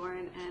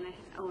Camborne, and I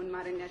own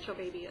Modern Natural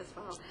Baby as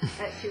well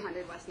at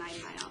 200 West 9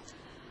 Mile.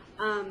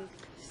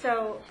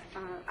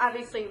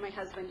 Obviously my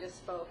husband just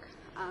spoke,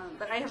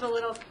 but I have a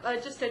little,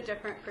 just a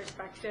different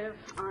perspective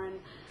on,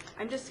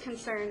 I'm just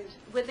concerned,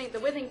 with the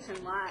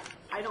Withington lot,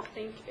 I don't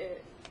think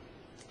it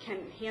can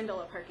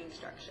handle a parking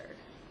structure.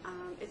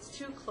 It's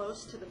too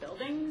close to the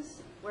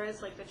buildings,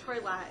 whereas like the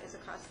Troy lot is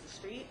across the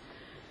street.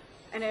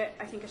 And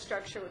I think a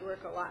structure would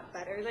work a lot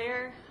better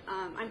there.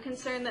 I'm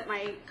concerned that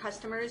my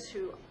customers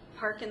who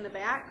park in the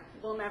back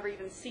will never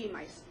even see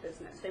my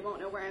business. They won't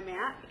know where I'm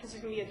at because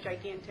there's going to be a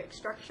gigantic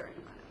structure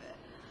in front of it.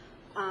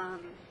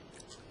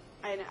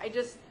 And I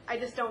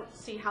just don't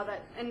see how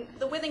that. And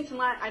the Withington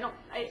lot,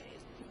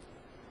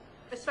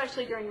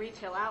 especially during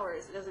retail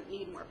hours, it doesn't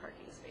need more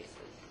parking spaces.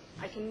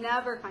 I can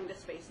never find a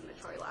space in the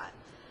Troy lot.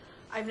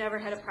 I've never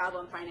had a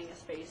problem finding a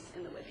space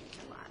in the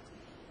Withington lot.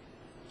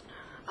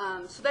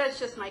 So that's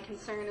just my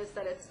concern, is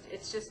that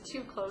it's just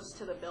too close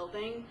to the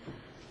building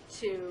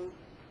to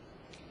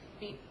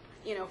be,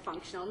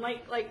 functional. And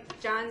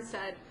like John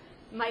said,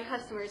 my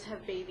customers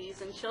have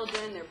babies and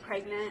children. They're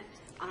pregnant.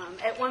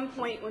 At one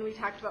point when we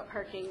talked about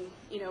parking,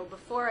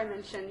 before I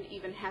mentioned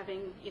even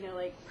having,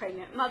 like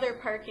pregnant mother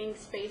parking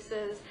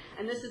spaces,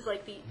 and this is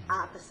like the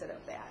opposite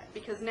of that,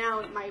 because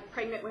now my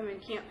pregnant women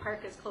can't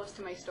park as close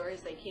to my store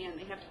as they can.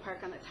 They have to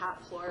park on the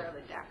top floor of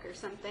a deck or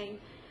something.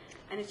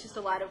 And it's just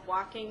a lot of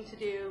walking to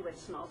do with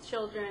small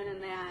children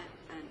and that.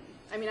 And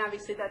I mean,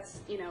 obviously that's,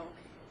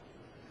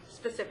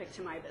 specific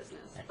to my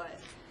business, but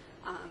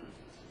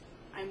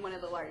I'm one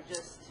of the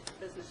largest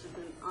businesses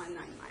on 9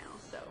 Mile.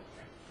 So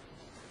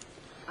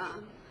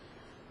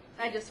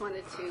I just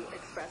wanted to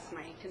express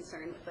my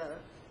concern with the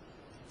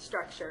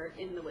structure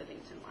in the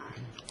Withington lot.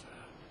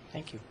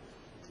 Thank you.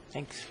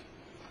 Thanks.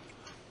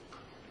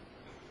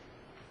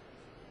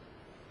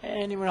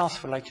 Anyone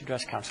else would like to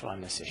address council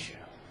on this issue?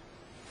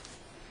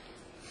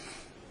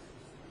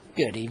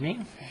 Good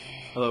evening.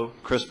 Hello,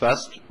 Chris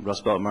Best,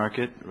 Rust Belt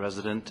Market,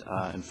 resident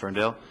in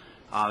Ferndale.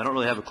 I don't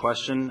really have a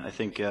question. I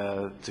think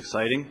it's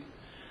exciting.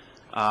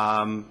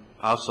 I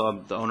Also,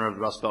 I'm the owner of the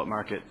Rust Belt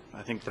Market.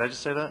 I think, did I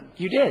just say that?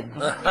 You did.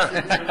 But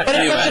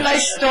it's such a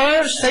nice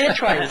store, say it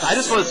twice. I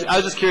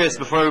was just curious,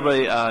 before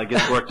everybody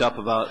gets worked up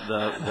about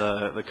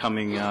the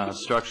coming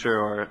structure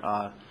or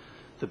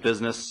the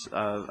business.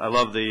 I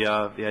love the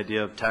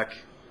idea of tech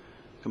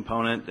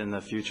component and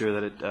the future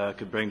that it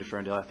could bring to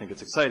Ferndale. I think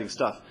it's exciting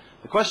stuff.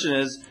 The question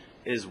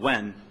is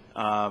when.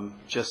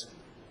 Just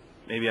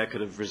maybe I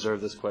could have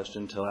reserved this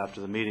question until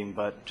after the meeting,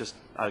 but just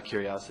out of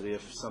curiosity,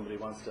 if somebody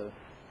wants to,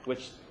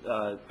 which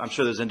I'm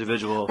sure there's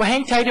individual. Well,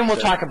 hang tight and we'll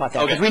talk about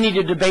that, because we need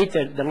to debate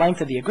the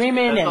length of the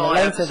agreement and the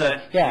length of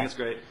the. Yeah, I think it's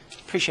great.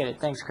 Appreciate it.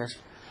 Thanks, Chris.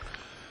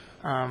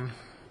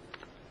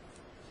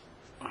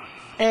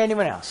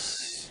 Anyone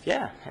else?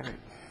 Yeah.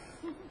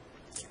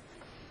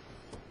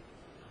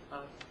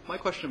 My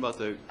question about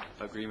the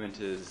agreement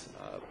is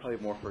probably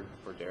more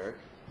for Derek.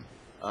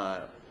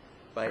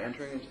 By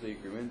entering into the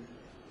agreement,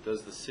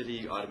 does the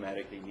city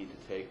automatically need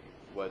to take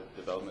what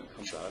development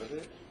comes out of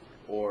it,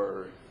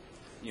 or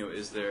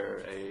is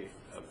there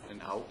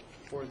an out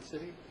for the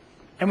city?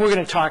 And we're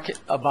going to talk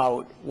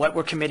about what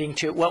we're committing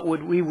to, what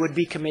we would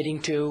be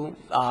committing to,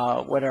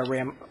 what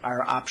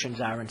our options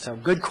are, and so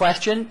good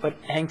question, but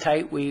hang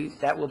tight,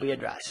 that will be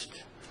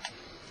addressed.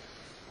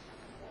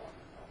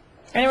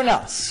 Anyone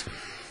else?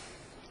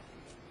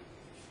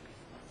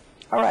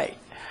 All right.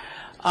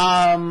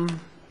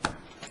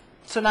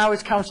 So now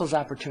is council's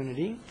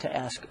opportunity to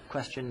ask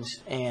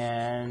questions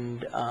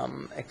and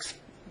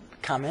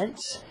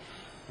comments.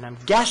 And I'm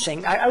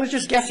guessing, I was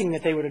just guessing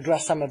that they would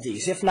address some of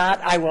these. If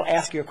not, I will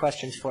ask your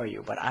questions for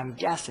you. But I'm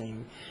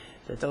guessing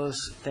that those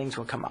things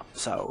will come up.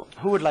 So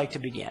who would like to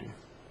begin?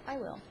 I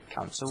will.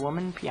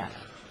 Councilwoman Piana.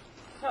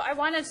 So I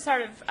wanted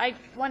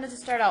to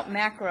start out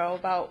macro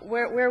about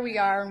where we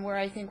are and where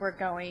I think we're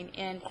going.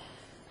 And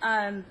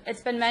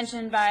it's been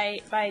mentioned by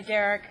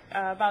Derek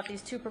about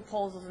these two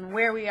proposals and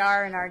where we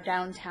are in our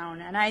downtown.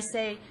 And I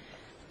say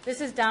this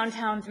is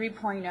Downtown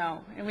 3.0,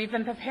 and we've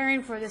been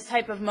preparing for this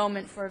type of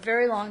moment for a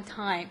very long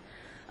time,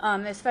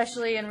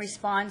 especially in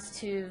response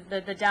to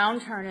the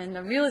downturn in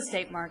the real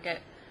estate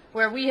market,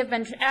 where we have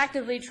been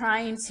actively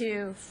trying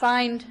to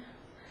find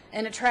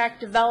and attract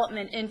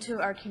development into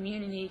our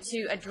community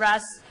to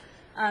address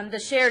the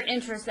shared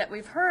interests that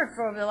we've heard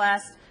for over the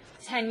last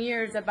 10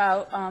 years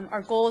about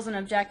our goals and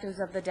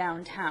objectives of the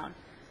downtown.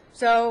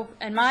 So,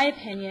 in my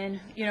opinion,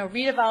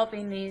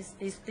 redeveloping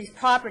these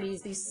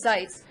properties, these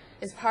sites,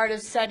 is part of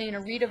setting a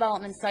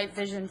redevelopment site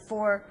vision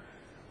for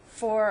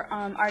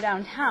our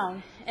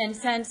downtown. And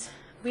since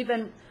we've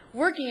been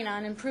working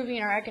on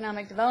improving our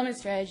economic development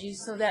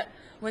strategies so that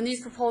when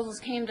these proposals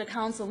came to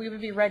council, we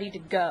would be ready to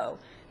go,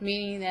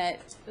 meaning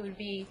that it would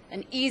be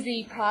an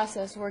easy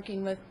process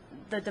working with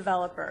the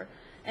developer.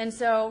 And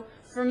so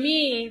for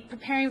me,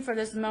 preparing for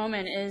this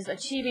moment is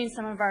achieving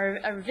some of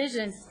our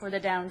visions for the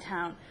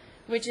downtown,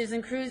 which is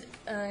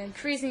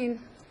increasing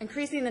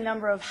the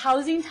number of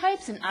housing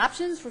types and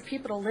options for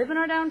people to live in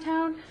our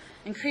downtown,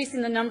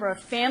 increasing the number of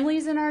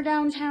families in our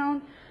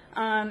downtown,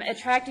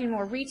 attracting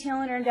more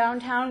retail in our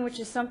downtown, which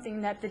is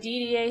something that the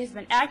DDA has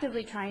been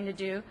actively trying to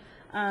do,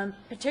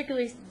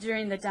 particularly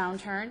during the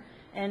downturn,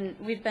 and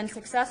we've been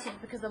successful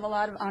because of a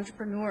lot of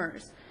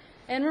entrepreneurs.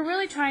 And we're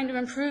really trying to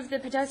improve the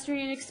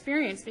pedestrian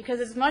experience because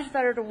it's much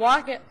better to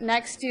walk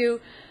next to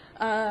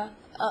a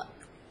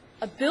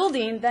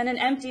building than an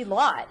empty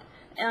lot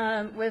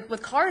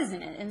with cars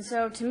in it. And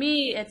so to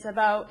me, it's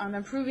about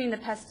improving the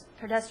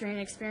pedestrian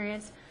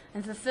experience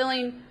and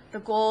fulfilling the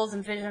goals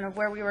and vision of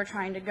where we were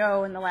trying to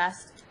go in the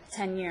last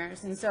 10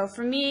 years. And so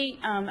for me,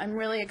 I'm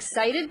really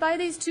excited by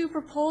these two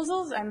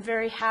proposals. I'm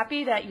very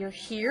happy that you're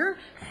here,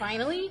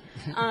 finally.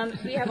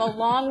 We have a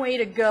long way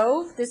to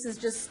go. This is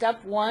just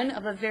step one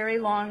of a very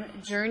long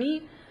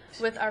journey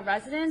with our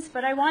residents.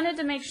 But I wanted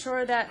to make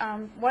sure that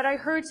what I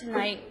heard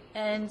tonight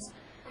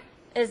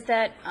is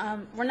that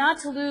we're not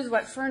to lose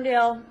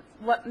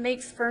what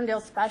makes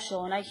Ferndale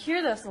special. And I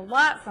hear this a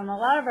lot from a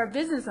lot of our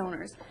business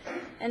owners.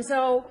 And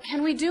so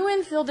can we do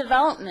infill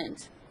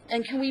development?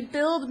 And can we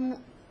build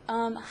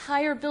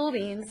higher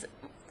buildings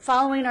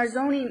following our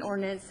zoning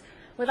ordinance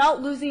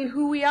without losing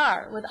who we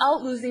are,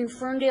 without losing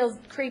Ferndale's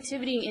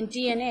creativity and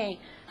DNA?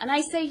 And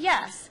I say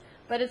yes,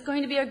 but it's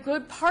going to be a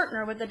good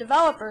partner with the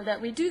developer that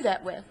we do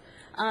that with.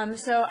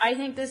 So I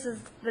think this is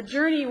the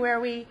journey where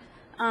we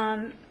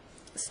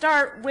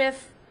start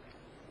with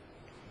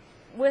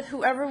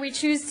whoever we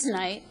choose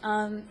tonight,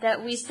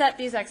 that we set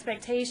these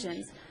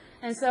expectations.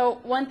 And so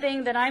one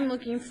thing that I'm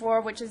looking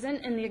for, which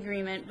isn't in the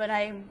agreement, but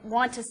I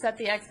want to set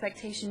the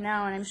expectation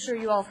now, and I'm sure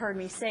you all have heard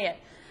me say it,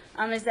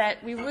 is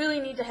that we really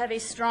need to have a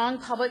strong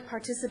public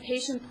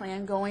participation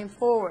plan going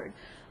forward,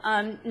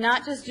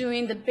 not just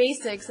doing the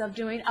basics of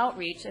doing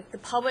outreach. If the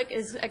public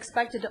is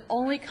expected to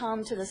only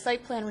come to the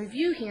site plan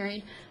review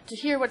hearing to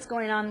hear what's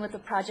going on with the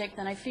project,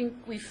 then I think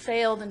we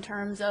failed in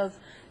terms of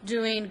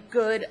doing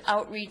good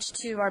outreach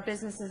to our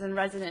businesses and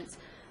residents.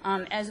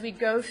 As we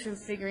go through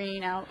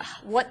figuring out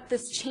what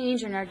this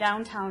change in our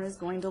downtown is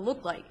going to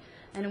look like.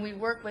 And we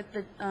work with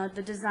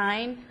the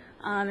design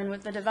and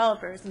with the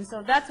developers. And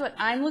so that's what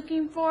I'm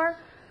looking for.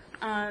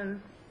 And,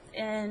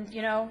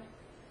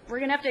 we're we're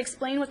going to have to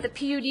explain what the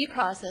PUD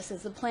process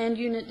is, the planned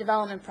unit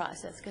development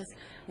process, because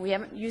we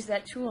haven't used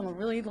that tool in a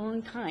really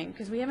long time,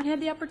 because we haven't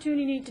had the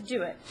opportunity to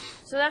do it.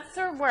 So that's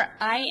sort of where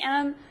I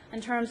am in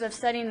terms of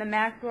setting the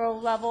macro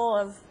level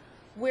of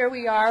where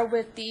we are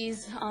with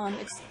these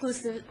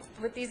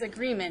with these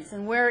agreements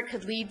and where it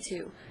could lead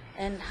to,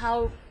 and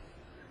how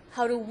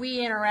do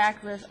we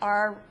interact with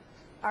our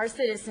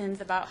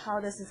citizens about how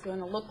this is going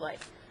to look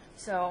like.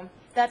 So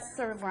that's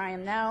sort of where I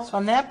am now. So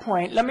on that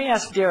point, let me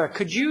ask Derek,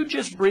 could you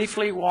just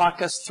briefly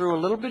walk us through a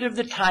little bit of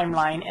the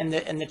timeline and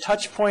the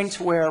touch points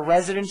where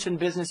residents and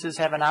businesses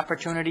have an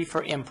opportunity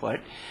for input?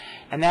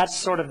 And that's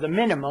sort of the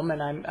minimum,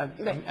 and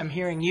I'm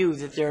hearing you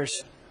that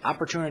there's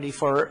opportunity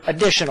for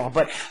additional,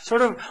 but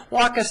sort of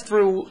walk us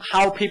through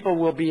how people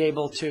will be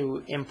able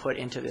to input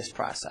into this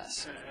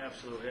process.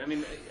 Absolutely. I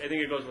mean, I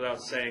think it goes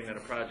without saying that a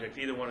project,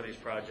 either one of these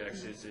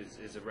projects,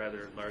 is a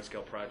rather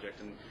large-scale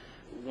project, and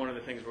one of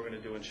the things we're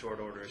going to do in short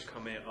order is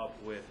come up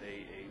with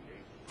a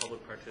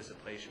public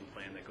participation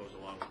plan that goes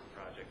along with the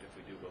project if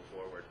we do go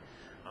forward.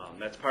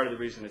 That's part of the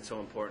reason it's so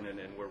important,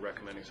 and we're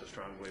recommending so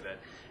strongly that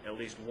at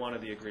least one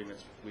of the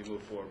agreements we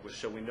move forward with,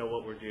 so we know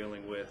what we're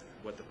dealing with,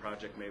 what the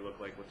project may look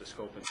like, what the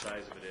scope and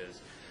size of it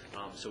is,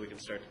 so we can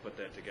start to put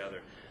that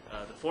together.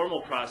 The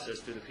formal process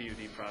through the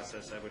PUD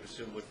process, I would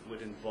assume,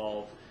 would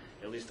involve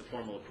at least the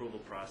formal approval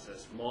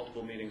process,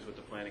 multiple meetings with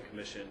the Planning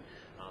Commission.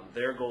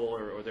 Their goal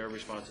or their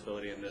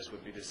responsibility in this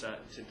would be to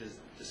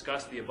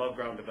discuss the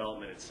above-ground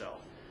development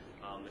itself.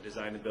 The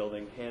design of the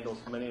building handles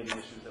many of the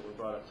issues that were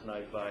brought up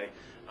tonight by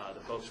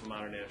the folks from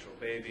Modern Natural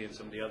Baby and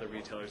some of the other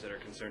retailers that are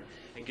concerned,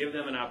 and give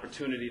them an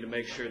opportunity to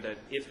make sure that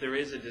if there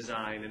is a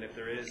design and if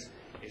there is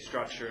a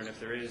structure and if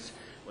there is,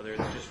 whether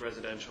it's just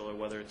residential or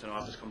whether it's an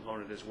office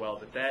component as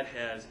well, that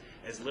has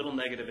as little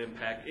negative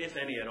impact, if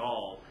any at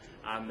all,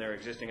 on their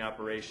existing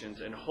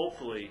operations, and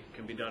hopefully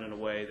can be done in a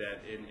way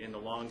that in the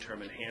long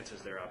term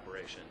enhances their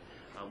operation.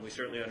 We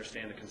certainly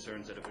understand the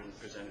concerns that have been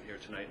presented here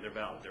tonight, and they're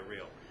valid, they're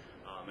real.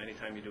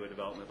 Anytime you do a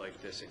development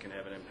like this, it can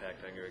have an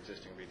impact on your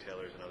existing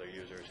retailers and other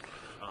users.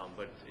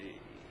 But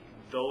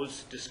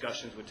those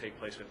discussions would take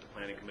place with the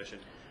Planning Commission.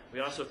 We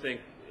also think,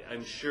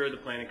 I'm sure the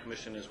Planning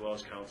Commission, as well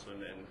as Council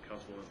and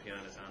Councilwoman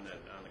Piana is on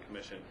the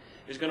commission,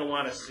 is going to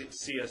want to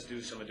see us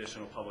do some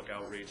additional public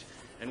outreach.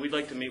 And we'd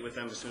like to meet with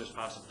them as soon as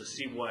possible to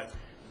see what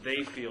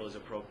they feel is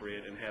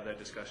appropriate and have that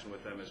discussion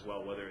with them as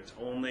well, whether it's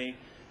only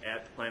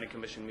at the Planning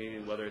Commission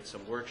meeting, whether it's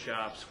some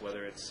workshops,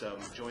 whether it's some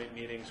joint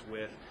meetings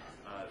with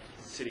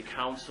City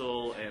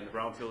Council and the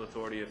Brownfield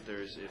Authority, if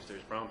there's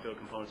Brownfield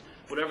components,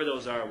 whatever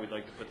those are, we'd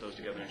like to put those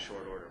together in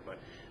short order. But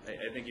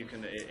I think you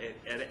can,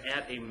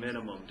 at a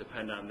minimum,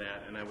 depend on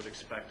that, and I would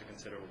expect a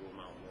considerable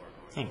amount more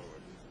going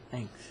forward.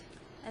 Thanks.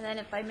 And then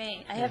if I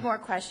may, I have more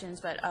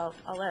questions, but I'll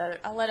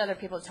let other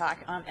people talk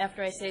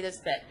after I say this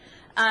bit.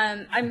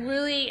 I'm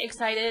really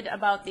excited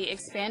about the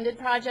expanded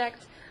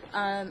project.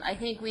 I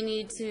think we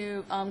need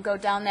to go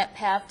down that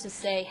path to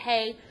say,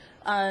 hey,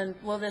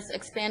 will this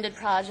expanded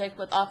project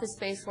with office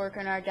space work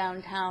in our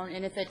downtown,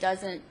 and if it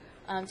doesn't,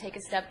 take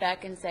a step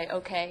back and say,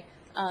 okay,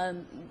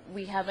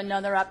 we have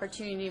another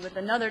opportunity with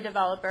another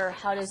developer.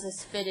 How does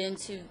this fit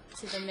into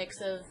the mix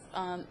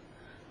of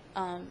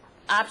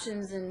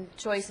options and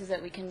choices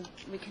that we can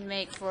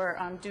make for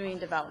doing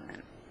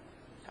development?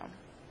 So,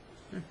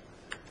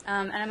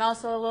 and I'm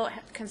also a little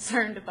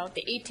concerned about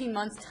the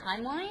 18-month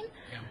timeline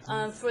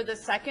for the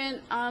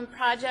second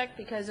project,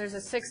 because there's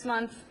a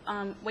 6-month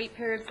wait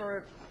period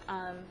for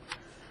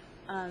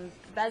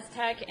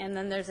BESTEC, and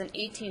then there's an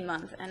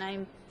 18-month, and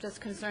I'm just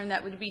concerned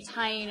that we'd be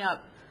tying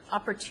up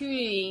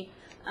opportunity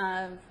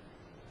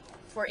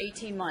for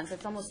 18 months.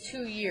 It's almost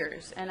 2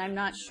 years, and I'm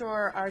not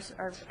sure our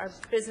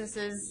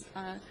businesses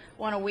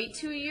want to wait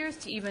 2 years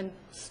to even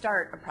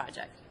start a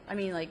project. I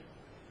mean, like,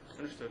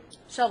 Understood.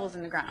 Shovels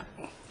in the ground.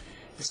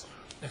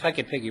 If I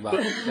could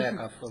piggyback back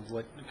off of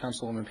what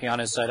Councilwoman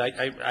Piana said,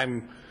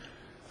 I'm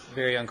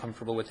very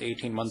uncomfortable with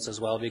 18 months as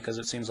well, because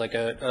it seems like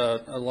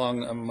a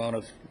long amount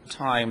of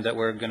time that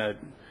we're going to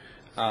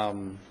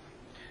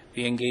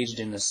be engaged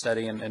in this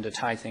study and to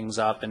tie things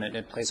up, and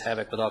it plays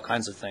havoc with all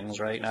kinds of things,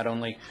 right? Not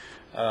only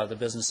the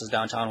businesses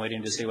downtown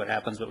waiting to see what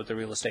happens, but with the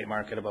real estate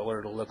market about what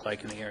it'll look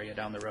like in the area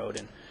down the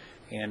road,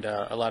 and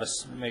a lot of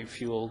may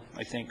fuel,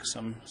 I think,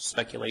 some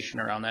speculation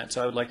around that.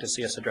 So I would like to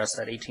see us address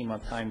that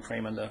 18-month time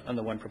frame on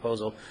the one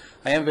proposal.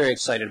 I am very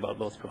excited about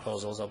both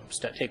proposals. I'll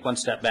take one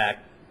step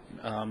back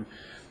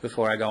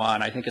before I go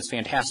on. I think it's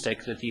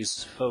fantastic that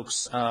these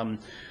folks,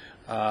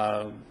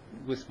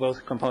 with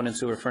both components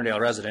who are Ferndale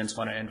residents,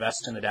 want to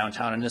invest in the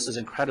downtown, and this is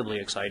incredibly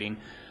exciting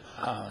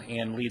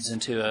and leads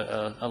into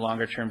a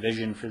longer-term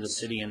vision for the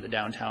city and the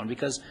downtown,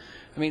 because,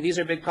 I mean, these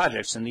are big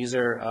projects, and these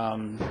are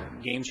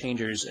game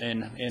changers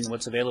in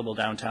what's available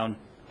downtown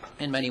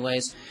in many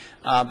ways.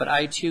 But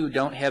I, too,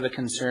 don't have a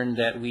concern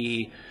that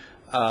we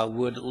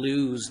would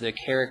lose the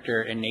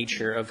character and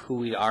nature of who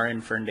we are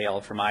in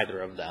Ferndale from either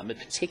of them, but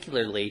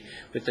particularly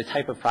with the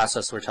type of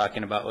process we're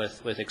talking about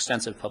with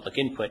extensive public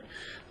input,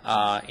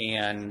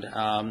 and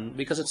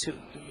because it's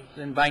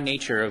by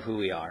nature of who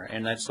we are,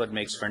 and that's what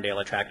makes Ferndale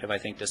attractive, I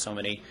think, to so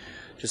many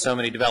so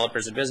many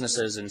developers and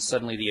businesses, and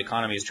suddenly the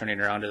economy is turning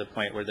around to the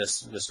point where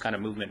this kind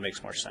of movement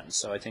makes more sense.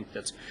 So I think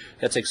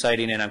that's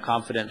exciting, and I'm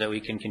confident that we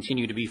can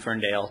continue to be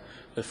Ferndale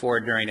before,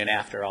 during, and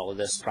after all of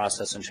this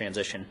process and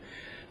transition.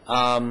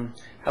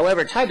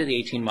 However, tied to the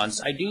 18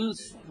 months,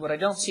 what I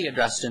don't see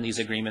addressed in these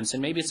agreements,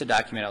 and maybe it's a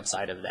document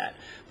outside of that,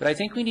 but I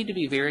think we need to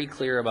be very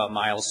clear about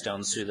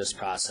milestones through this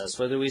process,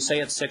 whether we say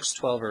it's 6,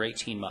 12, or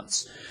 18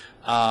 months.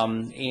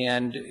 And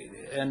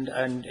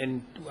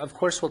of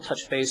course we'll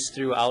touch base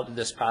throughout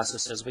this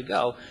process as we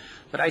go,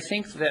 but I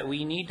think that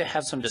we need to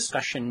have some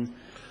discussion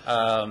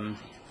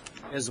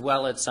as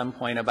well at some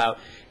point about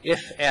if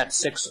at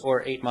 6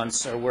 or 8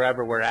 months or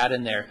wherever we're at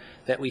in there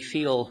that we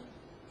feel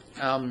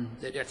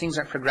that things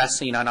aren't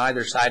progressing on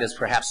either side as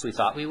perhaps we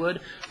thought we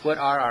would, what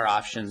are our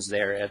options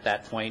there at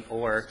that point,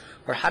 or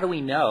how do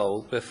we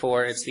know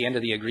before it's the end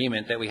of the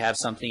agreement that we have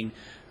something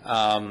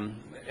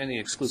in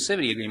the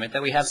exclusivity agreement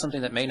that we have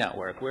something that may not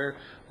work?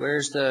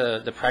 Where's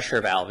the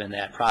pressure valve in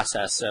that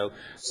process?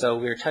 So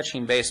we're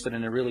touching base, but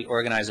in a really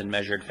organized and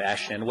measured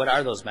fashion. What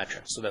are those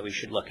metrics so that we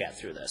should look at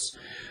through this?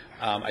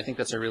 I think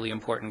that's a really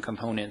important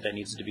component that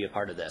needs to be a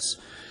part of this.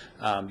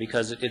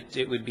 Because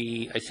it would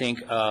be, I think,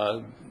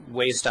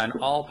 waste on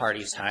all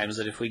parties' times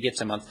that if we get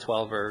to month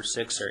 12 or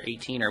 6 or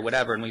 18 or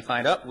whatever, and we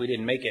find, oh, we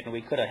didn't make it, and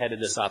we could have headed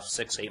this off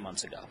 6, 8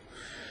 months ago.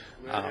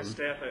 As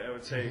staff, I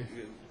would say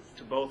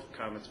to both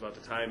comments about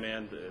the time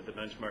and the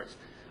benchmarks,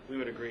 we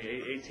would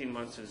agree 18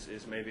 months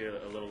is maybe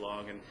a little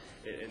long, and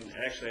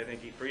actually I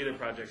think for either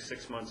project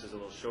 6 months is a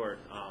little short,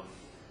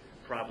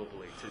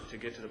 probably, to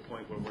get to the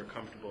point where we're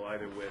comfortable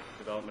either with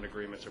development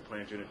agreements or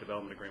planned unit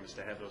development agreements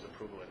to have those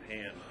approval in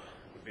hand.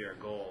 Be our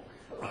goal.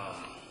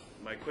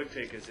 My quick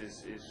take is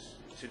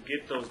to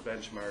get those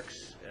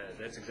benchmarks.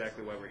 That's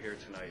exactly why we're here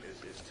tonight,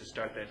 is to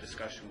start that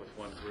discussion with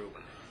one group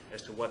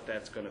as to what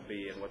that's going to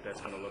be and what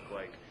that's going to look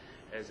like.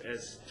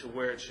 As to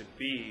where it should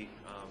be,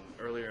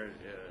 earlier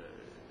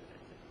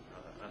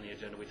on the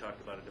agenda we talked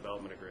about a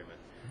development agreement.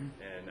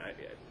 And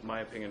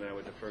my opinion, and I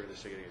would defer to the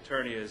city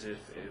attorney, is if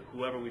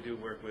whoever we do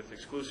work with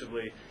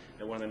exclusively,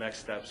 that one of the next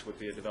steps would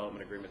be a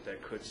development agreement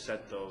that could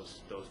set those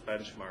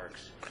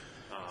benchmarks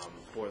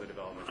for the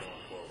development going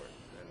forward.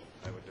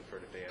 And I would defer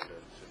to Dan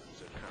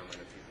to comment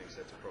if he thinks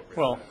that's appropriate.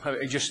 Well,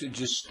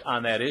 just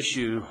on that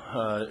issue,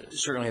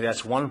 certainly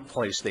that's one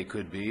place they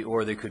could be,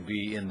 or they could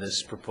be in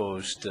this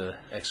proposed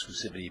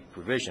exclusivity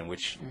provision,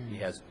 which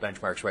has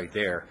benchmarks right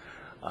there.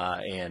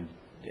 And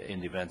in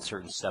the event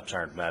certain steps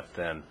aren't met,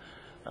 then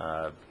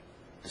the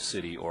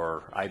city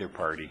or either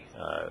party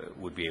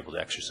would be able to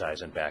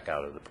exercise and back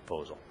out of the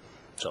proposal.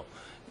 So,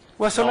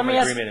 let me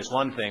ask. Agreement is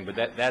one thing, but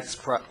that's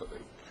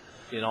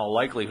in all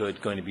likelihood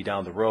going to be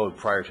down the road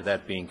prior to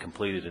that being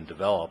completed and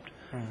developed.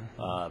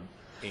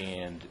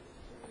 And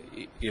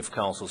if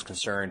council is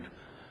concerned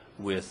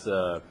with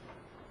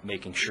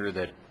making sure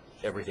that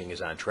everything is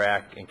on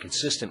track and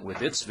consistent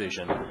with its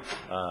vision,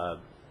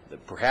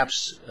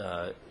 perhaps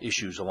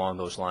issues along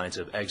those lines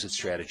of exit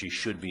strategy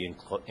should be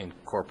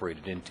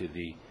incorporated into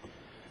the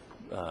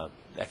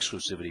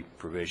exclusivity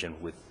provision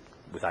with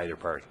either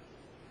party.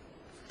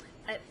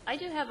 I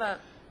do have a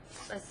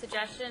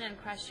suggestion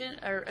and question,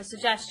 or a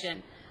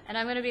suggestion, and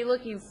I'm going to be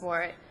looking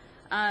for it.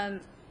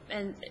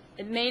 And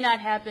it may not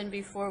happen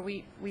before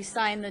we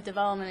sign the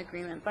development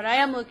agreement, but I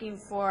am looking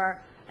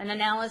for an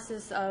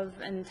analysis of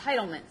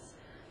entitlements,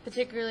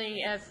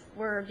 particularly if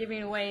we're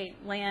giving away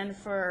land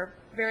for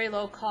very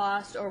low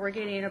cost or we're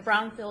getting a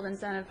brownfield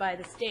incentive by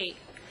the state.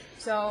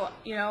 So,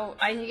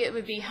 I think it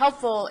would be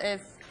helpful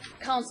if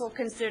council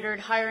considered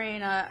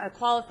hiring a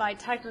qualified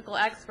technical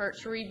expert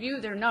to review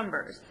their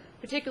numbers,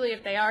 particularly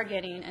if they are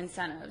getting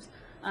incentives.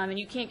 And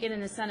you can't get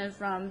an incentive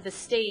from the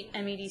state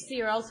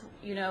MEDC or else,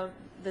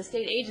 the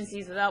state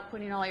agencies without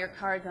putting all your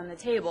cards on the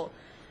table.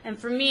 And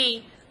for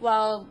me,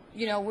 while,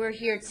 we're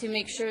here to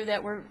make sure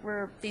that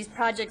these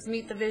projects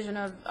meet the vision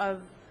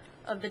of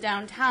the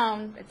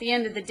downtown, at the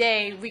end of the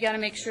day, we got to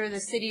make sure the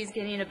city is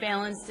getting a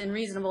balanced and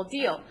reasonable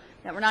deal,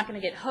 that we're not going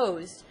to get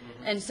hosed.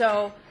 And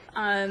so,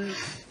 I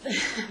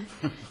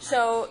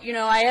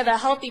have a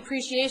healthy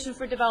appreciation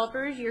for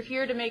developers. You're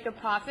here to make a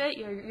profit.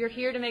 You're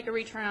here to make a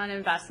return on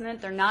investment.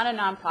 They're not a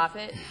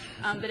nonprofit.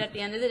 But at the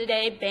end of the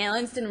day,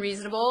 balanced and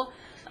reasonable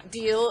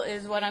deal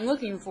is what I'm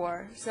looking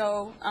for.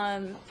 So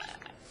an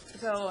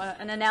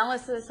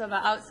analysis of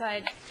an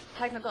outside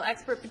technical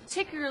expert,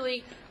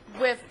 particularly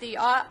with the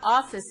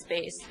office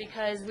space,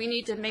 because we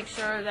need to make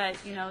sure that,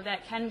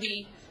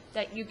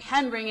 that you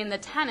can bring in the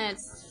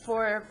tenants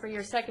for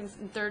your second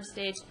and third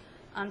stage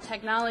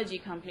technology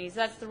companies.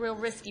 That's the real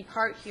risky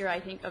part here, I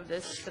think, of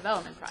this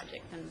development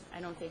project, and I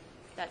don't think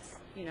that's,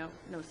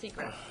 no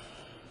secret.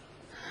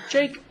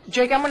 Jake,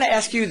 I'm going to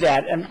ask you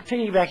that, and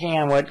piggybacking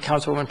on what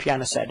Councilwoman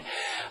Piana said.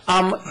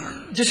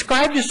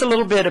 Describe just a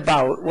little bit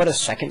about what a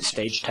second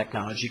stage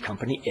technology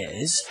company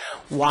is,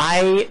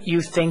 why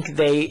you think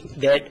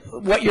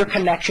what your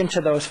connection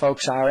to those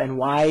folks are, and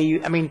why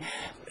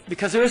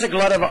because there is a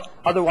glut of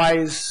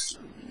otherwise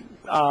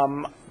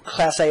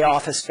Class A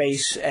office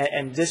space,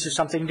 and this is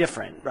something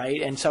different,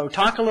 right? And so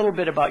talk a little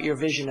bit about your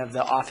vision of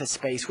the office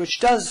space, which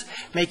does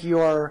make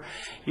your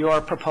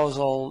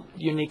proposal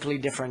uniquely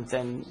different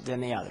than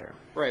the other.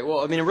 Right. Well,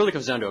 I mean, it really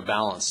comes down to a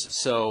balance.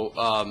 So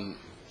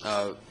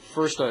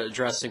first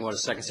addressing what a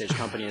second stage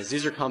company is.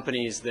 These are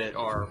companies that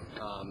are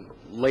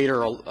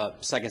later,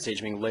 second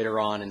stage meaning later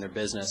on in their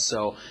business.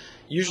 So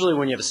usually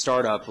when you have a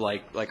startup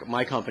like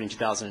my company in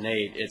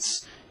 2008,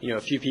 it's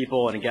a few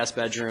people in a guest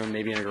bedroom,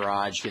 maybe in a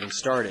garage getting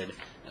started.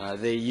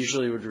 They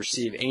usually would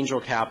receive angel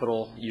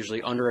capital,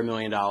 usually under $1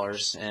 million,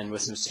 and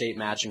with some state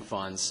matching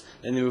funds,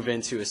 then move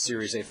into a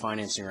Series A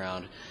financing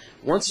round.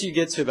 Once you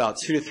get to about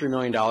 $2 to $3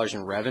 million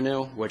in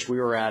revenue, which we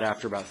were at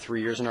after about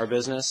 3 years in our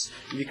business,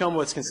 you become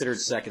what's considered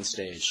second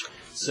stage.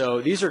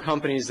 So these are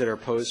companies that are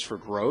posed for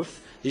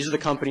growth. These are the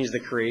companies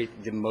that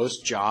create the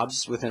most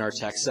jobs within our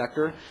tech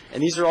sector,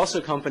 and these are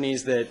also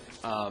companies that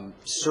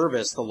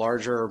service the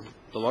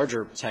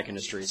larger tech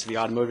industries, the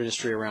automotive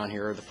industry around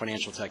here, or the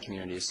financial tech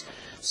communities.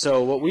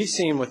 So what we've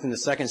seen within the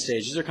second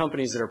stage, these are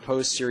companies that are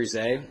post-Series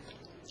A.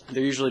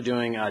 They're usually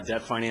doing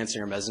debt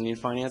financing or mezzanine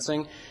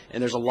financing,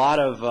 and there's a lot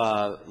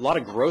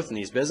of growth in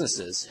these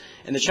businesses.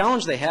 And the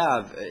challenge they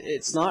have,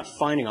 it's not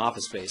finding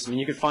office space. I mean,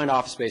 you could find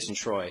office space in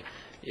Troy.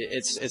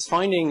 It's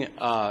finding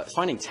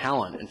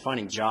talent and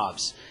finding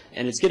jobs,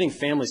 and it's getting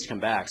families to come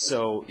back.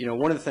 So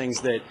one of the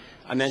things that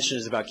I mentioned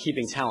is about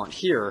keeping talent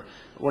here.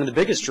 One of the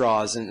biggest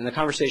draws in the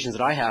conversations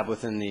that I have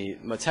within the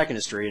tech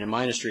industry, and in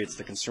my industry it's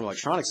the Consumer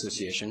Electronics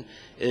Association,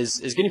 is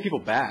getting people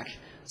back.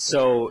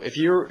 So if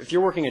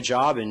you're working a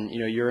job and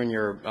you're in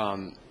your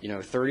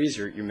 30s,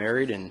 you're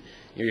married and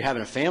you're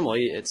having a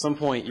family, at some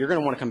point you're going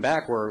to want to come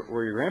back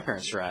where your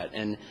grandparents are at,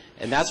 and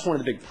that's one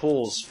of the big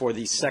pulls for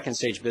these second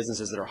stage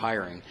businesses that are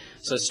hiring.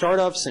 So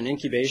startups and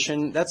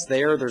incubation,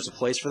 there's a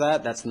place for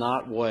that. That's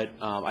not what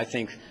I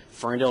think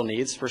Ferndale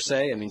needs per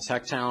se. I mean,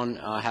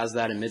 Techtown has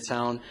that in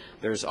Midtown.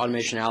 There's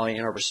Automation Alley,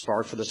 Ann Arbor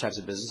Spark for those types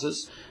of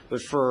businesses.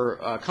 But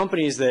for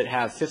companies that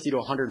have 50 to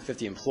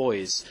 150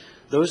 employees,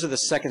 those are the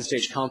second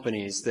stage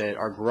companies that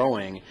are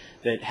growing,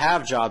 that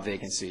have job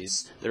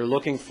vacancies, that are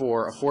looking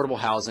for affordable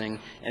housing,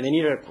 and they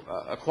need to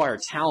acquire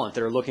talent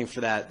that are looking for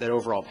that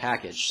overall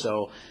package.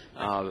 So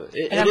I'm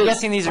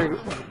guessing these are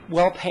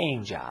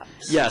well-paying jobs.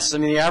 Yes. I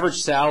mean, the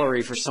average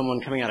salary for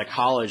someone coming out of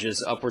college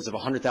is upwards of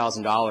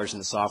 $100,000 in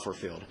the software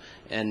field.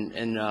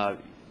 And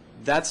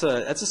that's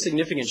a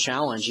significant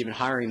challenge, even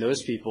hiring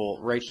those people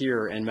right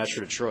here in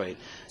Metro Detroit.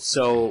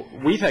 So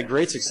we've had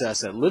great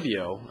success at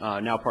Livio,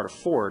 now part of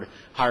Ford,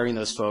 hiring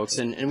those folks,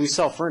 and we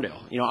sell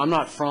Ferndale. I'm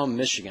not from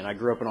Michigan. I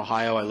grew up in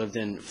Ohio. I lived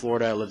in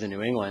Florida. I lived in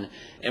New England.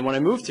 And when I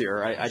moved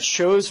here, I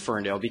chose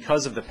Ferndale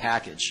because of the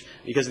package,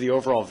 because of the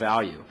overall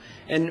value.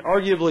 And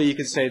arguably, you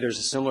could say there's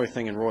a similar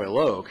thing in Royal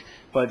Oak,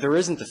 but there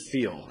isn't the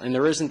feel, and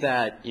there isn't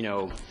that,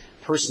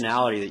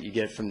 personality that you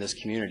get from this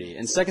community.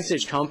 And second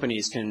stage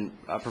companies can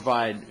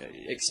provide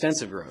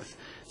extensive growth.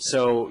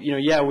 So,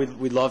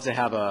 we'd love to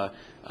have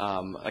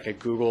like a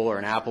Google or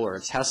an Apple or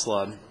a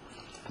Tesla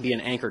be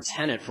an anchor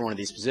tenant for one of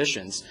these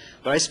positions.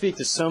 But I speak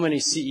to so many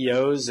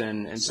CEOs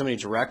and so many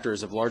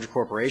directors of larger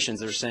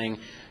corporations that are saying,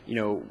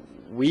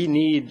 we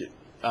need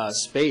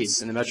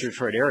space in the Metro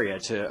Detroit area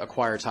to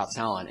acquire top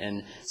talent,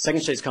 and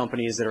second stage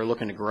companies that are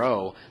looking to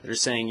grow, that are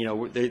saying,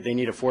 they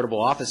need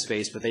affordable office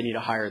space, but they need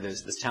to hire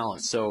this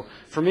talent. So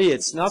for me,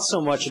 it's not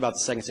so much about the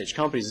second stage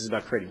companies, it's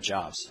about creating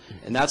jobs.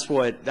 And that's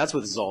what this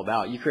is all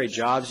about. You create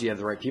jobs, you have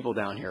the right people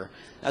down here.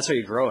 That's how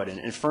you grow it.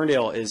 And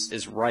Ferndale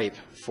is ripe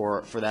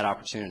for that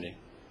opportunity.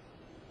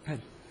 Good.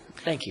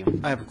 Thank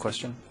you. I have a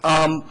question.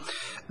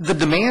 The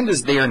demand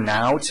is there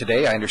now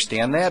today, I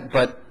understand that,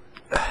 but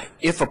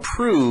if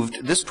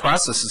approved, this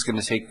process is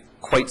going to take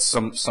quite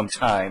some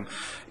time.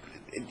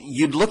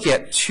 You'd look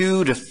at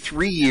 2 to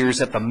 3 years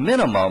at the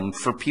minimum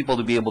for people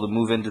to be able to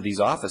move into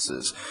these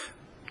offices.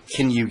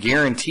 Can you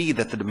guarantee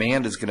that the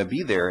demand is going to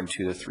be there in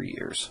 2 to 3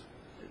 years?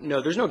 No,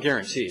 there's no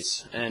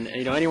guarantees. And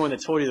anyone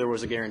that told you there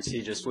was a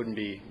guarantee just wouldn't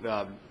be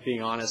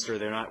being honest, or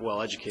they're not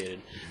well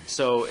educated.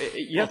 So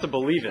you have to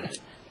believe in it.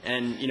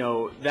 And,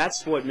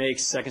 that's what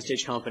makes second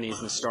stage companies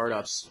and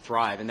startups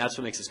thrive, and that's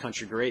what makes this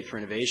country great for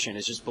innovation,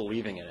 is just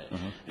believing in it.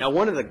 Mm-hmm. Now,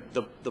 one of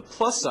the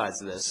plus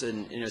sides of this,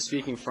 and,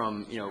 speaking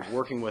from,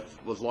 working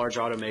with large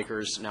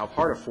automakers, now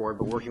part of Ford,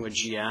 but working with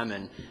GM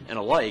and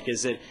alike,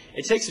 is that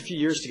it takes a few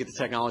years to get the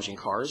technology in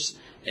cars,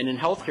 and in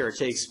healthcare it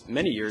takes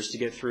many years to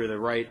get through the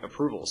right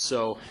approvals.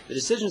 So the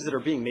decisions that are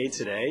being made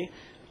today,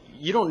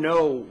 you don't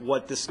know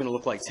what this is going to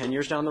look like 10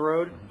 years down the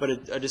road, but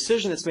a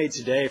decision that's made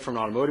today from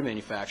an automotive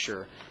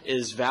manufacturer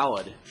is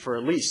valid for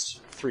at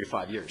least 3 to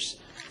 5 years.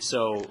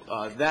 So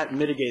that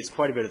mitigates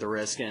quite a bit of the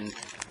risk. And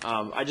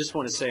I just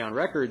want to say on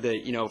record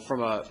that,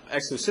 from an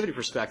exclusivity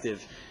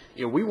perspective,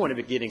 we want to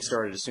be getting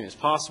started as soon as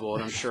possible,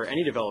 and I'm sure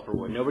any developer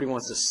would. Nobody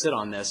wants to sit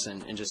on this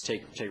and just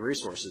take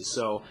resources.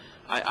 So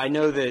I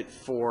know that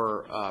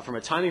from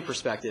a timing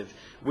perspective,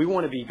 we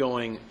want to be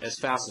going as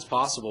fast as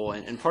possible,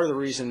 and part of the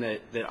reason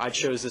that I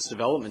chose this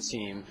development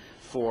team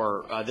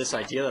for this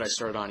idea that I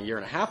started on a year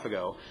and a half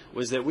ago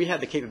was that we had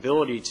the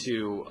capability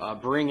to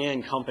bring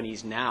in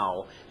companies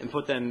now and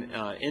put them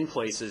in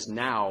places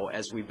now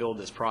as we build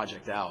this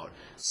project out.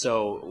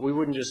 So we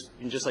wouldn't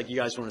just like you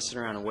guys want to sit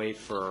around and wait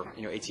for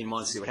 18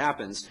 months to see what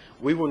happens.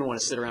 We wouldn't want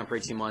to sit around for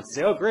 18 months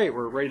and say, oh great,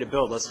 we're ready to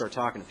build, let's start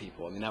talking to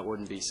people. I mean, that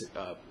wouldn't be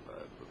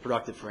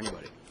productive for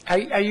anybody.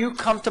 Are you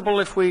comfortable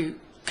if we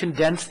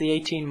condense the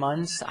 18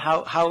 months?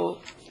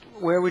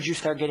 Where would you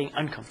start getting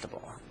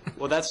uncomfortable?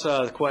 Well, that's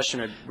the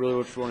question I really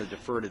would want to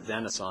defer to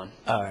Dennis on.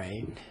 All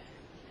right.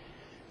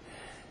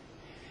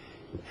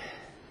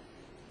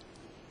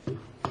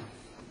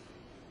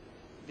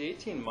 The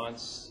 18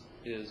 months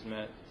is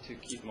meant to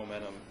keep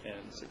momentum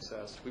and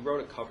success. We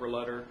wrote a cover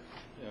letter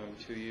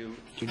to you,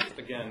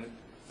 again,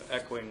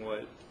 echoing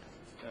what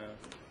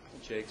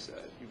Jake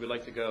said. You would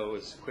like to go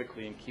as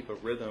quickly and keep a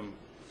rhythm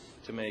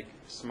to make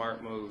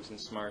smart moves and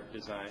smart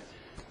design.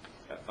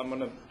 I'm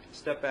going to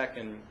step back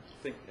and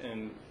think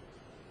and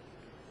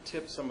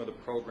tip some of the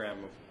program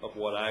of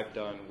what I've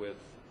done with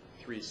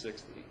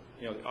 360.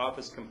 The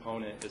office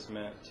component is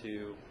meant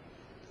to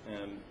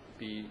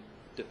be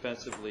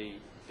defensively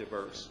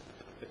diverse,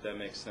 if that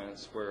makes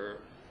sense, where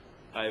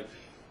I've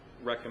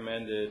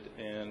recommended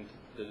and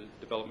the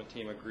development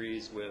team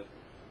agrees with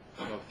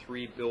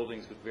 3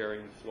 buildings with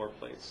varying floor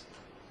plates,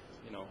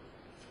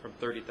 from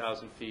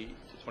 30,000 feet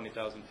to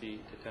 20,000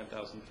 feet to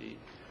 10,000 feet.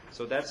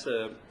 So that's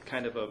a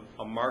kind of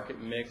a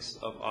market mix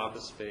of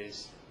office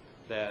space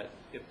that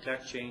if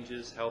tech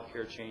changes,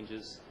 healthcare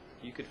changes,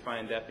 you could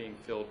find that being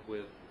filled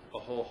with a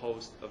whole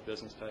host of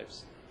business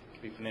types. It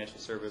could be financial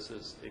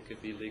services, it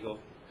could be legal,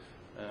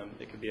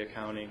 it could be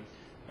accounting,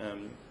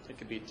 it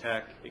could be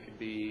tech, it could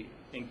be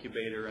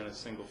incubator on a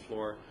single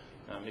floor,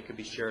 it could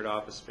be shared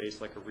office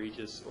space like a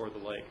Regis or the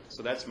like.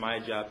 So that's my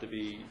job, to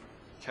be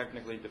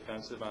technically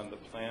defensive on the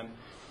plan.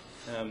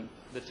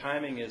 The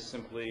timing is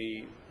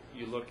simply,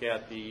 you look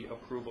at the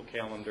approval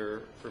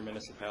calendar for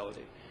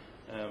municipality,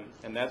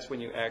 and that's when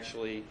you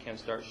actually can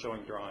start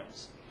showing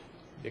drawings.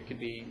 It could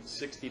be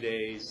 60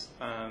 days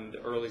on the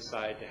early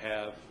side to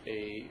have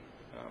a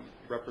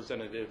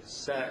representative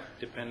set,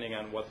 depending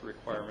on what the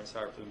requirements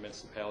are for the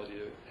municipality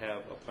to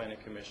have a planning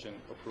commission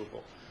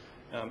approval.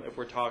 If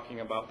we're talking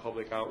about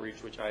public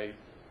outreach, which I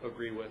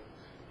agree with,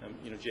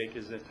 Jake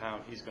is in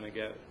town, he's going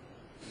to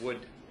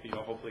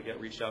hopefully get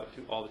reached out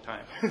to all the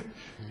time,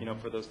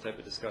 for those type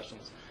of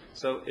discussions.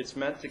 So it's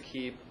meant to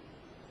keep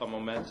a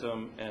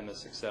momentum and a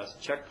success.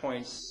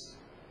 Checkpoints,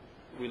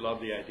 we love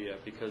the idea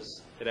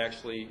because it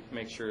actually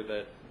makes sure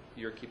that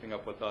you're keeping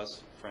up with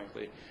us,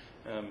 frankly.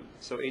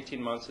 So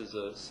 18 months is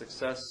a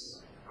success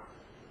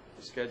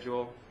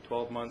schedule.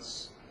 12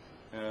 months,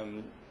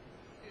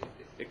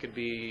 it could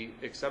be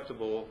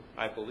acceptable,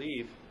 I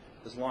believe,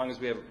 as long as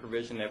we have a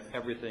provision that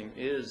everything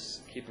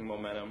is keeping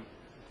momentum.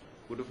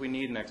 What if we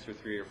need an extra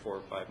 3 or 4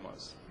 or 5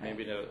 months?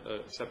 Maybe an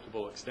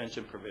acceptable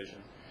extension provision.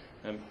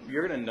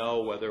 You're going to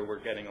know whether we're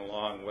getting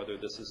along, whether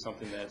this is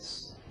something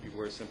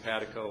we're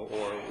simpatico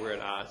or we're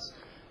at odds.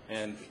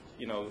 And,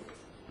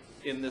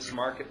 in this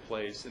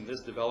marketplace, in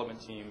this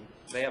development team,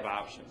 they have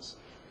options.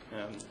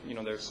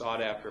 They're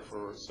sought after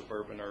for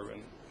suburban,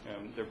 urban.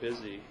 They're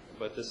busy,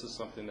 but this is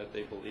something that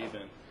they believe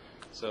in.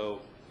 So,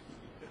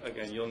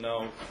 again, you'll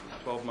know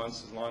 12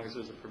 months, as long as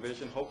there's a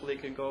provision. Hopefully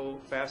it can go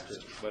faster,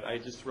 but I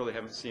just really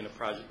haven't seen a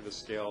project of this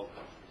scale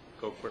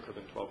go quicker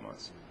than 12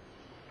 months.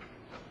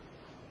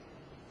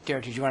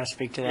 Derek, did you want to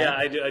speak to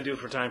that? Yeah, I do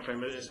for time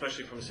frame,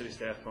 especially from a city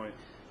staff point.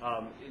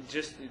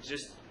 Just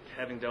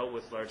having dealt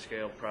with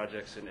large-scale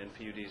projects and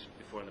PUDs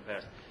before in the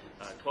past,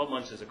 12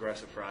 months is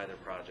aggressive for either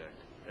project.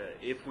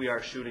 If we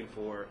are shooting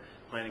for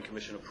planning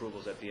commission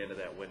approvals at the end of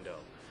that window,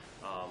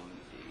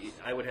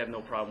 I would have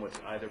no problem with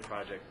either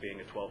project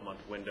being a 12-month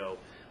window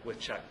with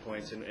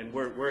checkpoints, and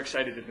we're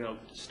excited to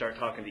start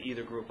talking to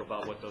either group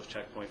about what those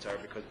checkpoints are,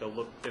 because they'll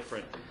look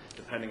different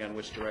depending on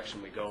which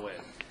direction we go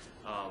in.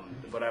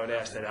 But I would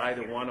ask that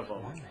either one of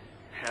them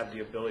have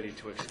the ability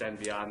to extend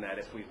beyond that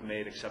if we've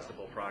made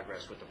acceptable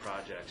progress with the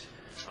projects,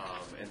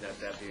 and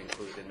that be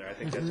included in there. I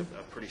think that's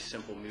a pretty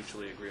simple,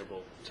 mutually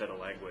agreeable set of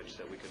language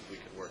that we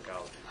could work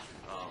out.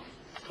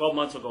 12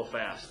 months will go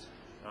fast.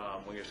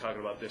 When you're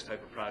talking about this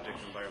type of project,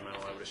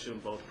 environmental, I would assume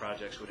both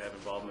projects would have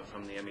involvement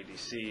from the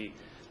MEDC,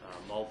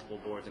 multiple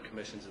boards and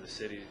commissions of the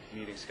city,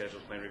 meeting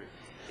schedules, plan review.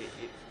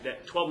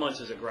 That 12 months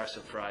is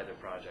aggressive for either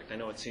project. I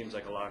know it seems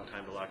like a long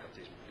time to lock up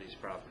these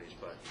properties,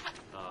 but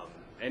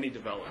any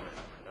development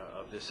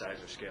of this size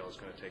or scale is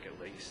going to take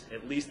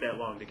at least that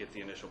long to get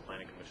the initial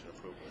planning commission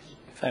approvals.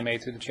 If I may,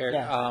 through the chair,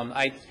 Yeah.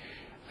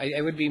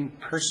 I would be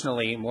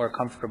personally more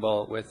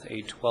comfortable with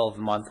a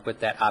 12-month with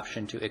that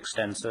option to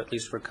extend, so at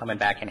least we're coming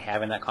back and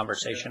having that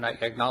conversation. I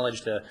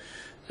acknowledge the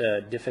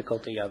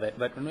difficulty of it,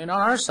 but on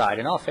our side,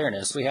 in all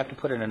fairness, we have to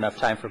put in enough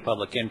time for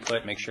public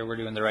input, make sure we're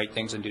doing the right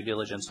things and due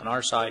diligence on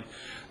our side,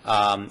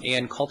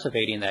 and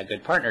cultivating that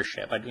good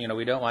partnership.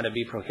 We don't want to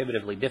be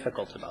prohibitively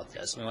difficult about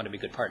this. We want to be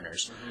good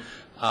partners.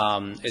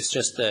 It's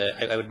just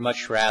I would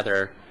much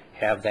rather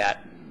have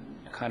that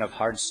kind of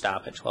hard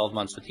stop at 12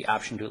 months with the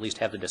option to at least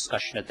have the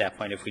discussion at that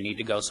point if we need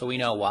to go, so we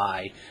know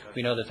why.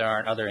 We know that there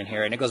aren't other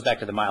inherent, it goes back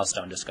to the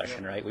milestone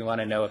discussion, right? We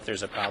want to know if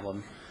there's a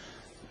problem,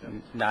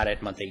 not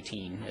at month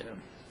 18,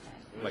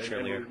 much And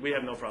earlier. we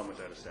have no problem with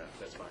that as staff,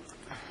 that's fine.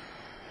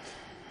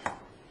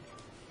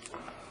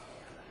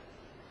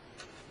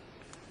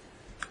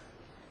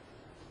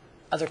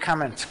 Other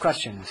comments,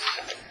 questions?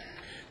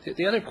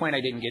 The other point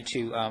I didn't get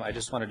to, I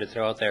just wanted to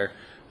throw out there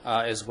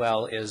as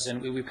well is,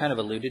 and we've kind of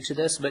alluded to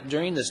this, but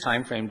during this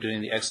time frame, during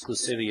the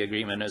exclusivity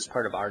agreement as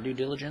part of our due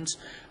diligence,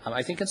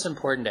 I think it's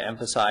important to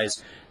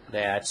emphasize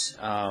that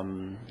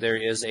there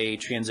is a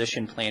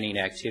transition planning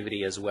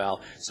activity as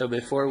well. So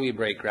before we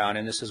break ground,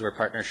 and this is where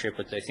partnership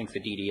with, I think, the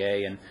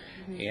DDA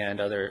and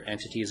other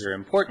entities are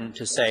important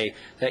to say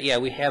that, yeah,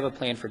 we have a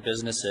plan for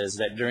businesses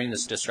that during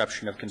this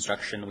disruption of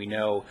construction, we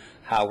know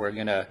how we're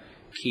going to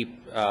keep,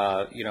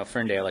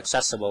 Ferndale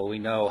accessible. We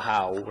know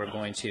how we're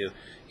going to,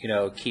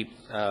 keep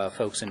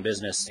folks in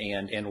business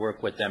and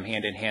work with them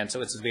hand in hand. So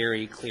it's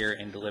very clear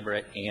and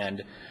deliberate,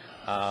 and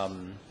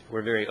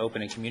we're very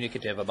open and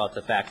communicative about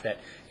the fact that,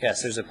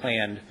 yes, there's a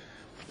plan.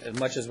 As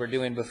much as we're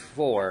doing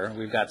before,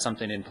 we've got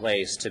something in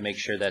place to make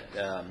sure that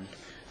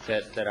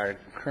that our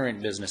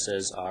current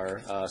businesses are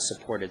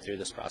supported through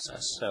this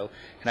process. So,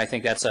 and I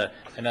think that's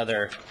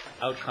another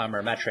outcome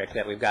or metric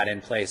that we've got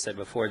in place, that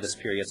before this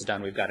period's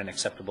done, we've got an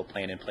acceptable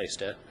plan in place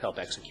to help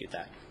execute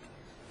that.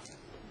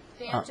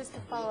 Dan, just to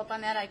follow up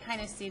on that, I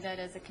kind of see that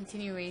as a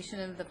continuation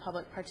of the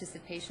public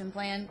participation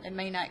plan. It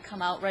may not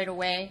come out right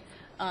away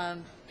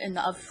in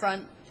the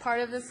upfront part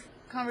of this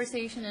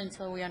conversation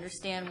until we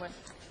understand what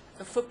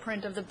the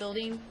footprint of the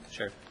building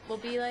will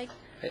be like.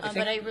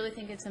 But I really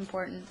think it's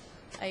important.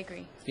 I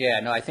agree. Yeah,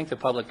 no, I think the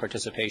public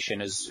participation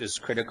is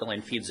critical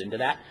and feeds into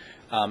that.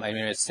 I mean,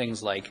 it's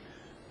things like,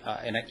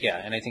 and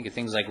I think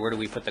things like, where do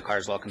we put the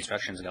cars while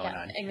construction's going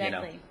on?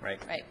 Exactly.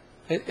 Right.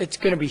 It's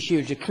going to be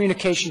huge. The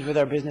communications with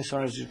our business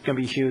owners is going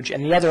to be huge,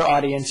 and the other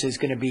audience is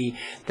going to be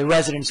the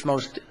residents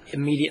most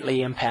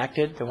immediately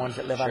impacted, the ones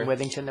that live on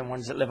Withington, the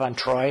ones that live on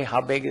Troy.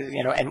 How big,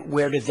 and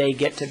where do they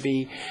get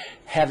to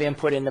have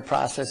input in the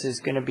process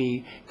is going to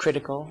be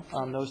critical.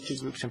 Those two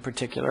groups in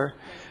particular.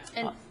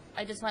 And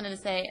I just wanted to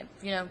say,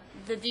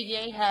 the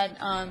DDA had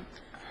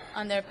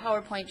on their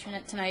PowerPoint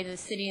tonight the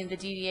city and the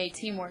DDA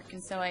teamwork,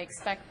 and so I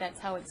expect that's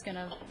how it's going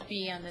to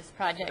be on this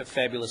project. A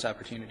fabulous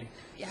opportunity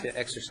to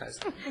exercise.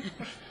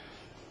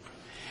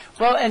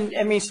 Well, and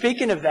I mean,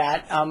 speaking of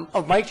that,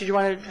 Mike, did you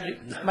want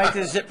to? Mike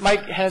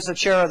has the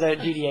chair of the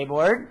DDA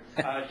board.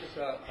 Just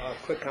a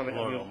quick comment.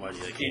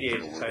 The DDA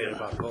is excited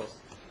about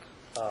both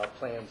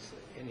plans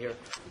in here,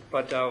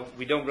 but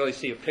we don't really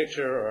see a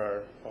picture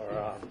or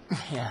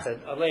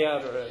a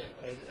layout or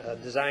a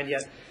design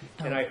yet.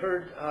 And I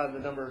heard the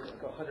number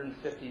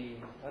 100 to 150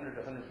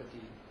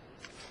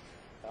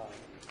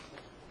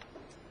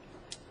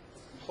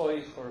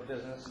 employees for a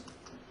business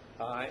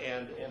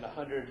and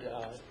 100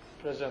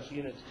 residential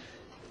units.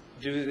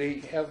 Do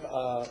they have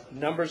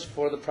numbers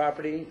for the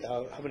property?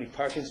 How many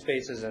parking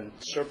spaces and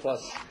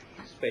surplus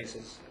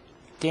spaces?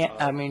 Dan,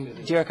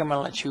 Derek, I'm going to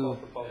let you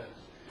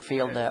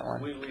field that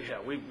one.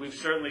 We've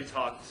certainly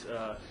talked,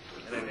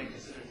 and I think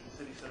the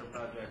City Center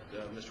project,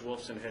 Mr.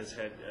 Wolfson has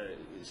had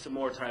some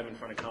more time in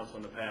front of council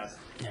in the past,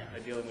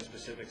 dealing with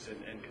specifics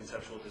and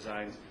conceptual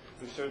designs.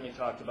 We've certainly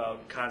talked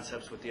about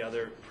concepts with the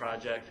other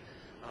project.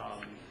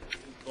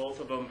 Both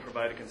of them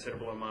provide a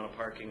considerable amount of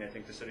parking. I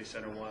think the City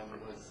Center one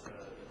was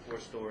 4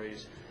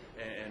 stories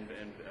and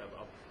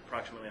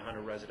approximately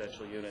 100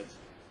 residential units.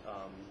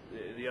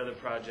 The other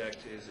project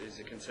is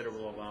a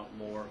considerable amount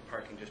more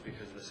parking just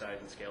because of the size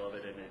and scale of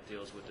it, and it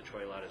deals with the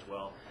Troy lot as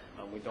well.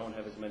 We don't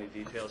have as many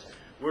details.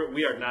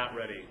 We are not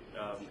ready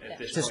at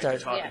this point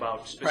to talk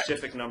about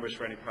specific numbers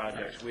for any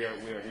projects. We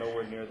are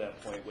nowhere near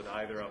that point with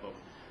either of them.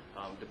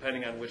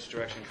 Depending on which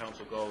direction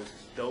council goes,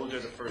 those are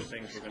the first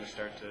things we're going to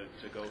start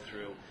to go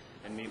through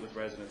and meet with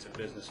residents and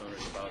business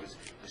owners about is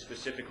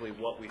specifically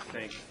what we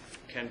think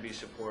can be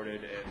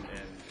supported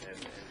and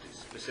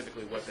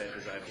specifically what that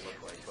design will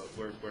look like. But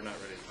we're not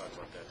ready to talk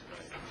about that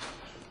tonight.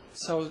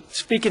 So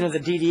speaking of the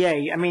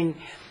DDA, I mean,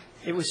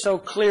 it was so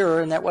clear,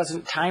 and that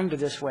wasn't timed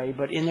this way,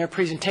 but in their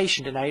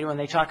presentation tonight, when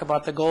they talk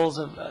about the goals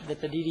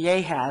that the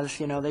DDA has,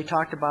 they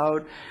talked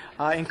about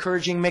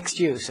encouraging mixed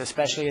use,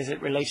 especially as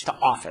it relates to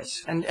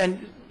office.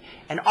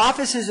 And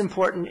office is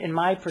important, in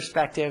my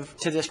perspective,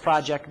 to this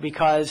project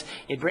because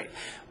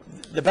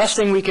the best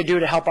thing we could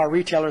do to help our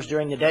retailers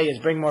during the day is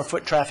bring more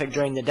foot traffic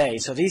during the day.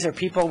 So these are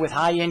people with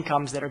high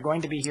incomes that are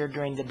going to be here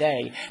during the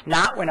day,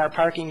 not when our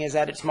parking is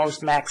at its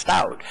most maxed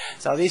out.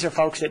 So these are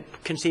folks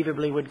that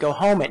conceivably would go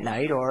home at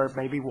night or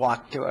maybe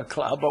walk to a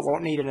club but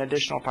won't need an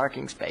additional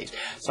parking space.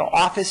 So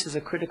office is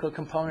a critical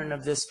component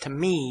of this to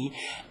me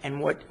and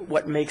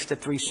what makes the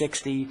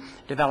 360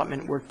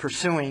 development worth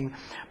pursuing.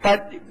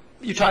 But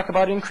you talk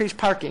about increased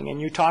parking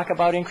and you talk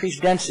about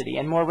increased density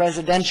and more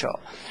residential.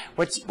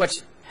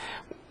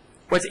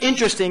 What's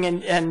interesting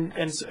and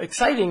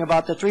exciting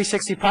about the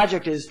 360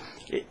 project is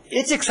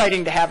it's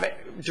exciting to have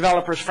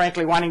developers,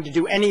 frankly, wanting to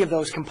do any of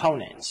those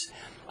components.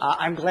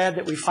 I'm glad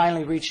that we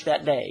finally reached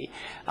that day.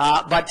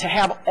 But to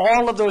have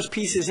all of those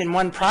pieces in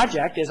one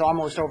project is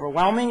almost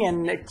overwhelming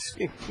and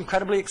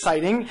incredibly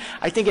exciting.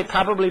 I think it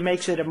probably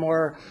makes it a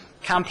more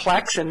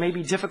complex and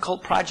maybe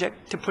difficult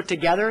project to put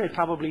together. It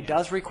probably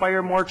does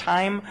require more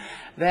time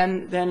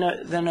than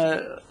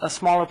a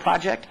smaller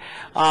project.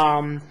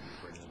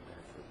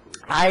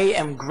 I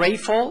am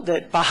grateful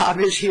that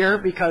Bob is here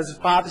because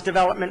Bob's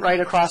development right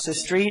across the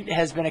street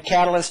has been a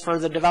catalyst for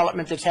the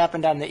development that's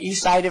happened on the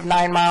east side of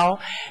 9 Mile.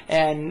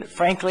 And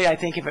frankly, I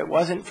think if it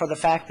wasn't for the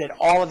fact that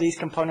all of these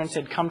components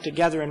had come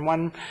together in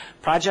one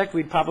project,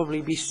 we'd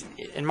probably be,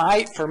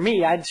 for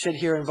me, I'd sit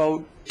here and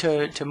vote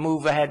to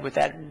move ahead with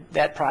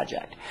that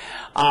project.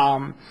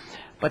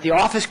 But the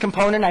office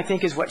component, I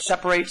think, is what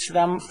separates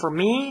them for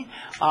me.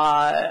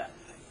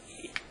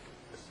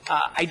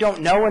 I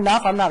don't know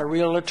enough. I'm not a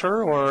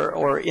realtor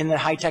or in the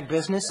high-tech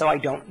business, so I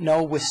don't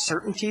know with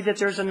certainty that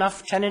there's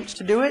enough tenants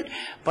to do it.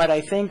 But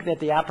I think that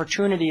the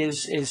opportunity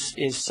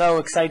is so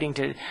exciting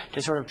to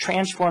sort of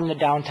transform the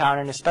downtown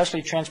and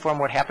especially transform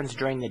what happens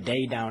during the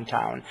day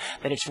downtown,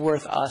 that it's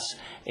worth us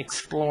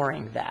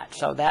exploring that.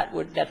 So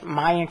that's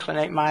my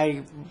inclination.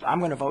 I'm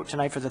going to vote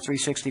tonight for the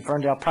 360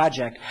 Ferndale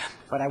project.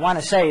 But I want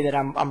to say that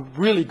I'm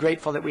really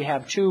grateful that we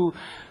have two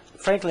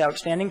frankly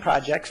outstanding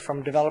projects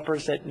from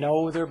developers that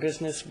know their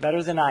business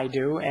better than I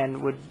do,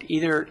 and would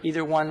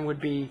either one would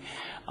be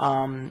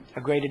a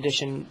great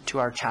addition to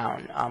our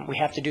town. We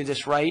have to do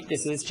this right.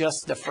 This is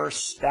just the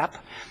first step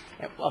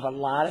of a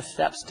lot of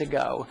steps to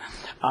go.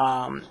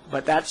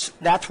 But that's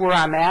where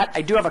I'm at.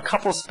 I do have a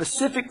couple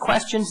specific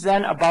questions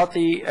then about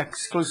the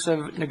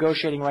exclusive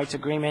negotiating rights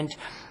agreement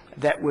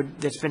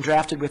that's been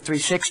drafted with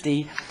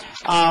 360.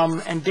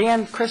 And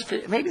Dan, Chris,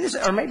 maybe this,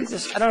 I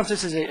don't know if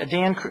this is a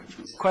Dan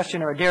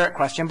question or a Derek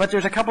question, but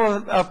there's a couple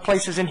of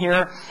places in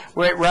here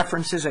where it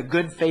references a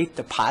good faith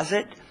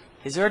deposit.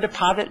 Is there a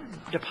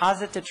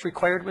deposit that's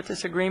required with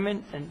this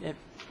agreement? And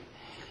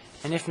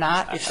if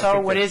not, if so,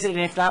 what is it?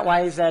 And if not,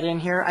 why is that in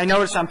here? I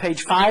noticed on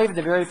page 5,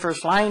 the very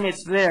first line,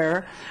 it's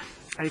there.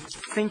 I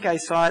think I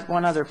saw it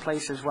one other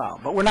place as well.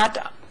 But we're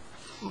not,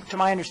 to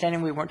my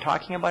understanding, we weren't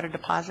talking about a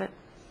deposit.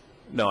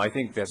 No, I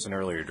think that's an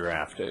earlier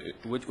draft.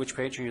 Which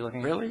page are you looking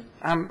at? Really?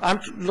 I'm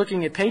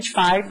looking at page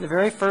 5, the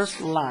very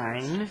first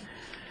line.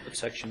 What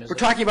section is it? We're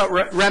talking about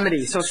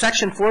remedies. So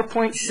section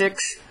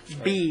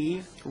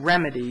 4.6B,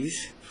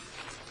 remedies.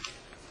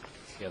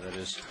 Yeah, that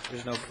is.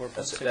 There's no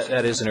 4.6.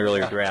 That is an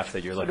earlier draft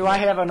that you're looking at. Do I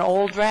have an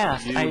old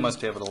draft? You must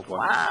have an old one.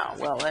 Wow.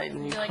 Well,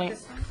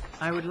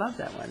 I would love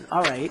that one.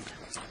 All right.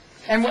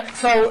 And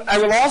so I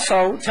will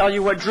also tell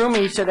you what drew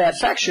me to that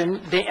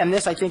section, and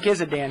this I think is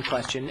a Dan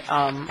question.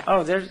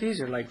 These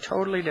are like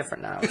totally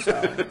different now.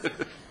 So.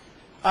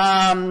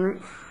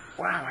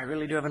 Wow, I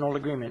really do have an old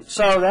agreement.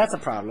 So that's a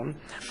problem.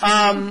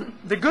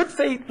 The good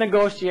faith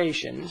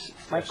negotiations,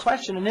 my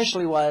question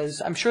initially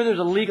was, I'm sure there's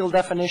a legal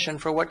definition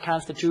for what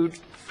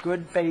constitutes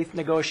good faith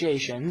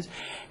negotiations,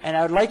 and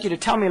I would like you to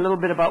tell me a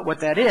little bit about what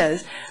that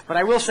is, but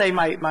I will say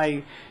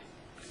my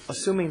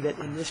assuming that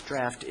in this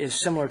draft is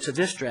similar to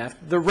this draft,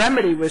 the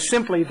remedy was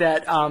simply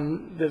that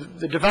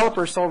the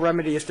developer's sole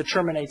remedy is to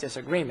terminate this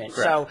agreement.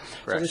 So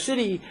the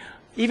city,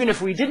 even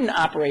if we didn't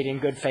operate in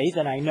good faith,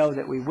 and I know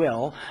that we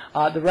will,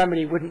 the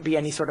remedy wouldn't be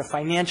any sort of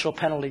financial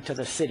penalty to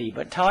the city.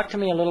 But talk to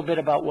me a little bit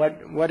about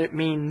what it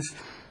means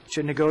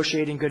to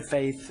negotiate in good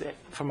faith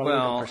from a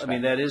legal perspective. Well, I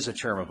mean, that is a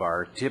term of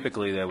art.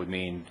 Typically, that would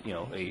mean,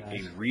 a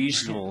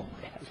reasonable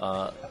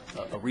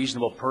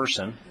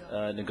person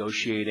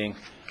negotiating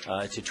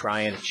to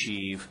try and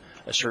achieve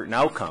a certain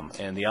outcome.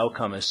 And the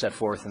outcome is set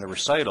forth in the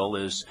recital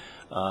is,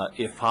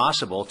 if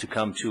possible, to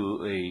come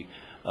to a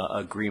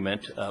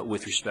agreement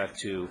with respect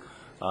to,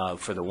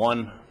 for the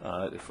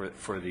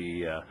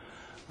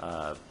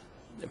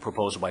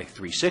proposal by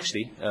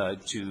 360,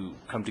 to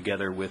come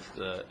together with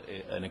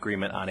an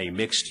agreement on a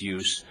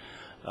mixed-use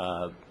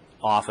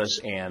office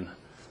and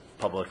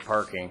public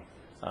parking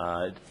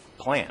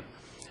plan.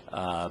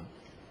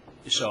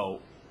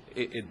 So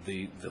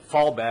the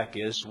fallback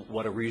is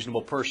what a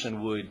reasonable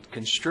person would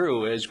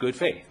construe as good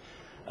faith.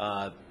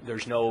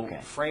 There's no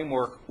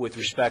framework with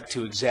respect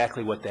to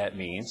exactly what that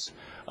means,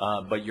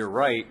 but you're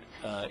right,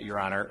 Your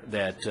Honor,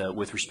 that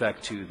with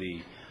respect to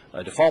the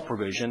default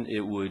provision,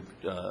 it would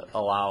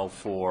allow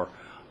for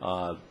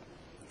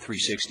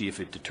 360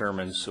 if it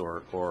determines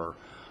or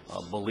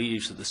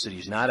believes that the city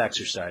is not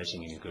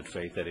exercising in good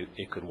faith, that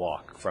it could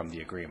walk from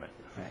the agreement.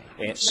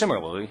 Right. And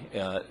similarly,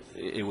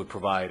 it would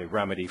provide a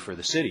remedy for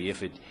the city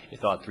if it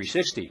thought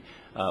 360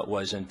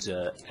 wasn't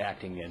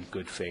acting in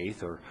good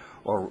faith or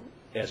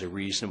as a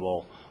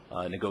reasonable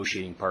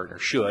negotiating partner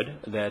should,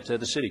 that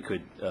the city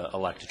could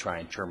elect to try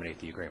and terminate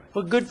the agreement.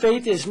 Well, good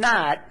faith is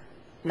not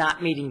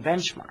meeting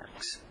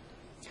benchmarks.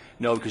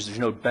 No, because there's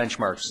no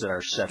benchmarks that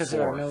are set forth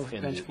there are no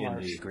in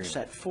benchmarks the agreement.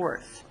 Set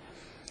forth.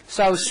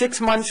 So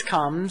 6 months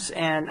comes,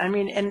 and I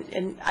mean,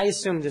 and I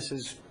assume this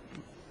is,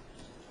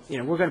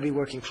 we're going to be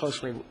working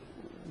closely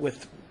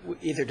with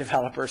either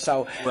developer.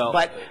 So, well,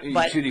 but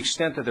to the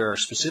extent that there are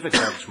specific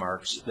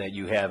benchmarks that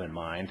you have in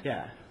mind,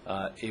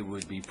 it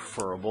would be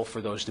preferable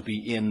for those to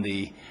be in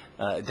the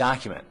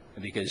document,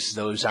 because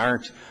those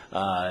aren't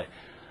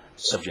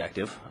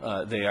subjective,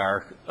 they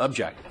are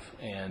objective.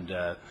 And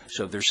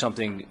so if there's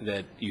something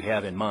that you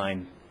have in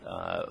mind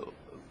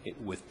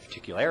with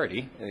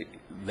particularity,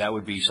 that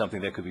would be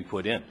something that could be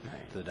put in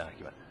to the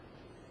document.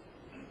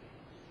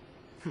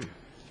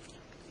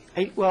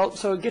 Well,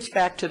 so it gets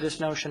back to this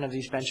notion of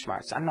these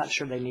benchmarks. I'm not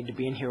sure they need to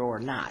be in here or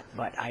not,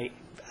 but I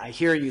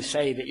hear you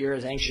say that you're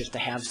as anxious to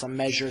have some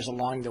measures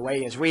along the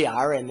way as we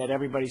are, and that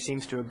everybody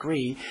seems to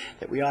agree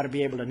that we ought to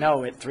be able to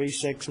know at 3,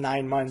 6,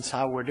 9 months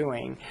how we're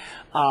doing.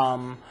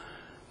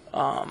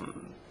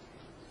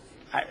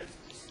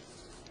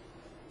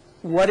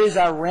 What is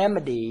our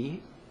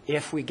remedy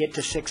if we get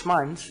to 6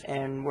 months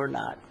and we're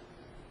not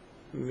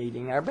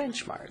meeting our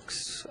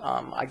benchmarks?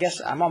 I guess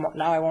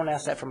now I won't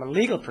ask that from a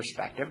legal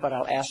perspective, but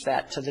I'll ask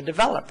that to the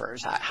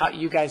developers. How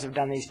you guys have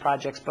done these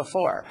projects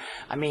before.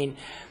 I mean,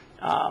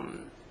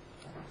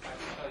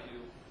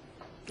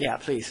 yeah,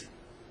 please.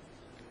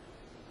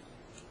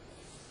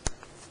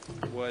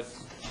 What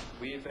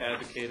we've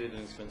advocated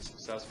and has been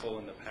successful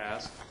in the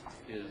past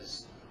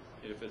is,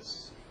 if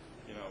it's,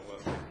 you know,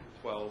 a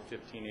 12,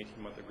 15,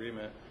 18-month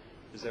agreement,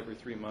 is every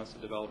 3 months the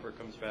developer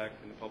comes back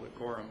in the public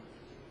forum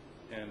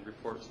and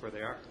reports where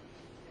they are.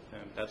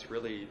 And that's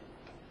really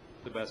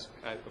the best,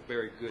 a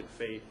very good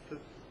faith,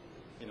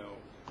 you know,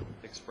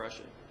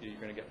 expression. You're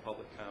going to get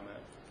public comment,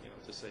 you know,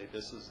 to say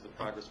this is the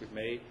progress we've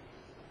made.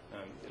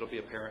 It'll be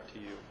apparent to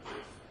you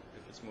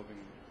if it's moving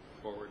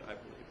forward, I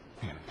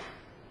believe.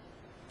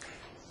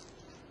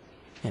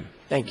 Yeah.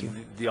 Thank you.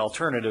 The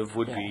alternative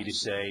would be to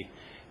say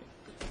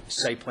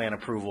site plan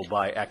approval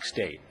by X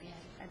date,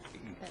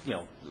 you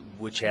know,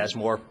 which has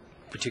more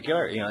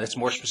particular, you know, that's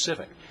more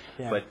specific.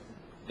 Yeah. But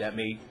that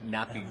may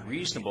not be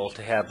reasonable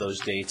to have those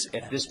dates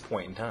at this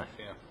point in time.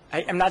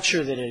 Yeah. I'm not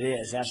sure that it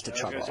is. That's the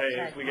trouble. I was going to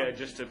say, if we got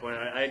just to point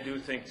out, I do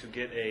think to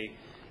get a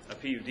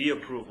PUD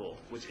approval,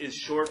 which is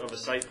short of a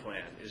site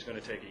plan, is going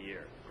to take a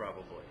year,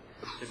 probably,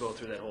 to go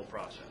through that whole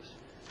process.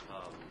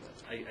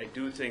 I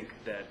do think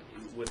that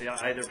with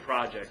either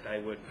project, I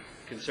would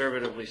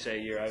conservatively say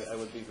a year. I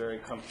would be very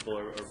comfortable,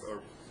 or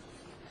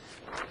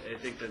I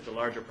think that the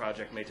larger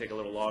project may take a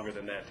little longer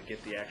than that to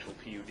get the actual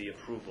PUD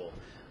approval,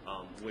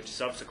 which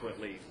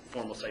subsequently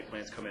formal site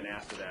plans come in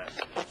after that.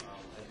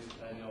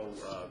 I know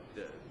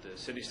the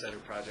City Center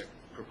project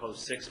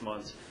proposed 6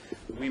 months.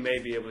 We may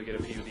be able to get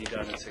a PUD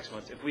done in 6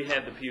 months. If we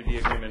had the PUD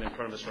agreement in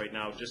front of us right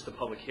now, just the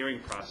public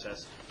hearing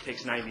process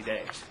takes 90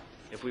 days.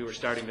 If we were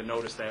starting to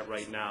notice that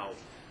right now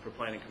for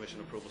Planning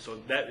Commission approval. So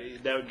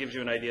that gives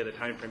you an idea of the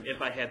time frame.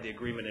 If I had the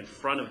agreement in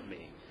front of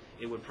me,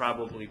 it would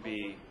probably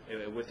be,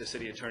 with the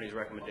city attorney's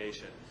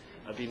recommendation,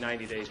 be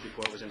 90 days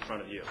before it was in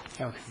front of you.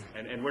 Okay.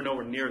 And we're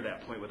nowhere near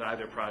that point with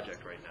either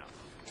project right now.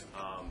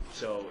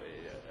 So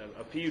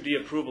a PUD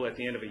approval at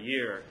the end of a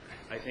year,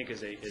 I think,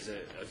 is a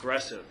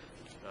aggressive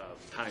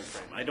time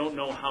frame. I don't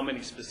know how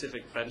many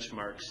specific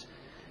benchmarks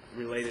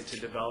related to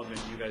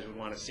development you guys would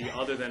want to see,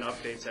 other than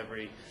updates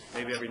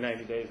maybe every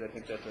 90 days. I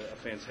think that's a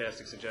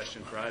fantastic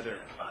suggestion for either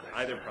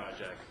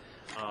project.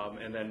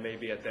 And then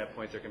maybe at that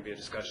point there can be a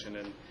discussion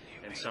and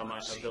some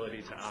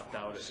ability to opt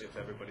out if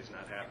everybody's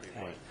not happy.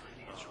 But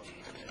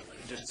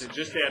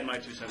just to add my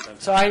 2 cents on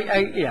that. So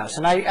yes,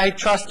 and I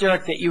trust,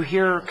 Derek, that you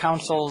hear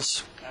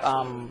council's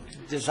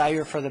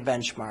desire for the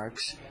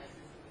benchmarks.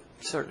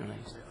 Certainly.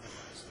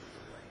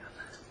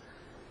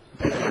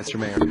 Mr.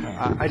 Mayor,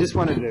 I just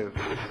wanted to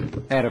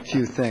add a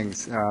few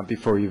things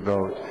before you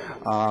vote.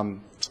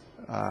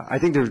 I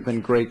think there's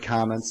been great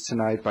comments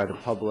tonight by the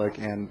public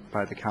and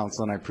by the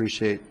council, and I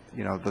appreciate,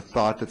 you know, the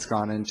thought that's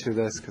gone into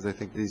this, because I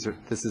think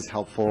this is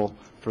helpful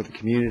for the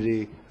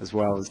community as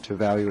well as to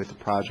evaluate the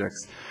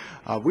projects.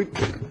 We've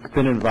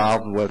been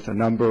involved with a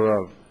number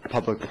of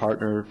public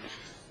partner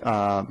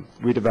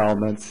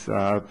redevelopments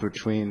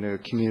between the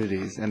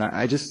communities, and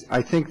I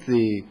think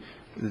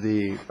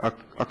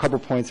a couple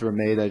points that were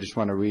made I just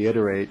want to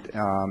reiterate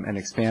and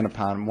expand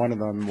upon. One of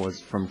them was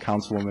from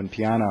Councilwoman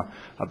Piana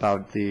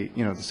about the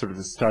sort of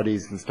the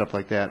studies and stuff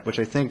like that, which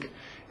I think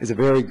is a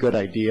very good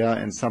idea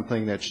and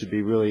something that should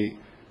be really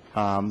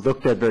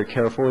looked at very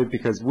carefully,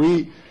 because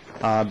we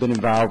been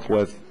involved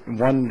with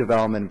one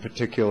development in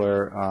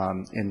particular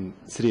in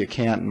the city of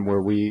Canton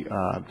where we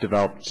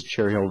developed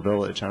Cherry Hill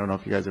Village. I don't know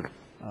if you guys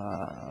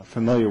are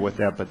familiar with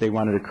that, but they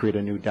wanted to create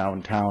a new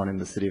downtown in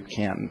the city of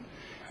Canton.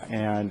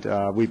 And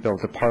we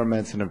built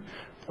apartments and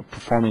a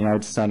performing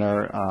arts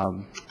center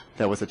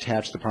that was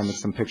attached to the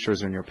apartments. Some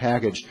pictures are in your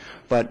package.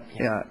 But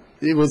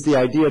it was the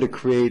idea to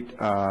create,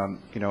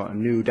 a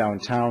new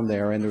downtown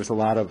there, and there was a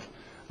lot of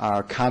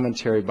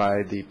commentary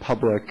by the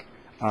public,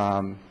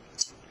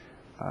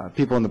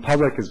 people in the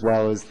public as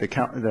well as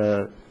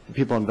the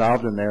people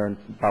involved in there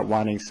about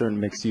wanting certain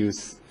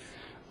mixed-use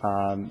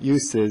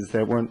uses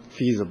that weren't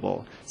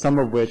feasible, some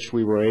of which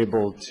we were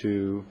able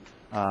to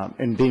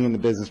and being in the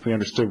business, we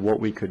understood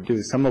what we could do,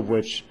 some of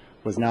which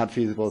was not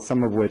feasible,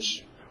 some of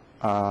which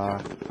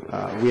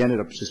we ended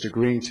up just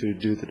agreeing to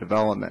do the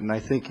development. And I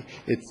think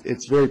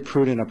it's very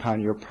prudent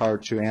upon your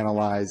part to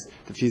analyze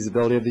the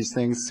feasibility of these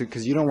things,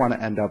 because you don't want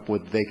to end up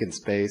with vacant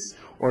space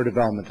or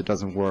development that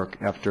doesn't work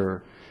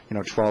after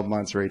 12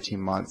 months or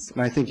 18 months.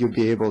 And I think you'll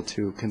be able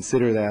to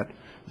consider that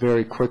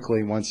very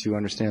quickly once you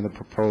understand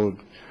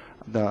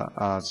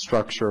the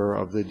structure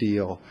of the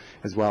deal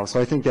as well. So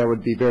I think that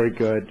would be very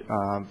good,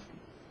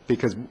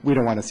 because we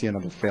don't want to see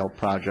another failed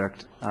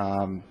project,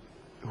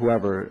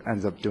 whoever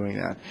ends up doing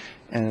that.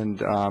 And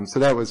so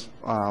that was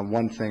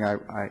one thing I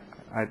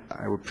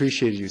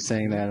appreciated you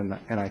saying that,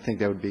 and I think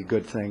that would be a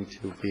good thing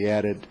to be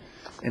added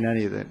in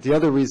any of it. The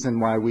other reason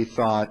why we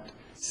thought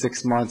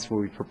 6 months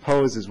when we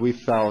proposed is we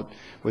felt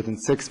within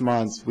 6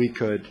 months we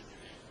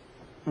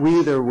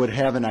either would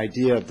have an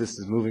idea if this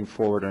is moving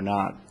forward or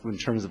not in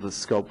terms of the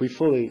scope. We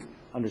fully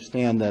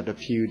understand that a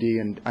PUD,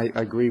 and I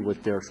agree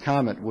with Derek's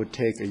comment, would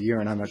take a year,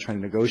 and I'm not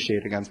trying to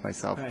negotiate against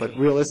myself. Right. But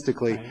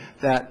realistically,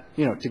 that,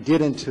 to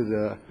get into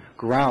the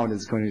ground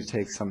is going to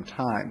take some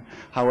time.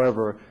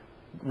 However,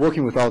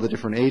 working with all the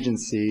different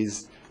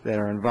agencies that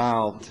are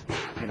involved,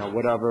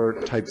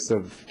 whatever types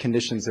of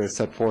conditions are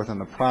set forth on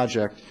the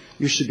project,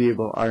 you should be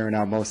able to iron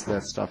out most of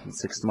that stuff in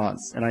 6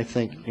 months. And I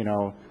think,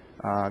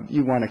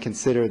 you want to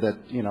consider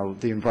that,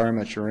 the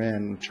environment you're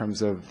in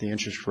terms of the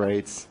interest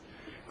rates,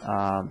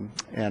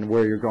 and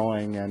where you're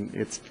going, and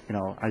it's,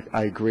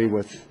 I agree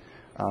with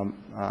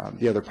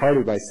the other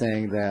party by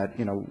saying that,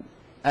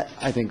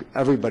 I think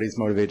everybody's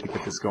motivated to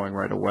get this going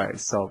right away.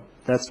 So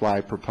that's why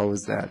I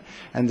proposed that.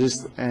 And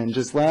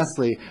just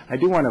lastly, I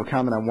do want to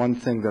comment on one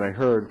thing that I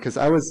heard, because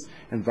I was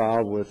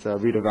involved with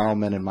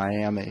redevelopment in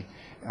Miami,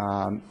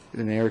 in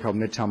an area called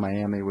Midtown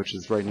Miami, which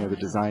is right near the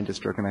design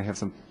district, and I have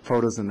some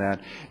photos in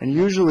that. And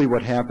usually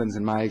what happens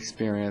in my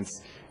experience,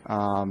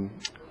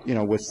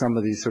 with some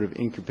of these sort of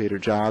incubator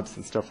jobs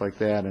and stuff like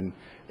that, and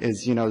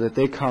is, that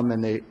they come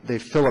and they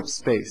fill up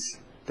space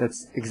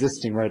that's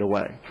existing right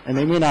away. And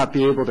they may not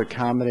be able to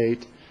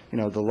accommodate,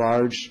 the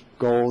large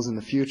goals in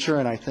the future,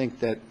 and I think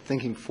that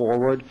thinking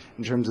forward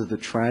in terms of the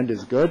trend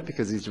is good,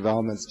 because these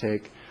developments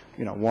take,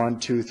 1,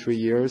 2, 3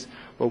 years.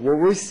 But what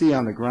we see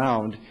on the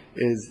ground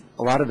is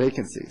a lot of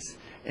vacancies.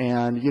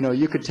 And,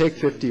 you could take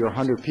 50 or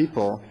 100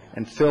 people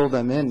and fill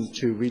them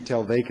into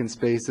retail vacant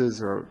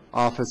spaces or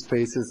office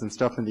spaces and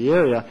stuff in the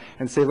area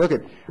and say, look,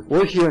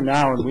 we're here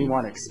now and we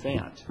want to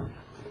expand.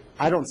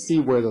 I don't see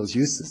where those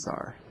uses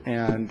are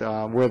and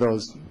where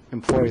those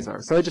employees are.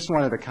 So I just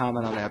wanted to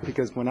comment on that,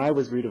 because when I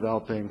was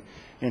redeveloping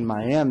in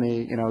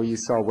Miami, you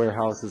saw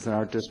warehouses and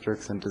art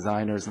districts and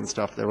designers and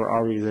stuff that were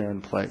already there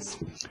in place.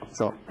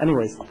 So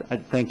anyways,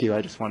 thank you.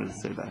 I just wanted to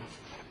say that.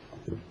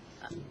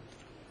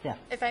 Yeah.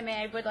 If I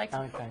may, I would like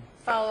to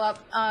follow up.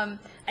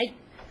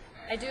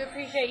 I do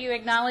appreciate you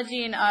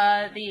acknowledging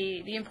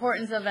the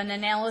importance of an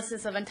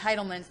analysis of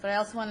entitlements, but I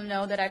also want to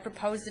know that I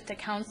proposed it to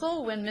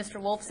council when Mr.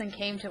 Wolfson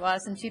came to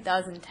us in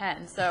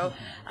 2010. So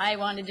I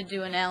wanted to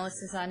do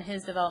analysis on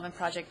his development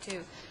project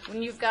too.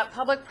 When you've got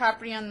public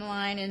property on the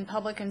line and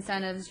public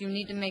incentives, you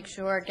need to make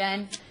sure,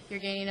 again, you're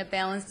getting a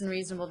balanced and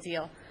reasonable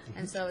deal.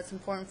 And so it's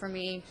important for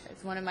me,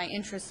 it's one of my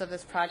interests of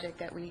this project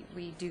that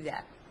we do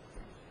that.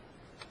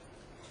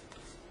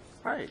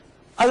 All right.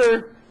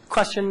 Other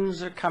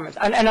questions or comments?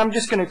 And I'm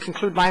just going to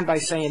conclude mine by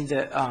saying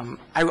that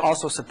I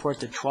also support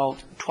the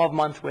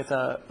 12-month with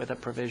a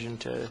provision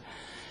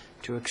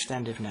to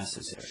extend if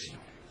necessary.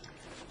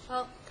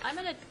 Well, I'm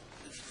going to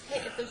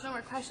take, if there's no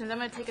more questions, I'm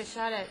going to take a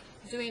shot at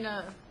doing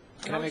a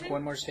Can I make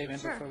one more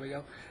statement Sure. before we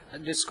go?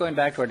 Just going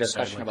back to our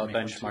discussion about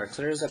benchmarks,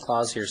 there is a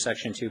clause here,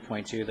 section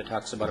 2.2, that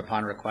talks about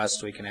upon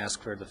request we can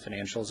ask for the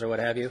financials or what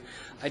have you.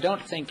 I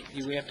don't think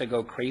we have to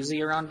go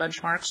crazy around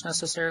benchmarks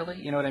necessarily,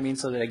 you know what I mean?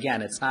 So that,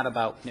 again, it's not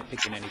about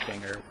nitpicking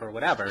anything or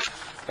whatever.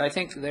 But I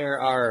think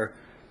there are,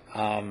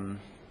 and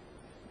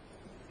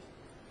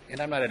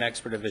I'm not an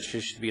expert of it,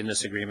 should be in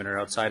this agreement or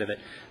outside of it,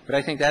 but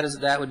I think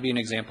that would be an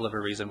example of a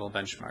reasonable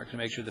benchmark, to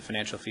make sure the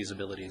financial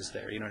feasibility is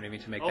there, you know what I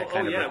mean, to make that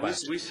kind of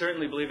request. We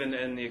certainly believe in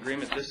the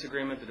agreement. This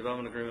agreement, the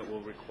development agreement,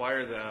 will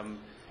require them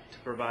to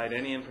provide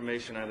any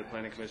information either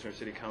planning commission or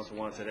city council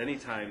wants at any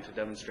time to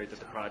demonstrate that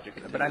the project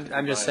continues But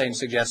I'm just saying,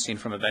 suggesting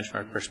from a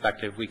benchmark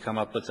perspective, we come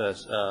up with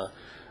a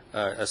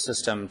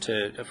system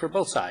for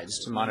both sides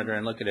to monitor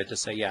and look at it to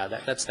say, yeah,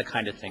 that's the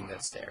kind of thing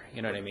that's there.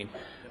 You know what I mean?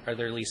 Are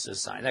there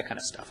leases signed? That kind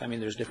of stuff. I mean,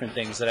 there's different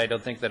things that I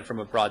don't think that from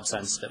a broad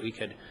sense that we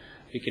can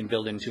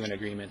build into an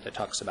agreement that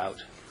talks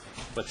about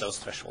what those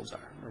thresholds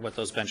are or what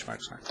those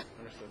benchmarks are.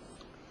 Understood.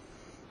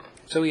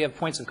 So we have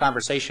points of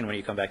conversation when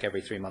you come back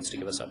every 3 months to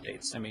give us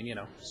updates. I mean,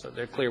 so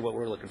they're clear what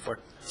we're looking for.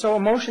 So a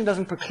motion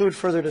doesn't preclude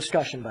further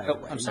discussion, by the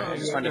way. I'm sorry. I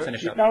just wanted to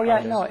finish up. No,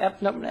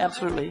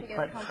 absolutely.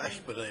 But,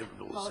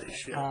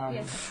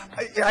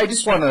 I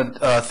just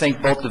want to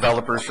thank both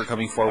developers for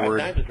coming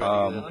forward,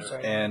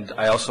 and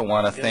I also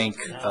want to thank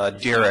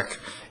Derek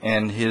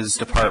and his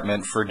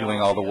department for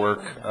doing all the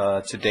work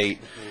to date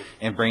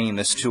and bringing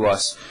this to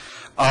us.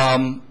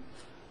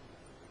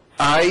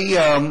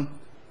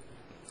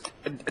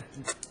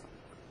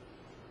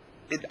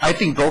 I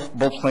think both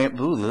plans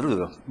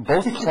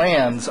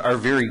are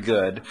very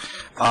good,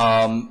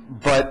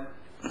 but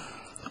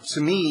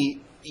to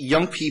me,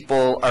 young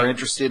people are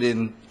interested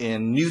in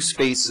new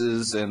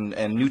spaces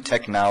and new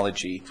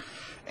technology,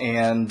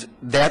 and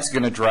that's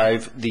going to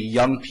drive the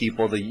young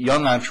people, the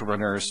young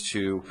entrepreneurs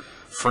to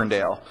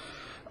Ferndale.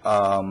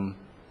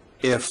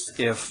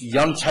 If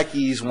young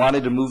techies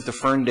wanted to move to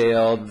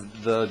Ferndale,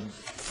 the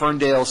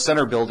Ferndale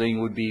Center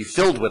building would be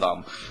filled with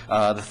them.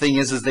 The thing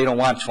is they don't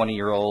want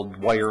 20-year-old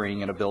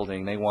wiring in a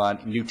building. They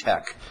want new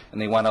tech,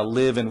 and they want to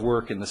live and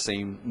work in the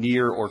same,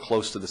 near or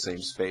close to the same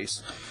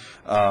space.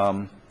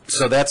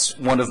 So that's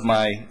one of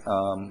my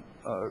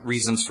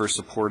reasons for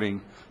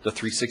supporting the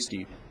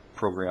 360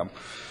 program.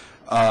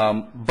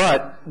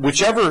 But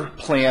whichever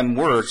plan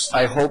works,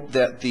 I hope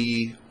that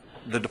the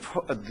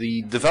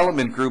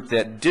development group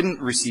that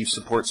didn't receive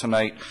support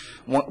tonight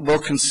will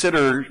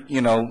consider,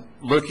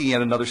 looking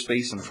at another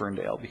space in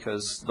Ferndale,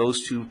 because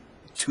those two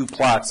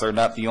plots are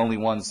not the only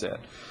ones that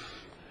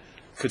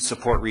could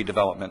support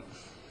redevelopment.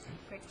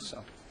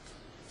 So.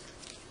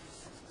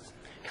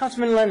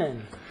 Councilman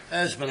Lennon.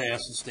 As been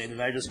asked and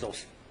stated, I just don't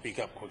speak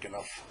up quick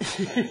enough.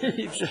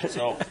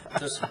 So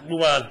just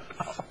move on.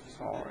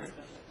 All right.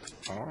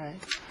 All right.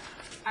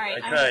 All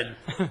right. I tried.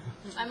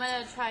 I'm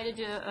going to try to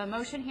do a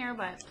motion here,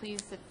 but please,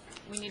 if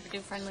we need to do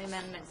friendly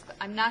amendments. But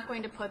I'm not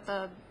going to put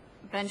the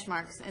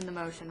benchmarks in the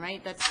motion,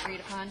 right? That's agreed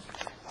upon?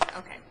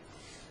 Okay.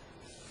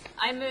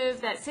 I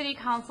move that City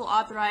Council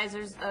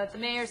authorizes the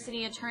mayor,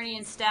 city attorney,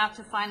 and staff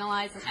to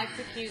finalize and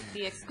execute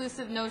the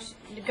exclusive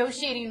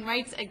negotiating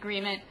rights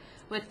agreement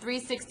with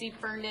 360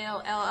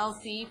 Ferndale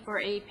LLC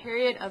for a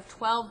period of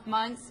 12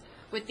 months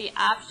with the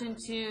option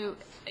to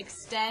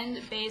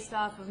extend based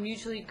off of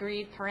mutually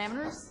agreed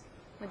parameters.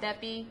 Would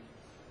that be?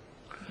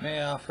 May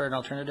I offer an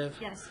alternative?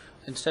 Yes.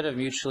 Instead of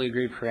mutually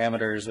agreed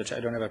parameters, which I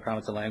don't have a problem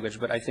with the language,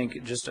 but I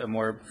think just a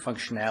more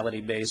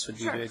functionality base would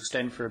be to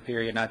extend for a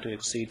period not to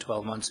exceed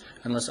 12 months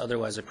unless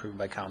otherwise approved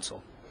by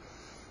council.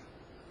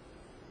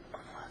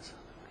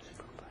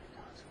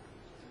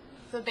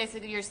 So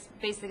basically, you're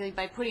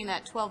by putting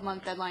that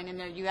 12-month deadline in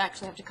there, you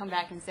actually have to come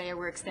back and say,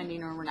 we're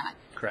extending or we're not.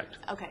 Correct.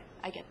 Okay,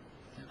 I get it.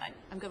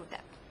 I'm good with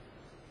that.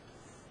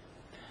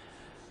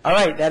 All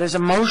right, that is a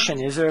motion.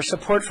 Is there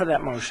support for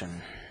that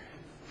motion?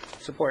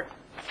 Support.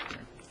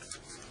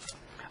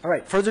 All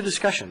right, further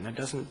discussion. That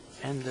doesn't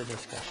end the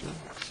discussion.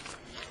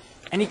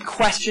 Any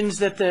questions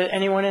that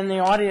anyone in the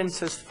audience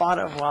has thought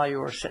of while you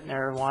were sitting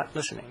there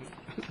listening?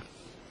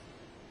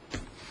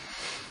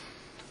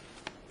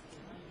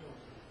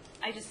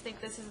 I just think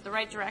this is the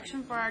right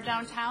direction for our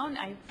downtown.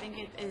 I think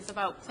it is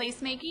about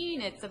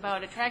placemaking. It's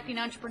about attracting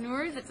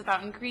entrepreneurs. It's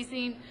about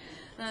increasing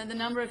the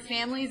number of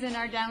families in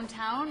our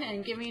downtown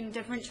and giving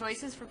different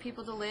choices for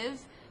people to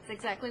live. It's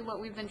exactly what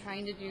we've been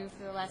trying to do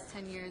for the last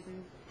 10 years,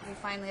 and we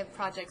finally have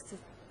projects to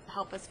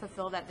help us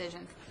fulfill that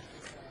vision.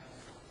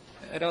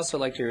 I'd also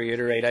like to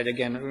reiterate,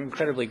 I'm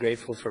incredibly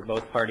grateful for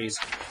both parties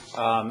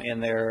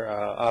and their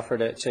offer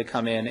to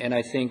come in, and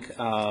I think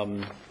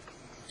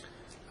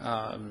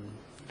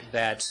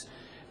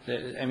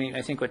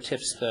I think what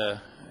tips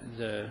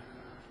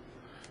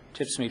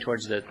tips me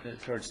towards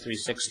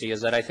 360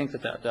 is that I think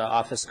that the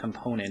office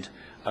component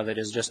of it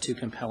is just too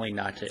compelling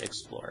not to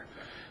explore.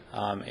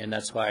 And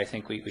that's why I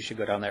think we should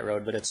go down that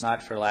road. But it's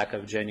not for lack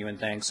of genuine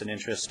thanks and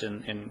interest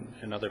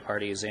in other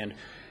parties.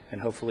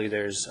 And hopefully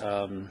there's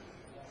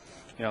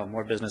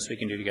more business we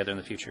can do together in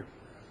the future.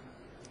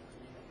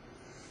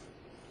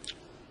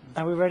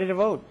 Are we ready to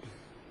vote?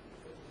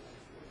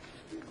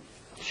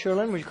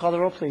 Sherlyn, would you call the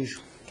roll,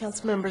 please?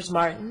 Councilmembers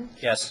Martin?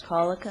 Yes.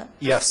 Collica?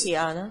 Yes.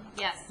 Tiana?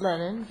 Yes.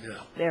 Lennon? Yeah.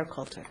 Mayor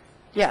Coulter?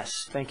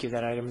 Yes. Thank you.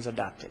 That item is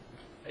adopted.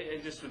 I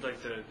just would like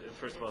to,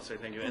 first of all, say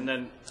thank you. And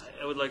then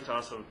I would like to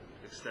also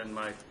extend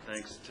my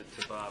thanks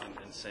to Bob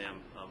and Sam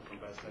from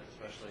BESTEC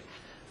especially.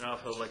 And I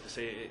also would like to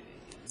say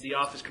the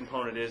office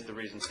component is the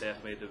reason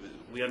staff made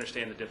we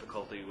understand the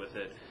difficulty with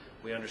it.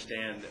 We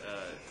understand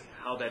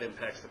how that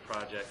impacts the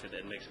project and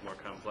makes it more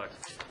complex.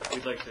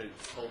 We'd like to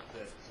hope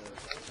that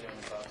Sam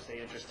and Bob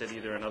stay interested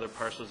either in other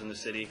parcels in the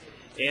city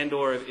and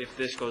or if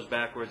this goes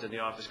backwards and the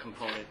office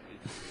component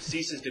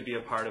ceases to be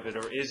a part of it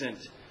or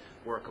isn't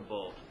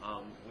workable,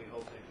 we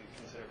hope they could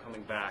consider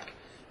coming back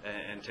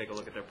and take a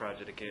look at their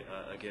project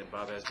again.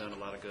 Bob has done a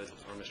lot of good,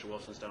 or Mr.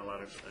 Wilson's done a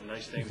lot of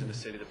nice things in the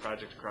city. The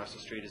project across the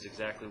street is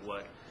exactly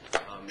what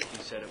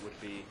he said it would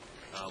be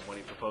when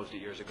he proposed it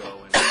years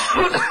ago. And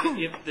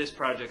if this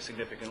project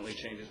significantly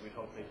changes, we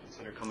hope they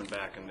consider coming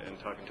back and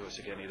talking to us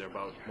again, either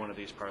about one of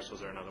these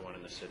parcels or another one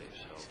in the city.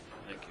 So,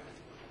 thank you.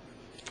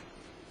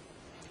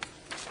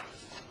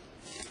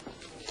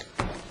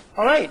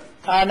 All right.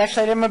 Next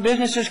item of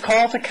business is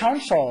call to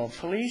council.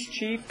 Police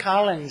Chief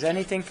Collins,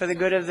 anything for the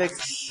good of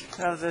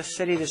the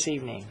city this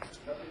evening?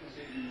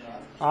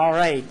 All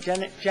right.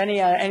 Jenny,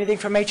 anything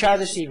from HR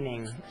this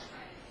evening?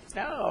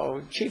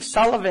 No. Chief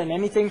Sullivan,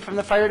 anything from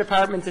the fire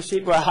department this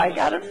evening? Well, I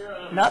got it.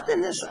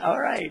 Nothing this. All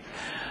right.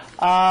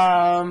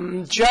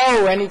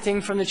 Joe,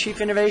 anything from the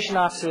Chief Innovation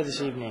Officer this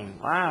evening?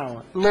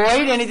 Wow.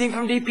 Lloyd, anything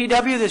from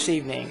DPW this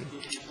evening?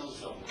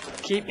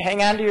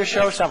 hang on to your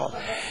show shovel.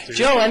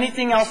 Jill,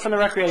 anything else from the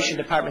Recreation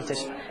Department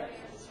this?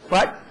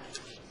 What?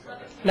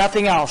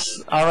 Nothing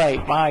else. All right.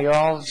 Wow, you're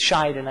all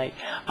shy tonight.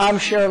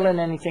 Sherilyn,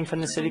 anything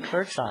from the city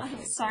clerk's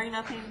office? Sorry,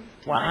 nothing.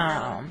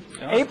 Wow.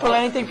 April,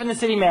 anything from the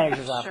city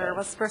manager's office? Sure,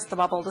 let's burst the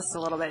bubble just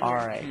a little bit here. All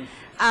right.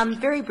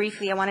 Very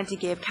briefly, I wanted to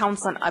give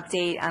council an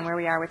update on where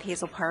we are with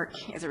Hazel Park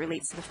as it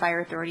relates to the fire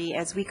authority.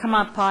 As we come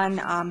up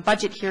on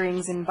budget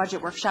hearings and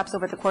budget workshops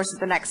over the course of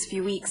the next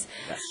few weeks,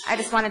 I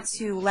just wanted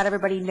to let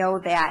everybody know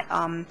that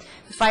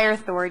the fire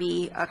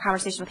authority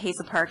conversation with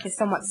Hazel Park is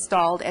somewhat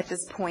stalled at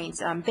this point.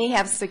 They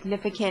have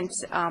significant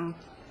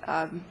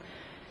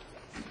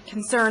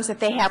concerns that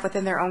they have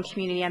within their own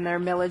community and their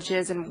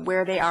millages and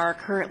where they are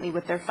currently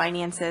with their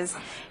finances,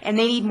 and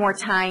they need more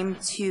time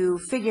to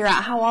figure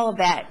out how all of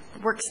that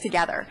works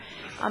together.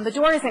 The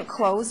door isn't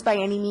closed by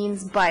any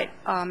means, but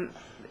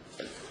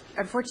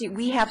unfortunately,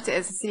 we have to,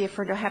 as the city of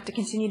Ferndale, have to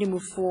continue to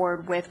move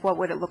forward with what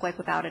would it look like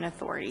without an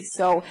authority.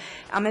 So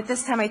at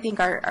this time, I think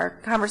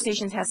our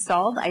conversations have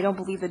stalled. I don't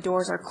believe the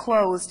doors are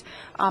closed,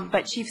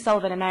 but Chief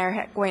Sullivan and I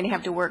are going to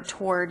have to work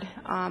toward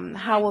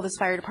how will this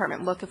fire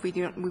department look if we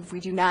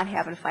do not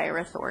have a fire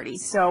authority.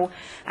 So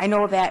I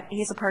know that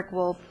Hazel Park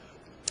will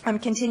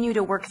continue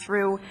to work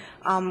through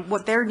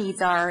what their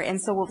needs are,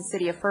 and so will the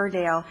city of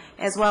Ferndale,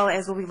 as well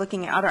as we'll be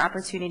looking at other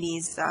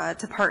opportunities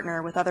to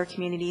partner with other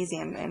communities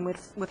and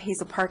with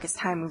Hazel Park as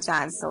time moves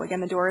on. So again,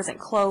 the door isn't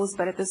closed,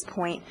 but at this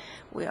point,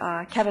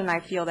 Kevin and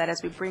I feel that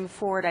as we bring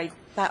forward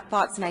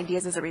thoughts and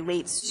ideas as it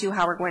relates to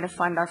how we're going to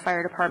fund our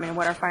fire department and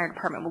what our fire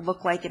department will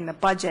look like in the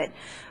budget,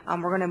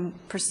 we're going to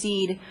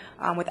proceed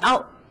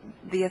without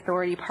the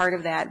authority part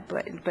of that,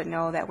 but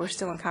know that we're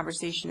still in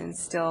conversation and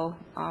still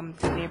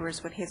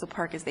neighbors with Hazel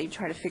Park as they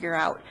try to figure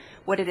out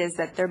what it is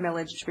that their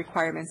millage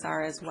requirements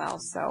are as well.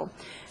 So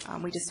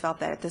we just felt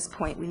that at this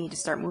point we need to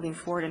start moving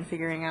forward and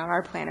figuring out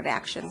our plan of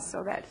action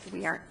so that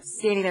we aren't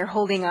standing there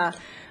holding a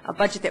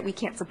budget that we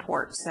can't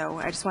support. So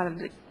I just wanted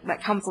to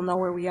let council know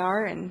where we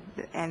are and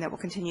that we'll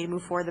continue to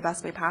move forward the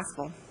best way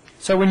possible.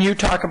 So when you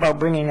talk about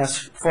bringing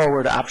us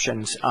forward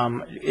options,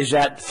 is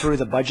that through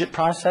the budget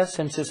process,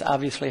 since this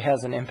obviously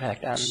has an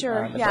impact on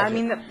Sure, the yeah, budget? I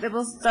mean,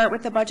 we'll start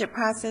with the budget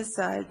process.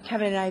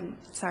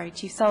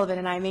 Chief Sullivan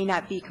and I may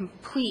not be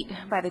complete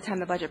by the time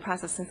the budget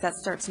process, since that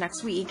starts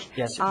next week.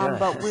 Yes, it does.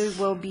 But we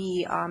will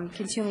be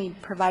continually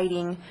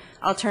providing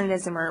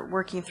alternatives, and we're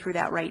working through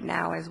that right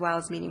now, as well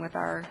as meeting with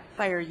our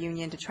fire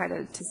union to try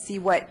to see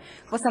what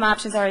some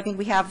options are. I think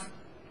we have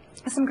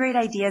some great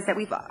ideas that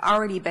we've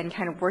already been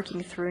kind of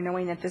working through,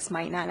 knowing that this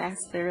might not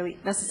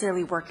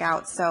necessarily work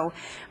out. So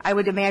I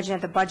would imagine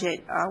at the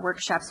budget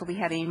workshops we'll be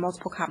having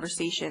multiple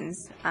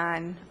conversations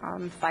on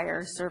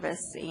fire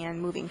service and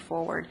moving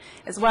forward,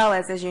 as well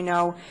as you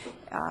know,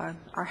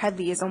 our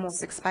Headley is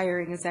almost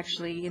expiring. It's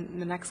actually in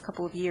the next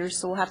couple of years,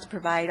 so we'll have to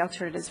provide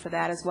alternatives for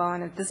that as well.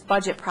 And this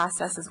budget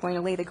process is going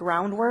to lay the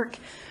groundwork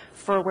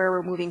for where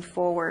we're moving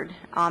forward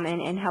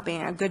and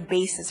helping a good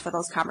basis for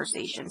those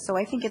conversations. So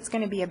I think it's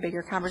going to be a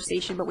bigger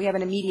conversation, but we have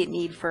an immediate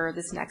need for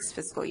this next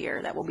fiscal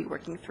year that we'll be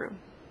working through.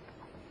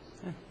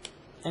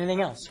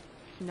 Anything else?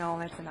 No,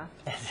 that's enough.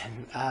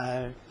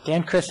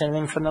 Dan, Chris,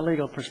 anything from the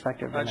legal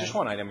perspective? Just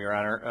one item, Your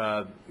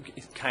Honor,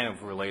 kind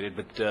of related,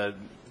 but the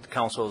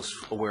council is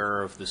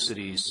aware of the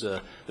city's,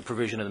 the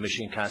provision of the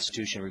Michigan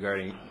Constitution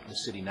regarding the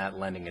city not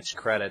lending its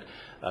credit.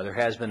 There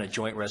has been a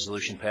joint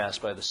resolution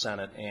passed by the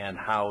Senate and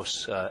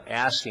House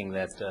asking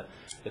that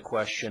the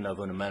question of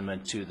an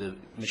amendment to the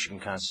Michigan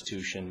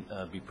Constitution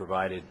be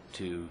provided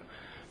to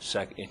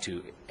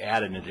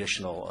add an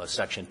additional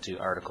section to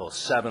Article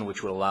 7,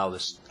 which would allow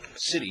the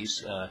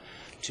cities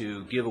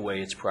to give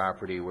away its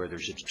property where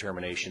there's a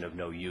determination of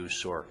no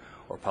use or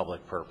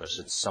public purpose.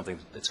 It's something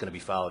that's going to be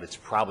followed. It's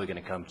probably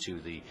going to come to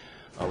the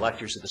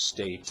electors of the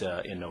state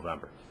in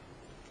November.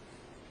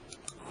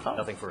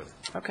 Nothing further.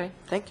 Okay,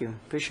 thank you.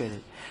 Appreciate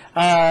it.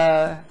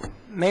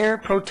 Mayor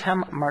Pro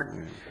Tem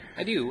Martin.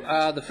 I do.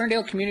 The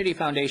Ferndale Community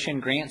Foundation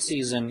grant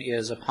season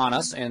is upon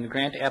us, and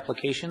grant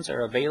applications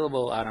are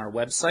available on our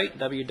website,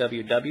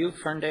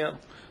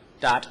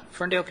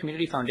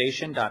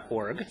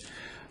 www.ferndaleCommunityFoundation.org.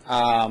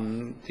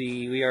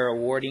 We are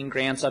awarding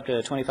grants up to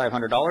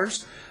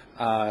 $2,500.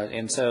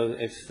 And so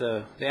if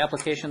the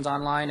application's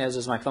online, as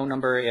is my phone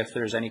number, if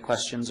there's any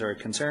questions or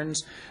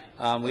concerns,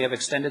 we have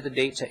extended the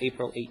date to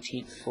April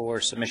 18th for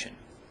submission.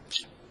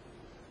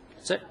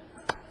 That's it.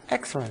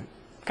 Excellent.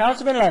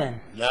 Councilman Lennon.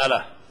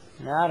 Nada.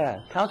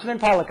 Councilman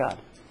Pollicott.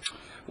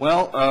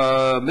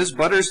 Well, Ms.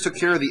 Butters took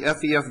care of the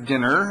FEF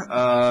dinner.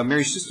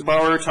 Mary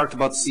Schustelbauer talked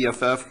about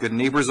CFF Good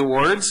Neighbors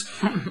Awards.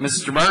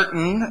 Mr.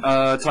 Martin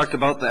talked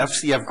about the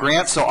FCF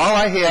grant. So all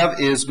I have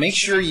is make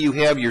sure you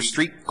have your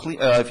street clean.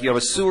 If you have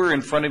a sewer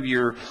in front of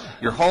your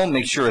home,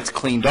 make sure it's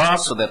cleaned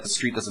off so that the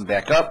street doesn't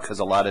back up, because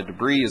a lot of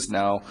debris is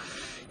now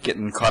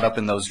getting caught up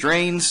in those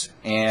drains.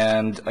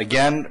 And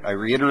again, I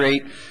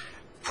reiterate,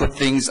 put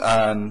things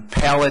on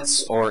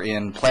pallets or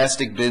in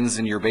plastic bins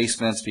in your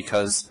basements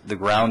because the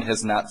ground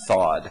has not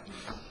thawed.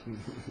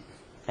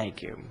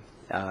 Thank you.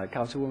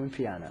 Councilwoman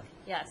Piana.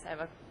 Yes, I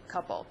have a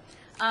couple.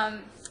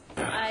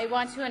 I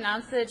want to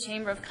announce the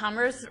Chamber of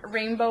Commerce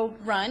Rainbow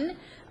Run.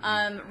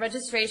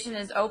 Registration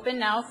is open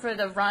now for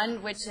the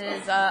run, which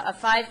is a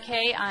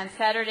 5K on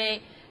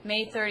Saturday,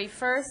 May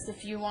 31st.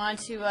 If you want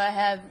to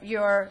have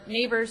your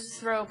neighbors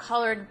throw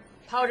powdered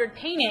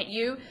paint at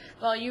you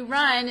while you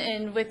run,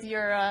 and with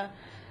your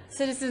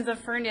citizens of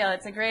Ferndale,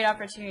 it's a great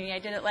opportunity. I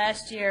did it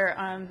last year,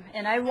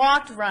 and I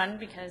walked run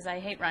because I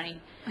hate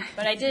running,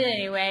 but I did it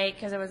anyway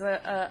because it was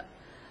a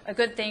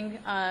good thing,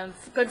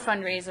 good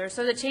fundraiser.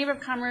 So the Chamber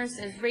of Commerce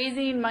is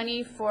raising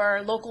money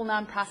for local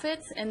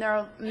nonprofits, and there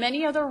are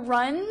many other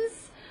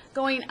runs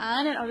going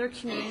on in other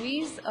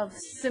communities of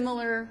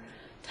similar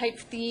type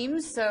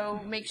themes.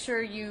 So make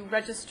sure you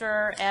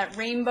register at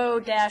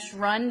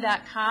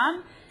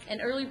rainbow-run.com. And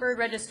early bird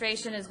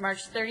registration is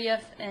March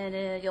 30th,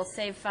 and you'll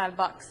save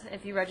 $5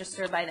 if you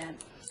register by then.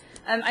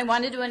 I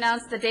wanted to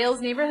announce the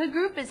Dales Neighborhood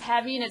Group is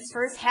having its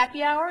first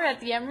happy hour at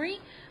the Emery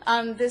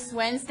this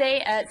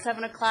Wednesday at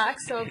 7 o'clock.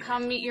 So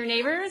come meet your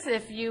neighbors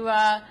if you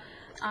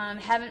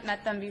haven't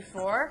met them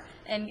before.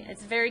 And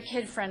it's very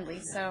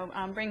kid-friendly, so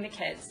bring the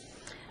kids.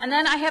 And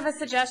then I have a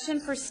suggestion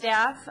for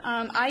staff.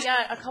 I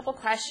got a couple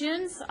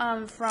questions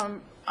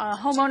from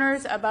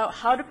homeowners about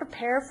how to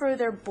prepare for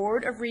their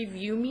Board of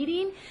Review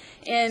meeting,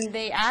 and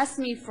they asked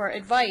me for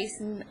advice.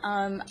 And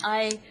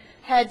I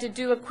had to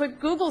do a quick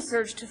Google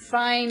search to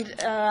find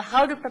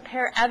how to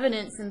prepare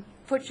evidence and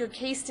put your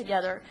case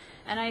together.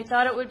 And I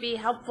thought it would be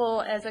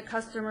helpful as a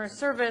customer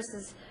service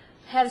is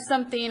have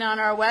something on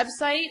our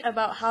website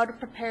about how to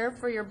prepare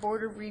for your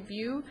Board of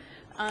Review.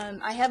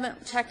 I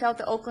haven't checked out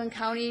the Oakland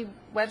County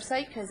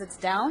website because it's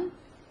down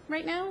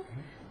right now,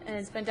 and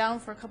it's been down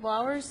for a couple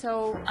hours.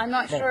 So I'm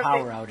not that sure. If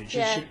power outage.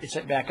 Yeah, It's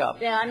back up.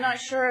 Yeah, I'm not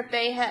sure if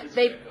they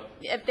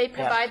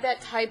provide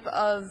that type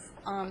of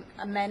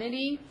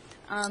amenity.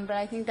 But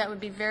I think that would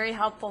be very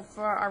helpful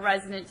for our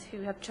residents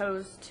who have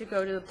chose to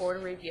go to the Board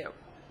of Review.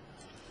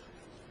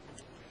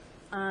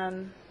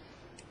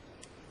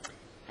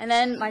 And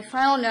then my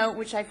final note,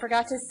 which I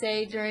forgot to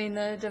say during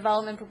the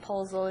development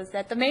proposal, is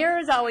that the mayor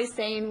is always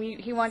saying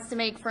he wants to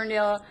make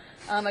Ferndale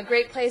a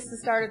great place to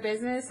start a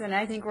business, and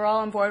I think we're all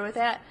on board with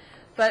that.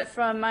 But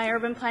from my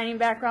urban planning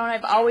background,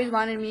 I've always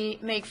wanted to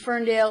make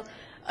Ferndale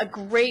a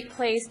great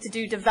place to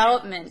do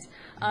development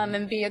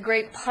and be a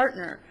great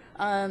partner.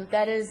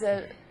 That is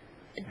a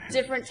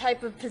different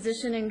type of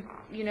positioning,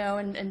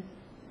 and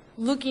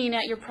looking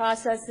at your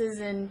processes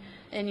and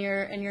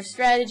your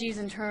strategies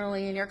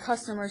internally and your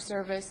customer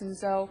service. And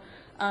so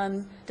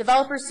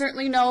developers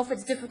certainly know if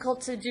it's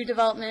difficult to do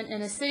development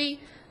in a city,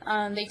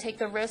 they take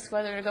the risk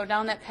whether to go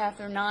down that path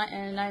or not.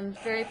 And I'm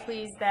very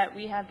pleased that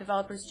we have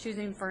developers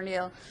choosing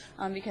Ferndale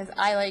because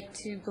I like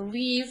to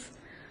believe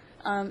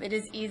it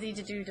is easy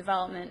to do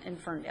development in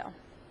Ferndale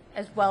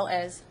as well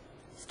as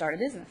start a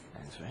business.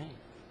 That's right.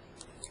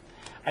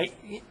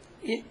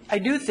 I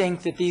do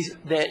think that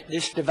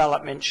this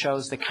development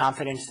shows the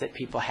confidence that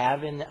people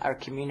have in our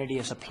community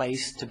as a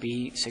place to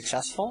be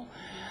successful.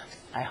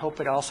 I hope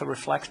it also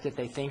reflects that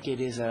they think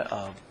it is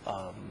a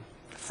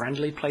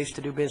friendly place to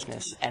do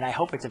business, and I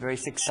hope it's a very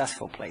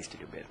successful place to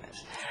do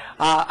business.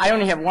 I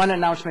only have one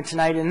announcement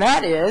tonight, and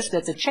that is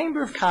that the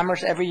Chamber of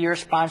Commerce every year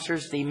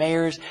sponsors the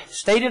mayor's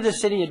State of the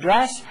City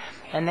address,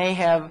 and they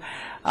have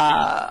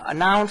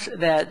announced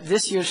that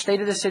this year's State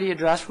of the City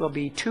address will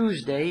be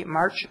Tuesday,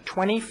 March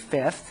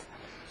 25th.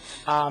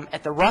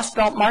 At the Rust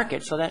Belt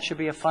Market, so that should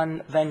be a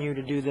fun venue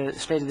to do the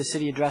State of the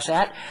City address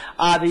at.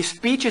 The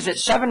speech is at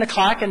 7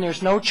 o'clock, and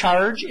there's no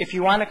charge. If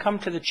you want to come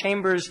to the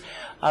Chamber's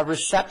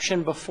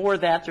reception before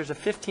that, there's a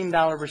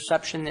 $15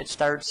 reception that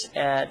starts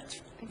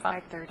at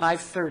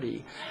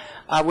 5:30,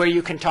 where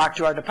you can talk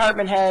to our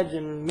department heads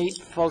and meet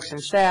folks and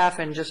staff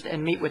and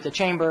meet with the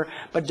Chamber.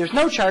 But there's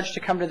no charge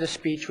to come to the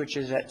speech, which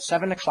is at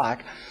 7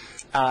 o'clock.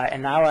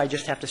 And now I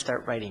just have to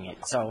start writing it.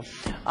 So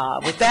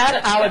with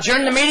that, I'll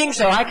adjourn the meeting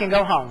so I can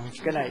go home.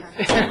 Good night.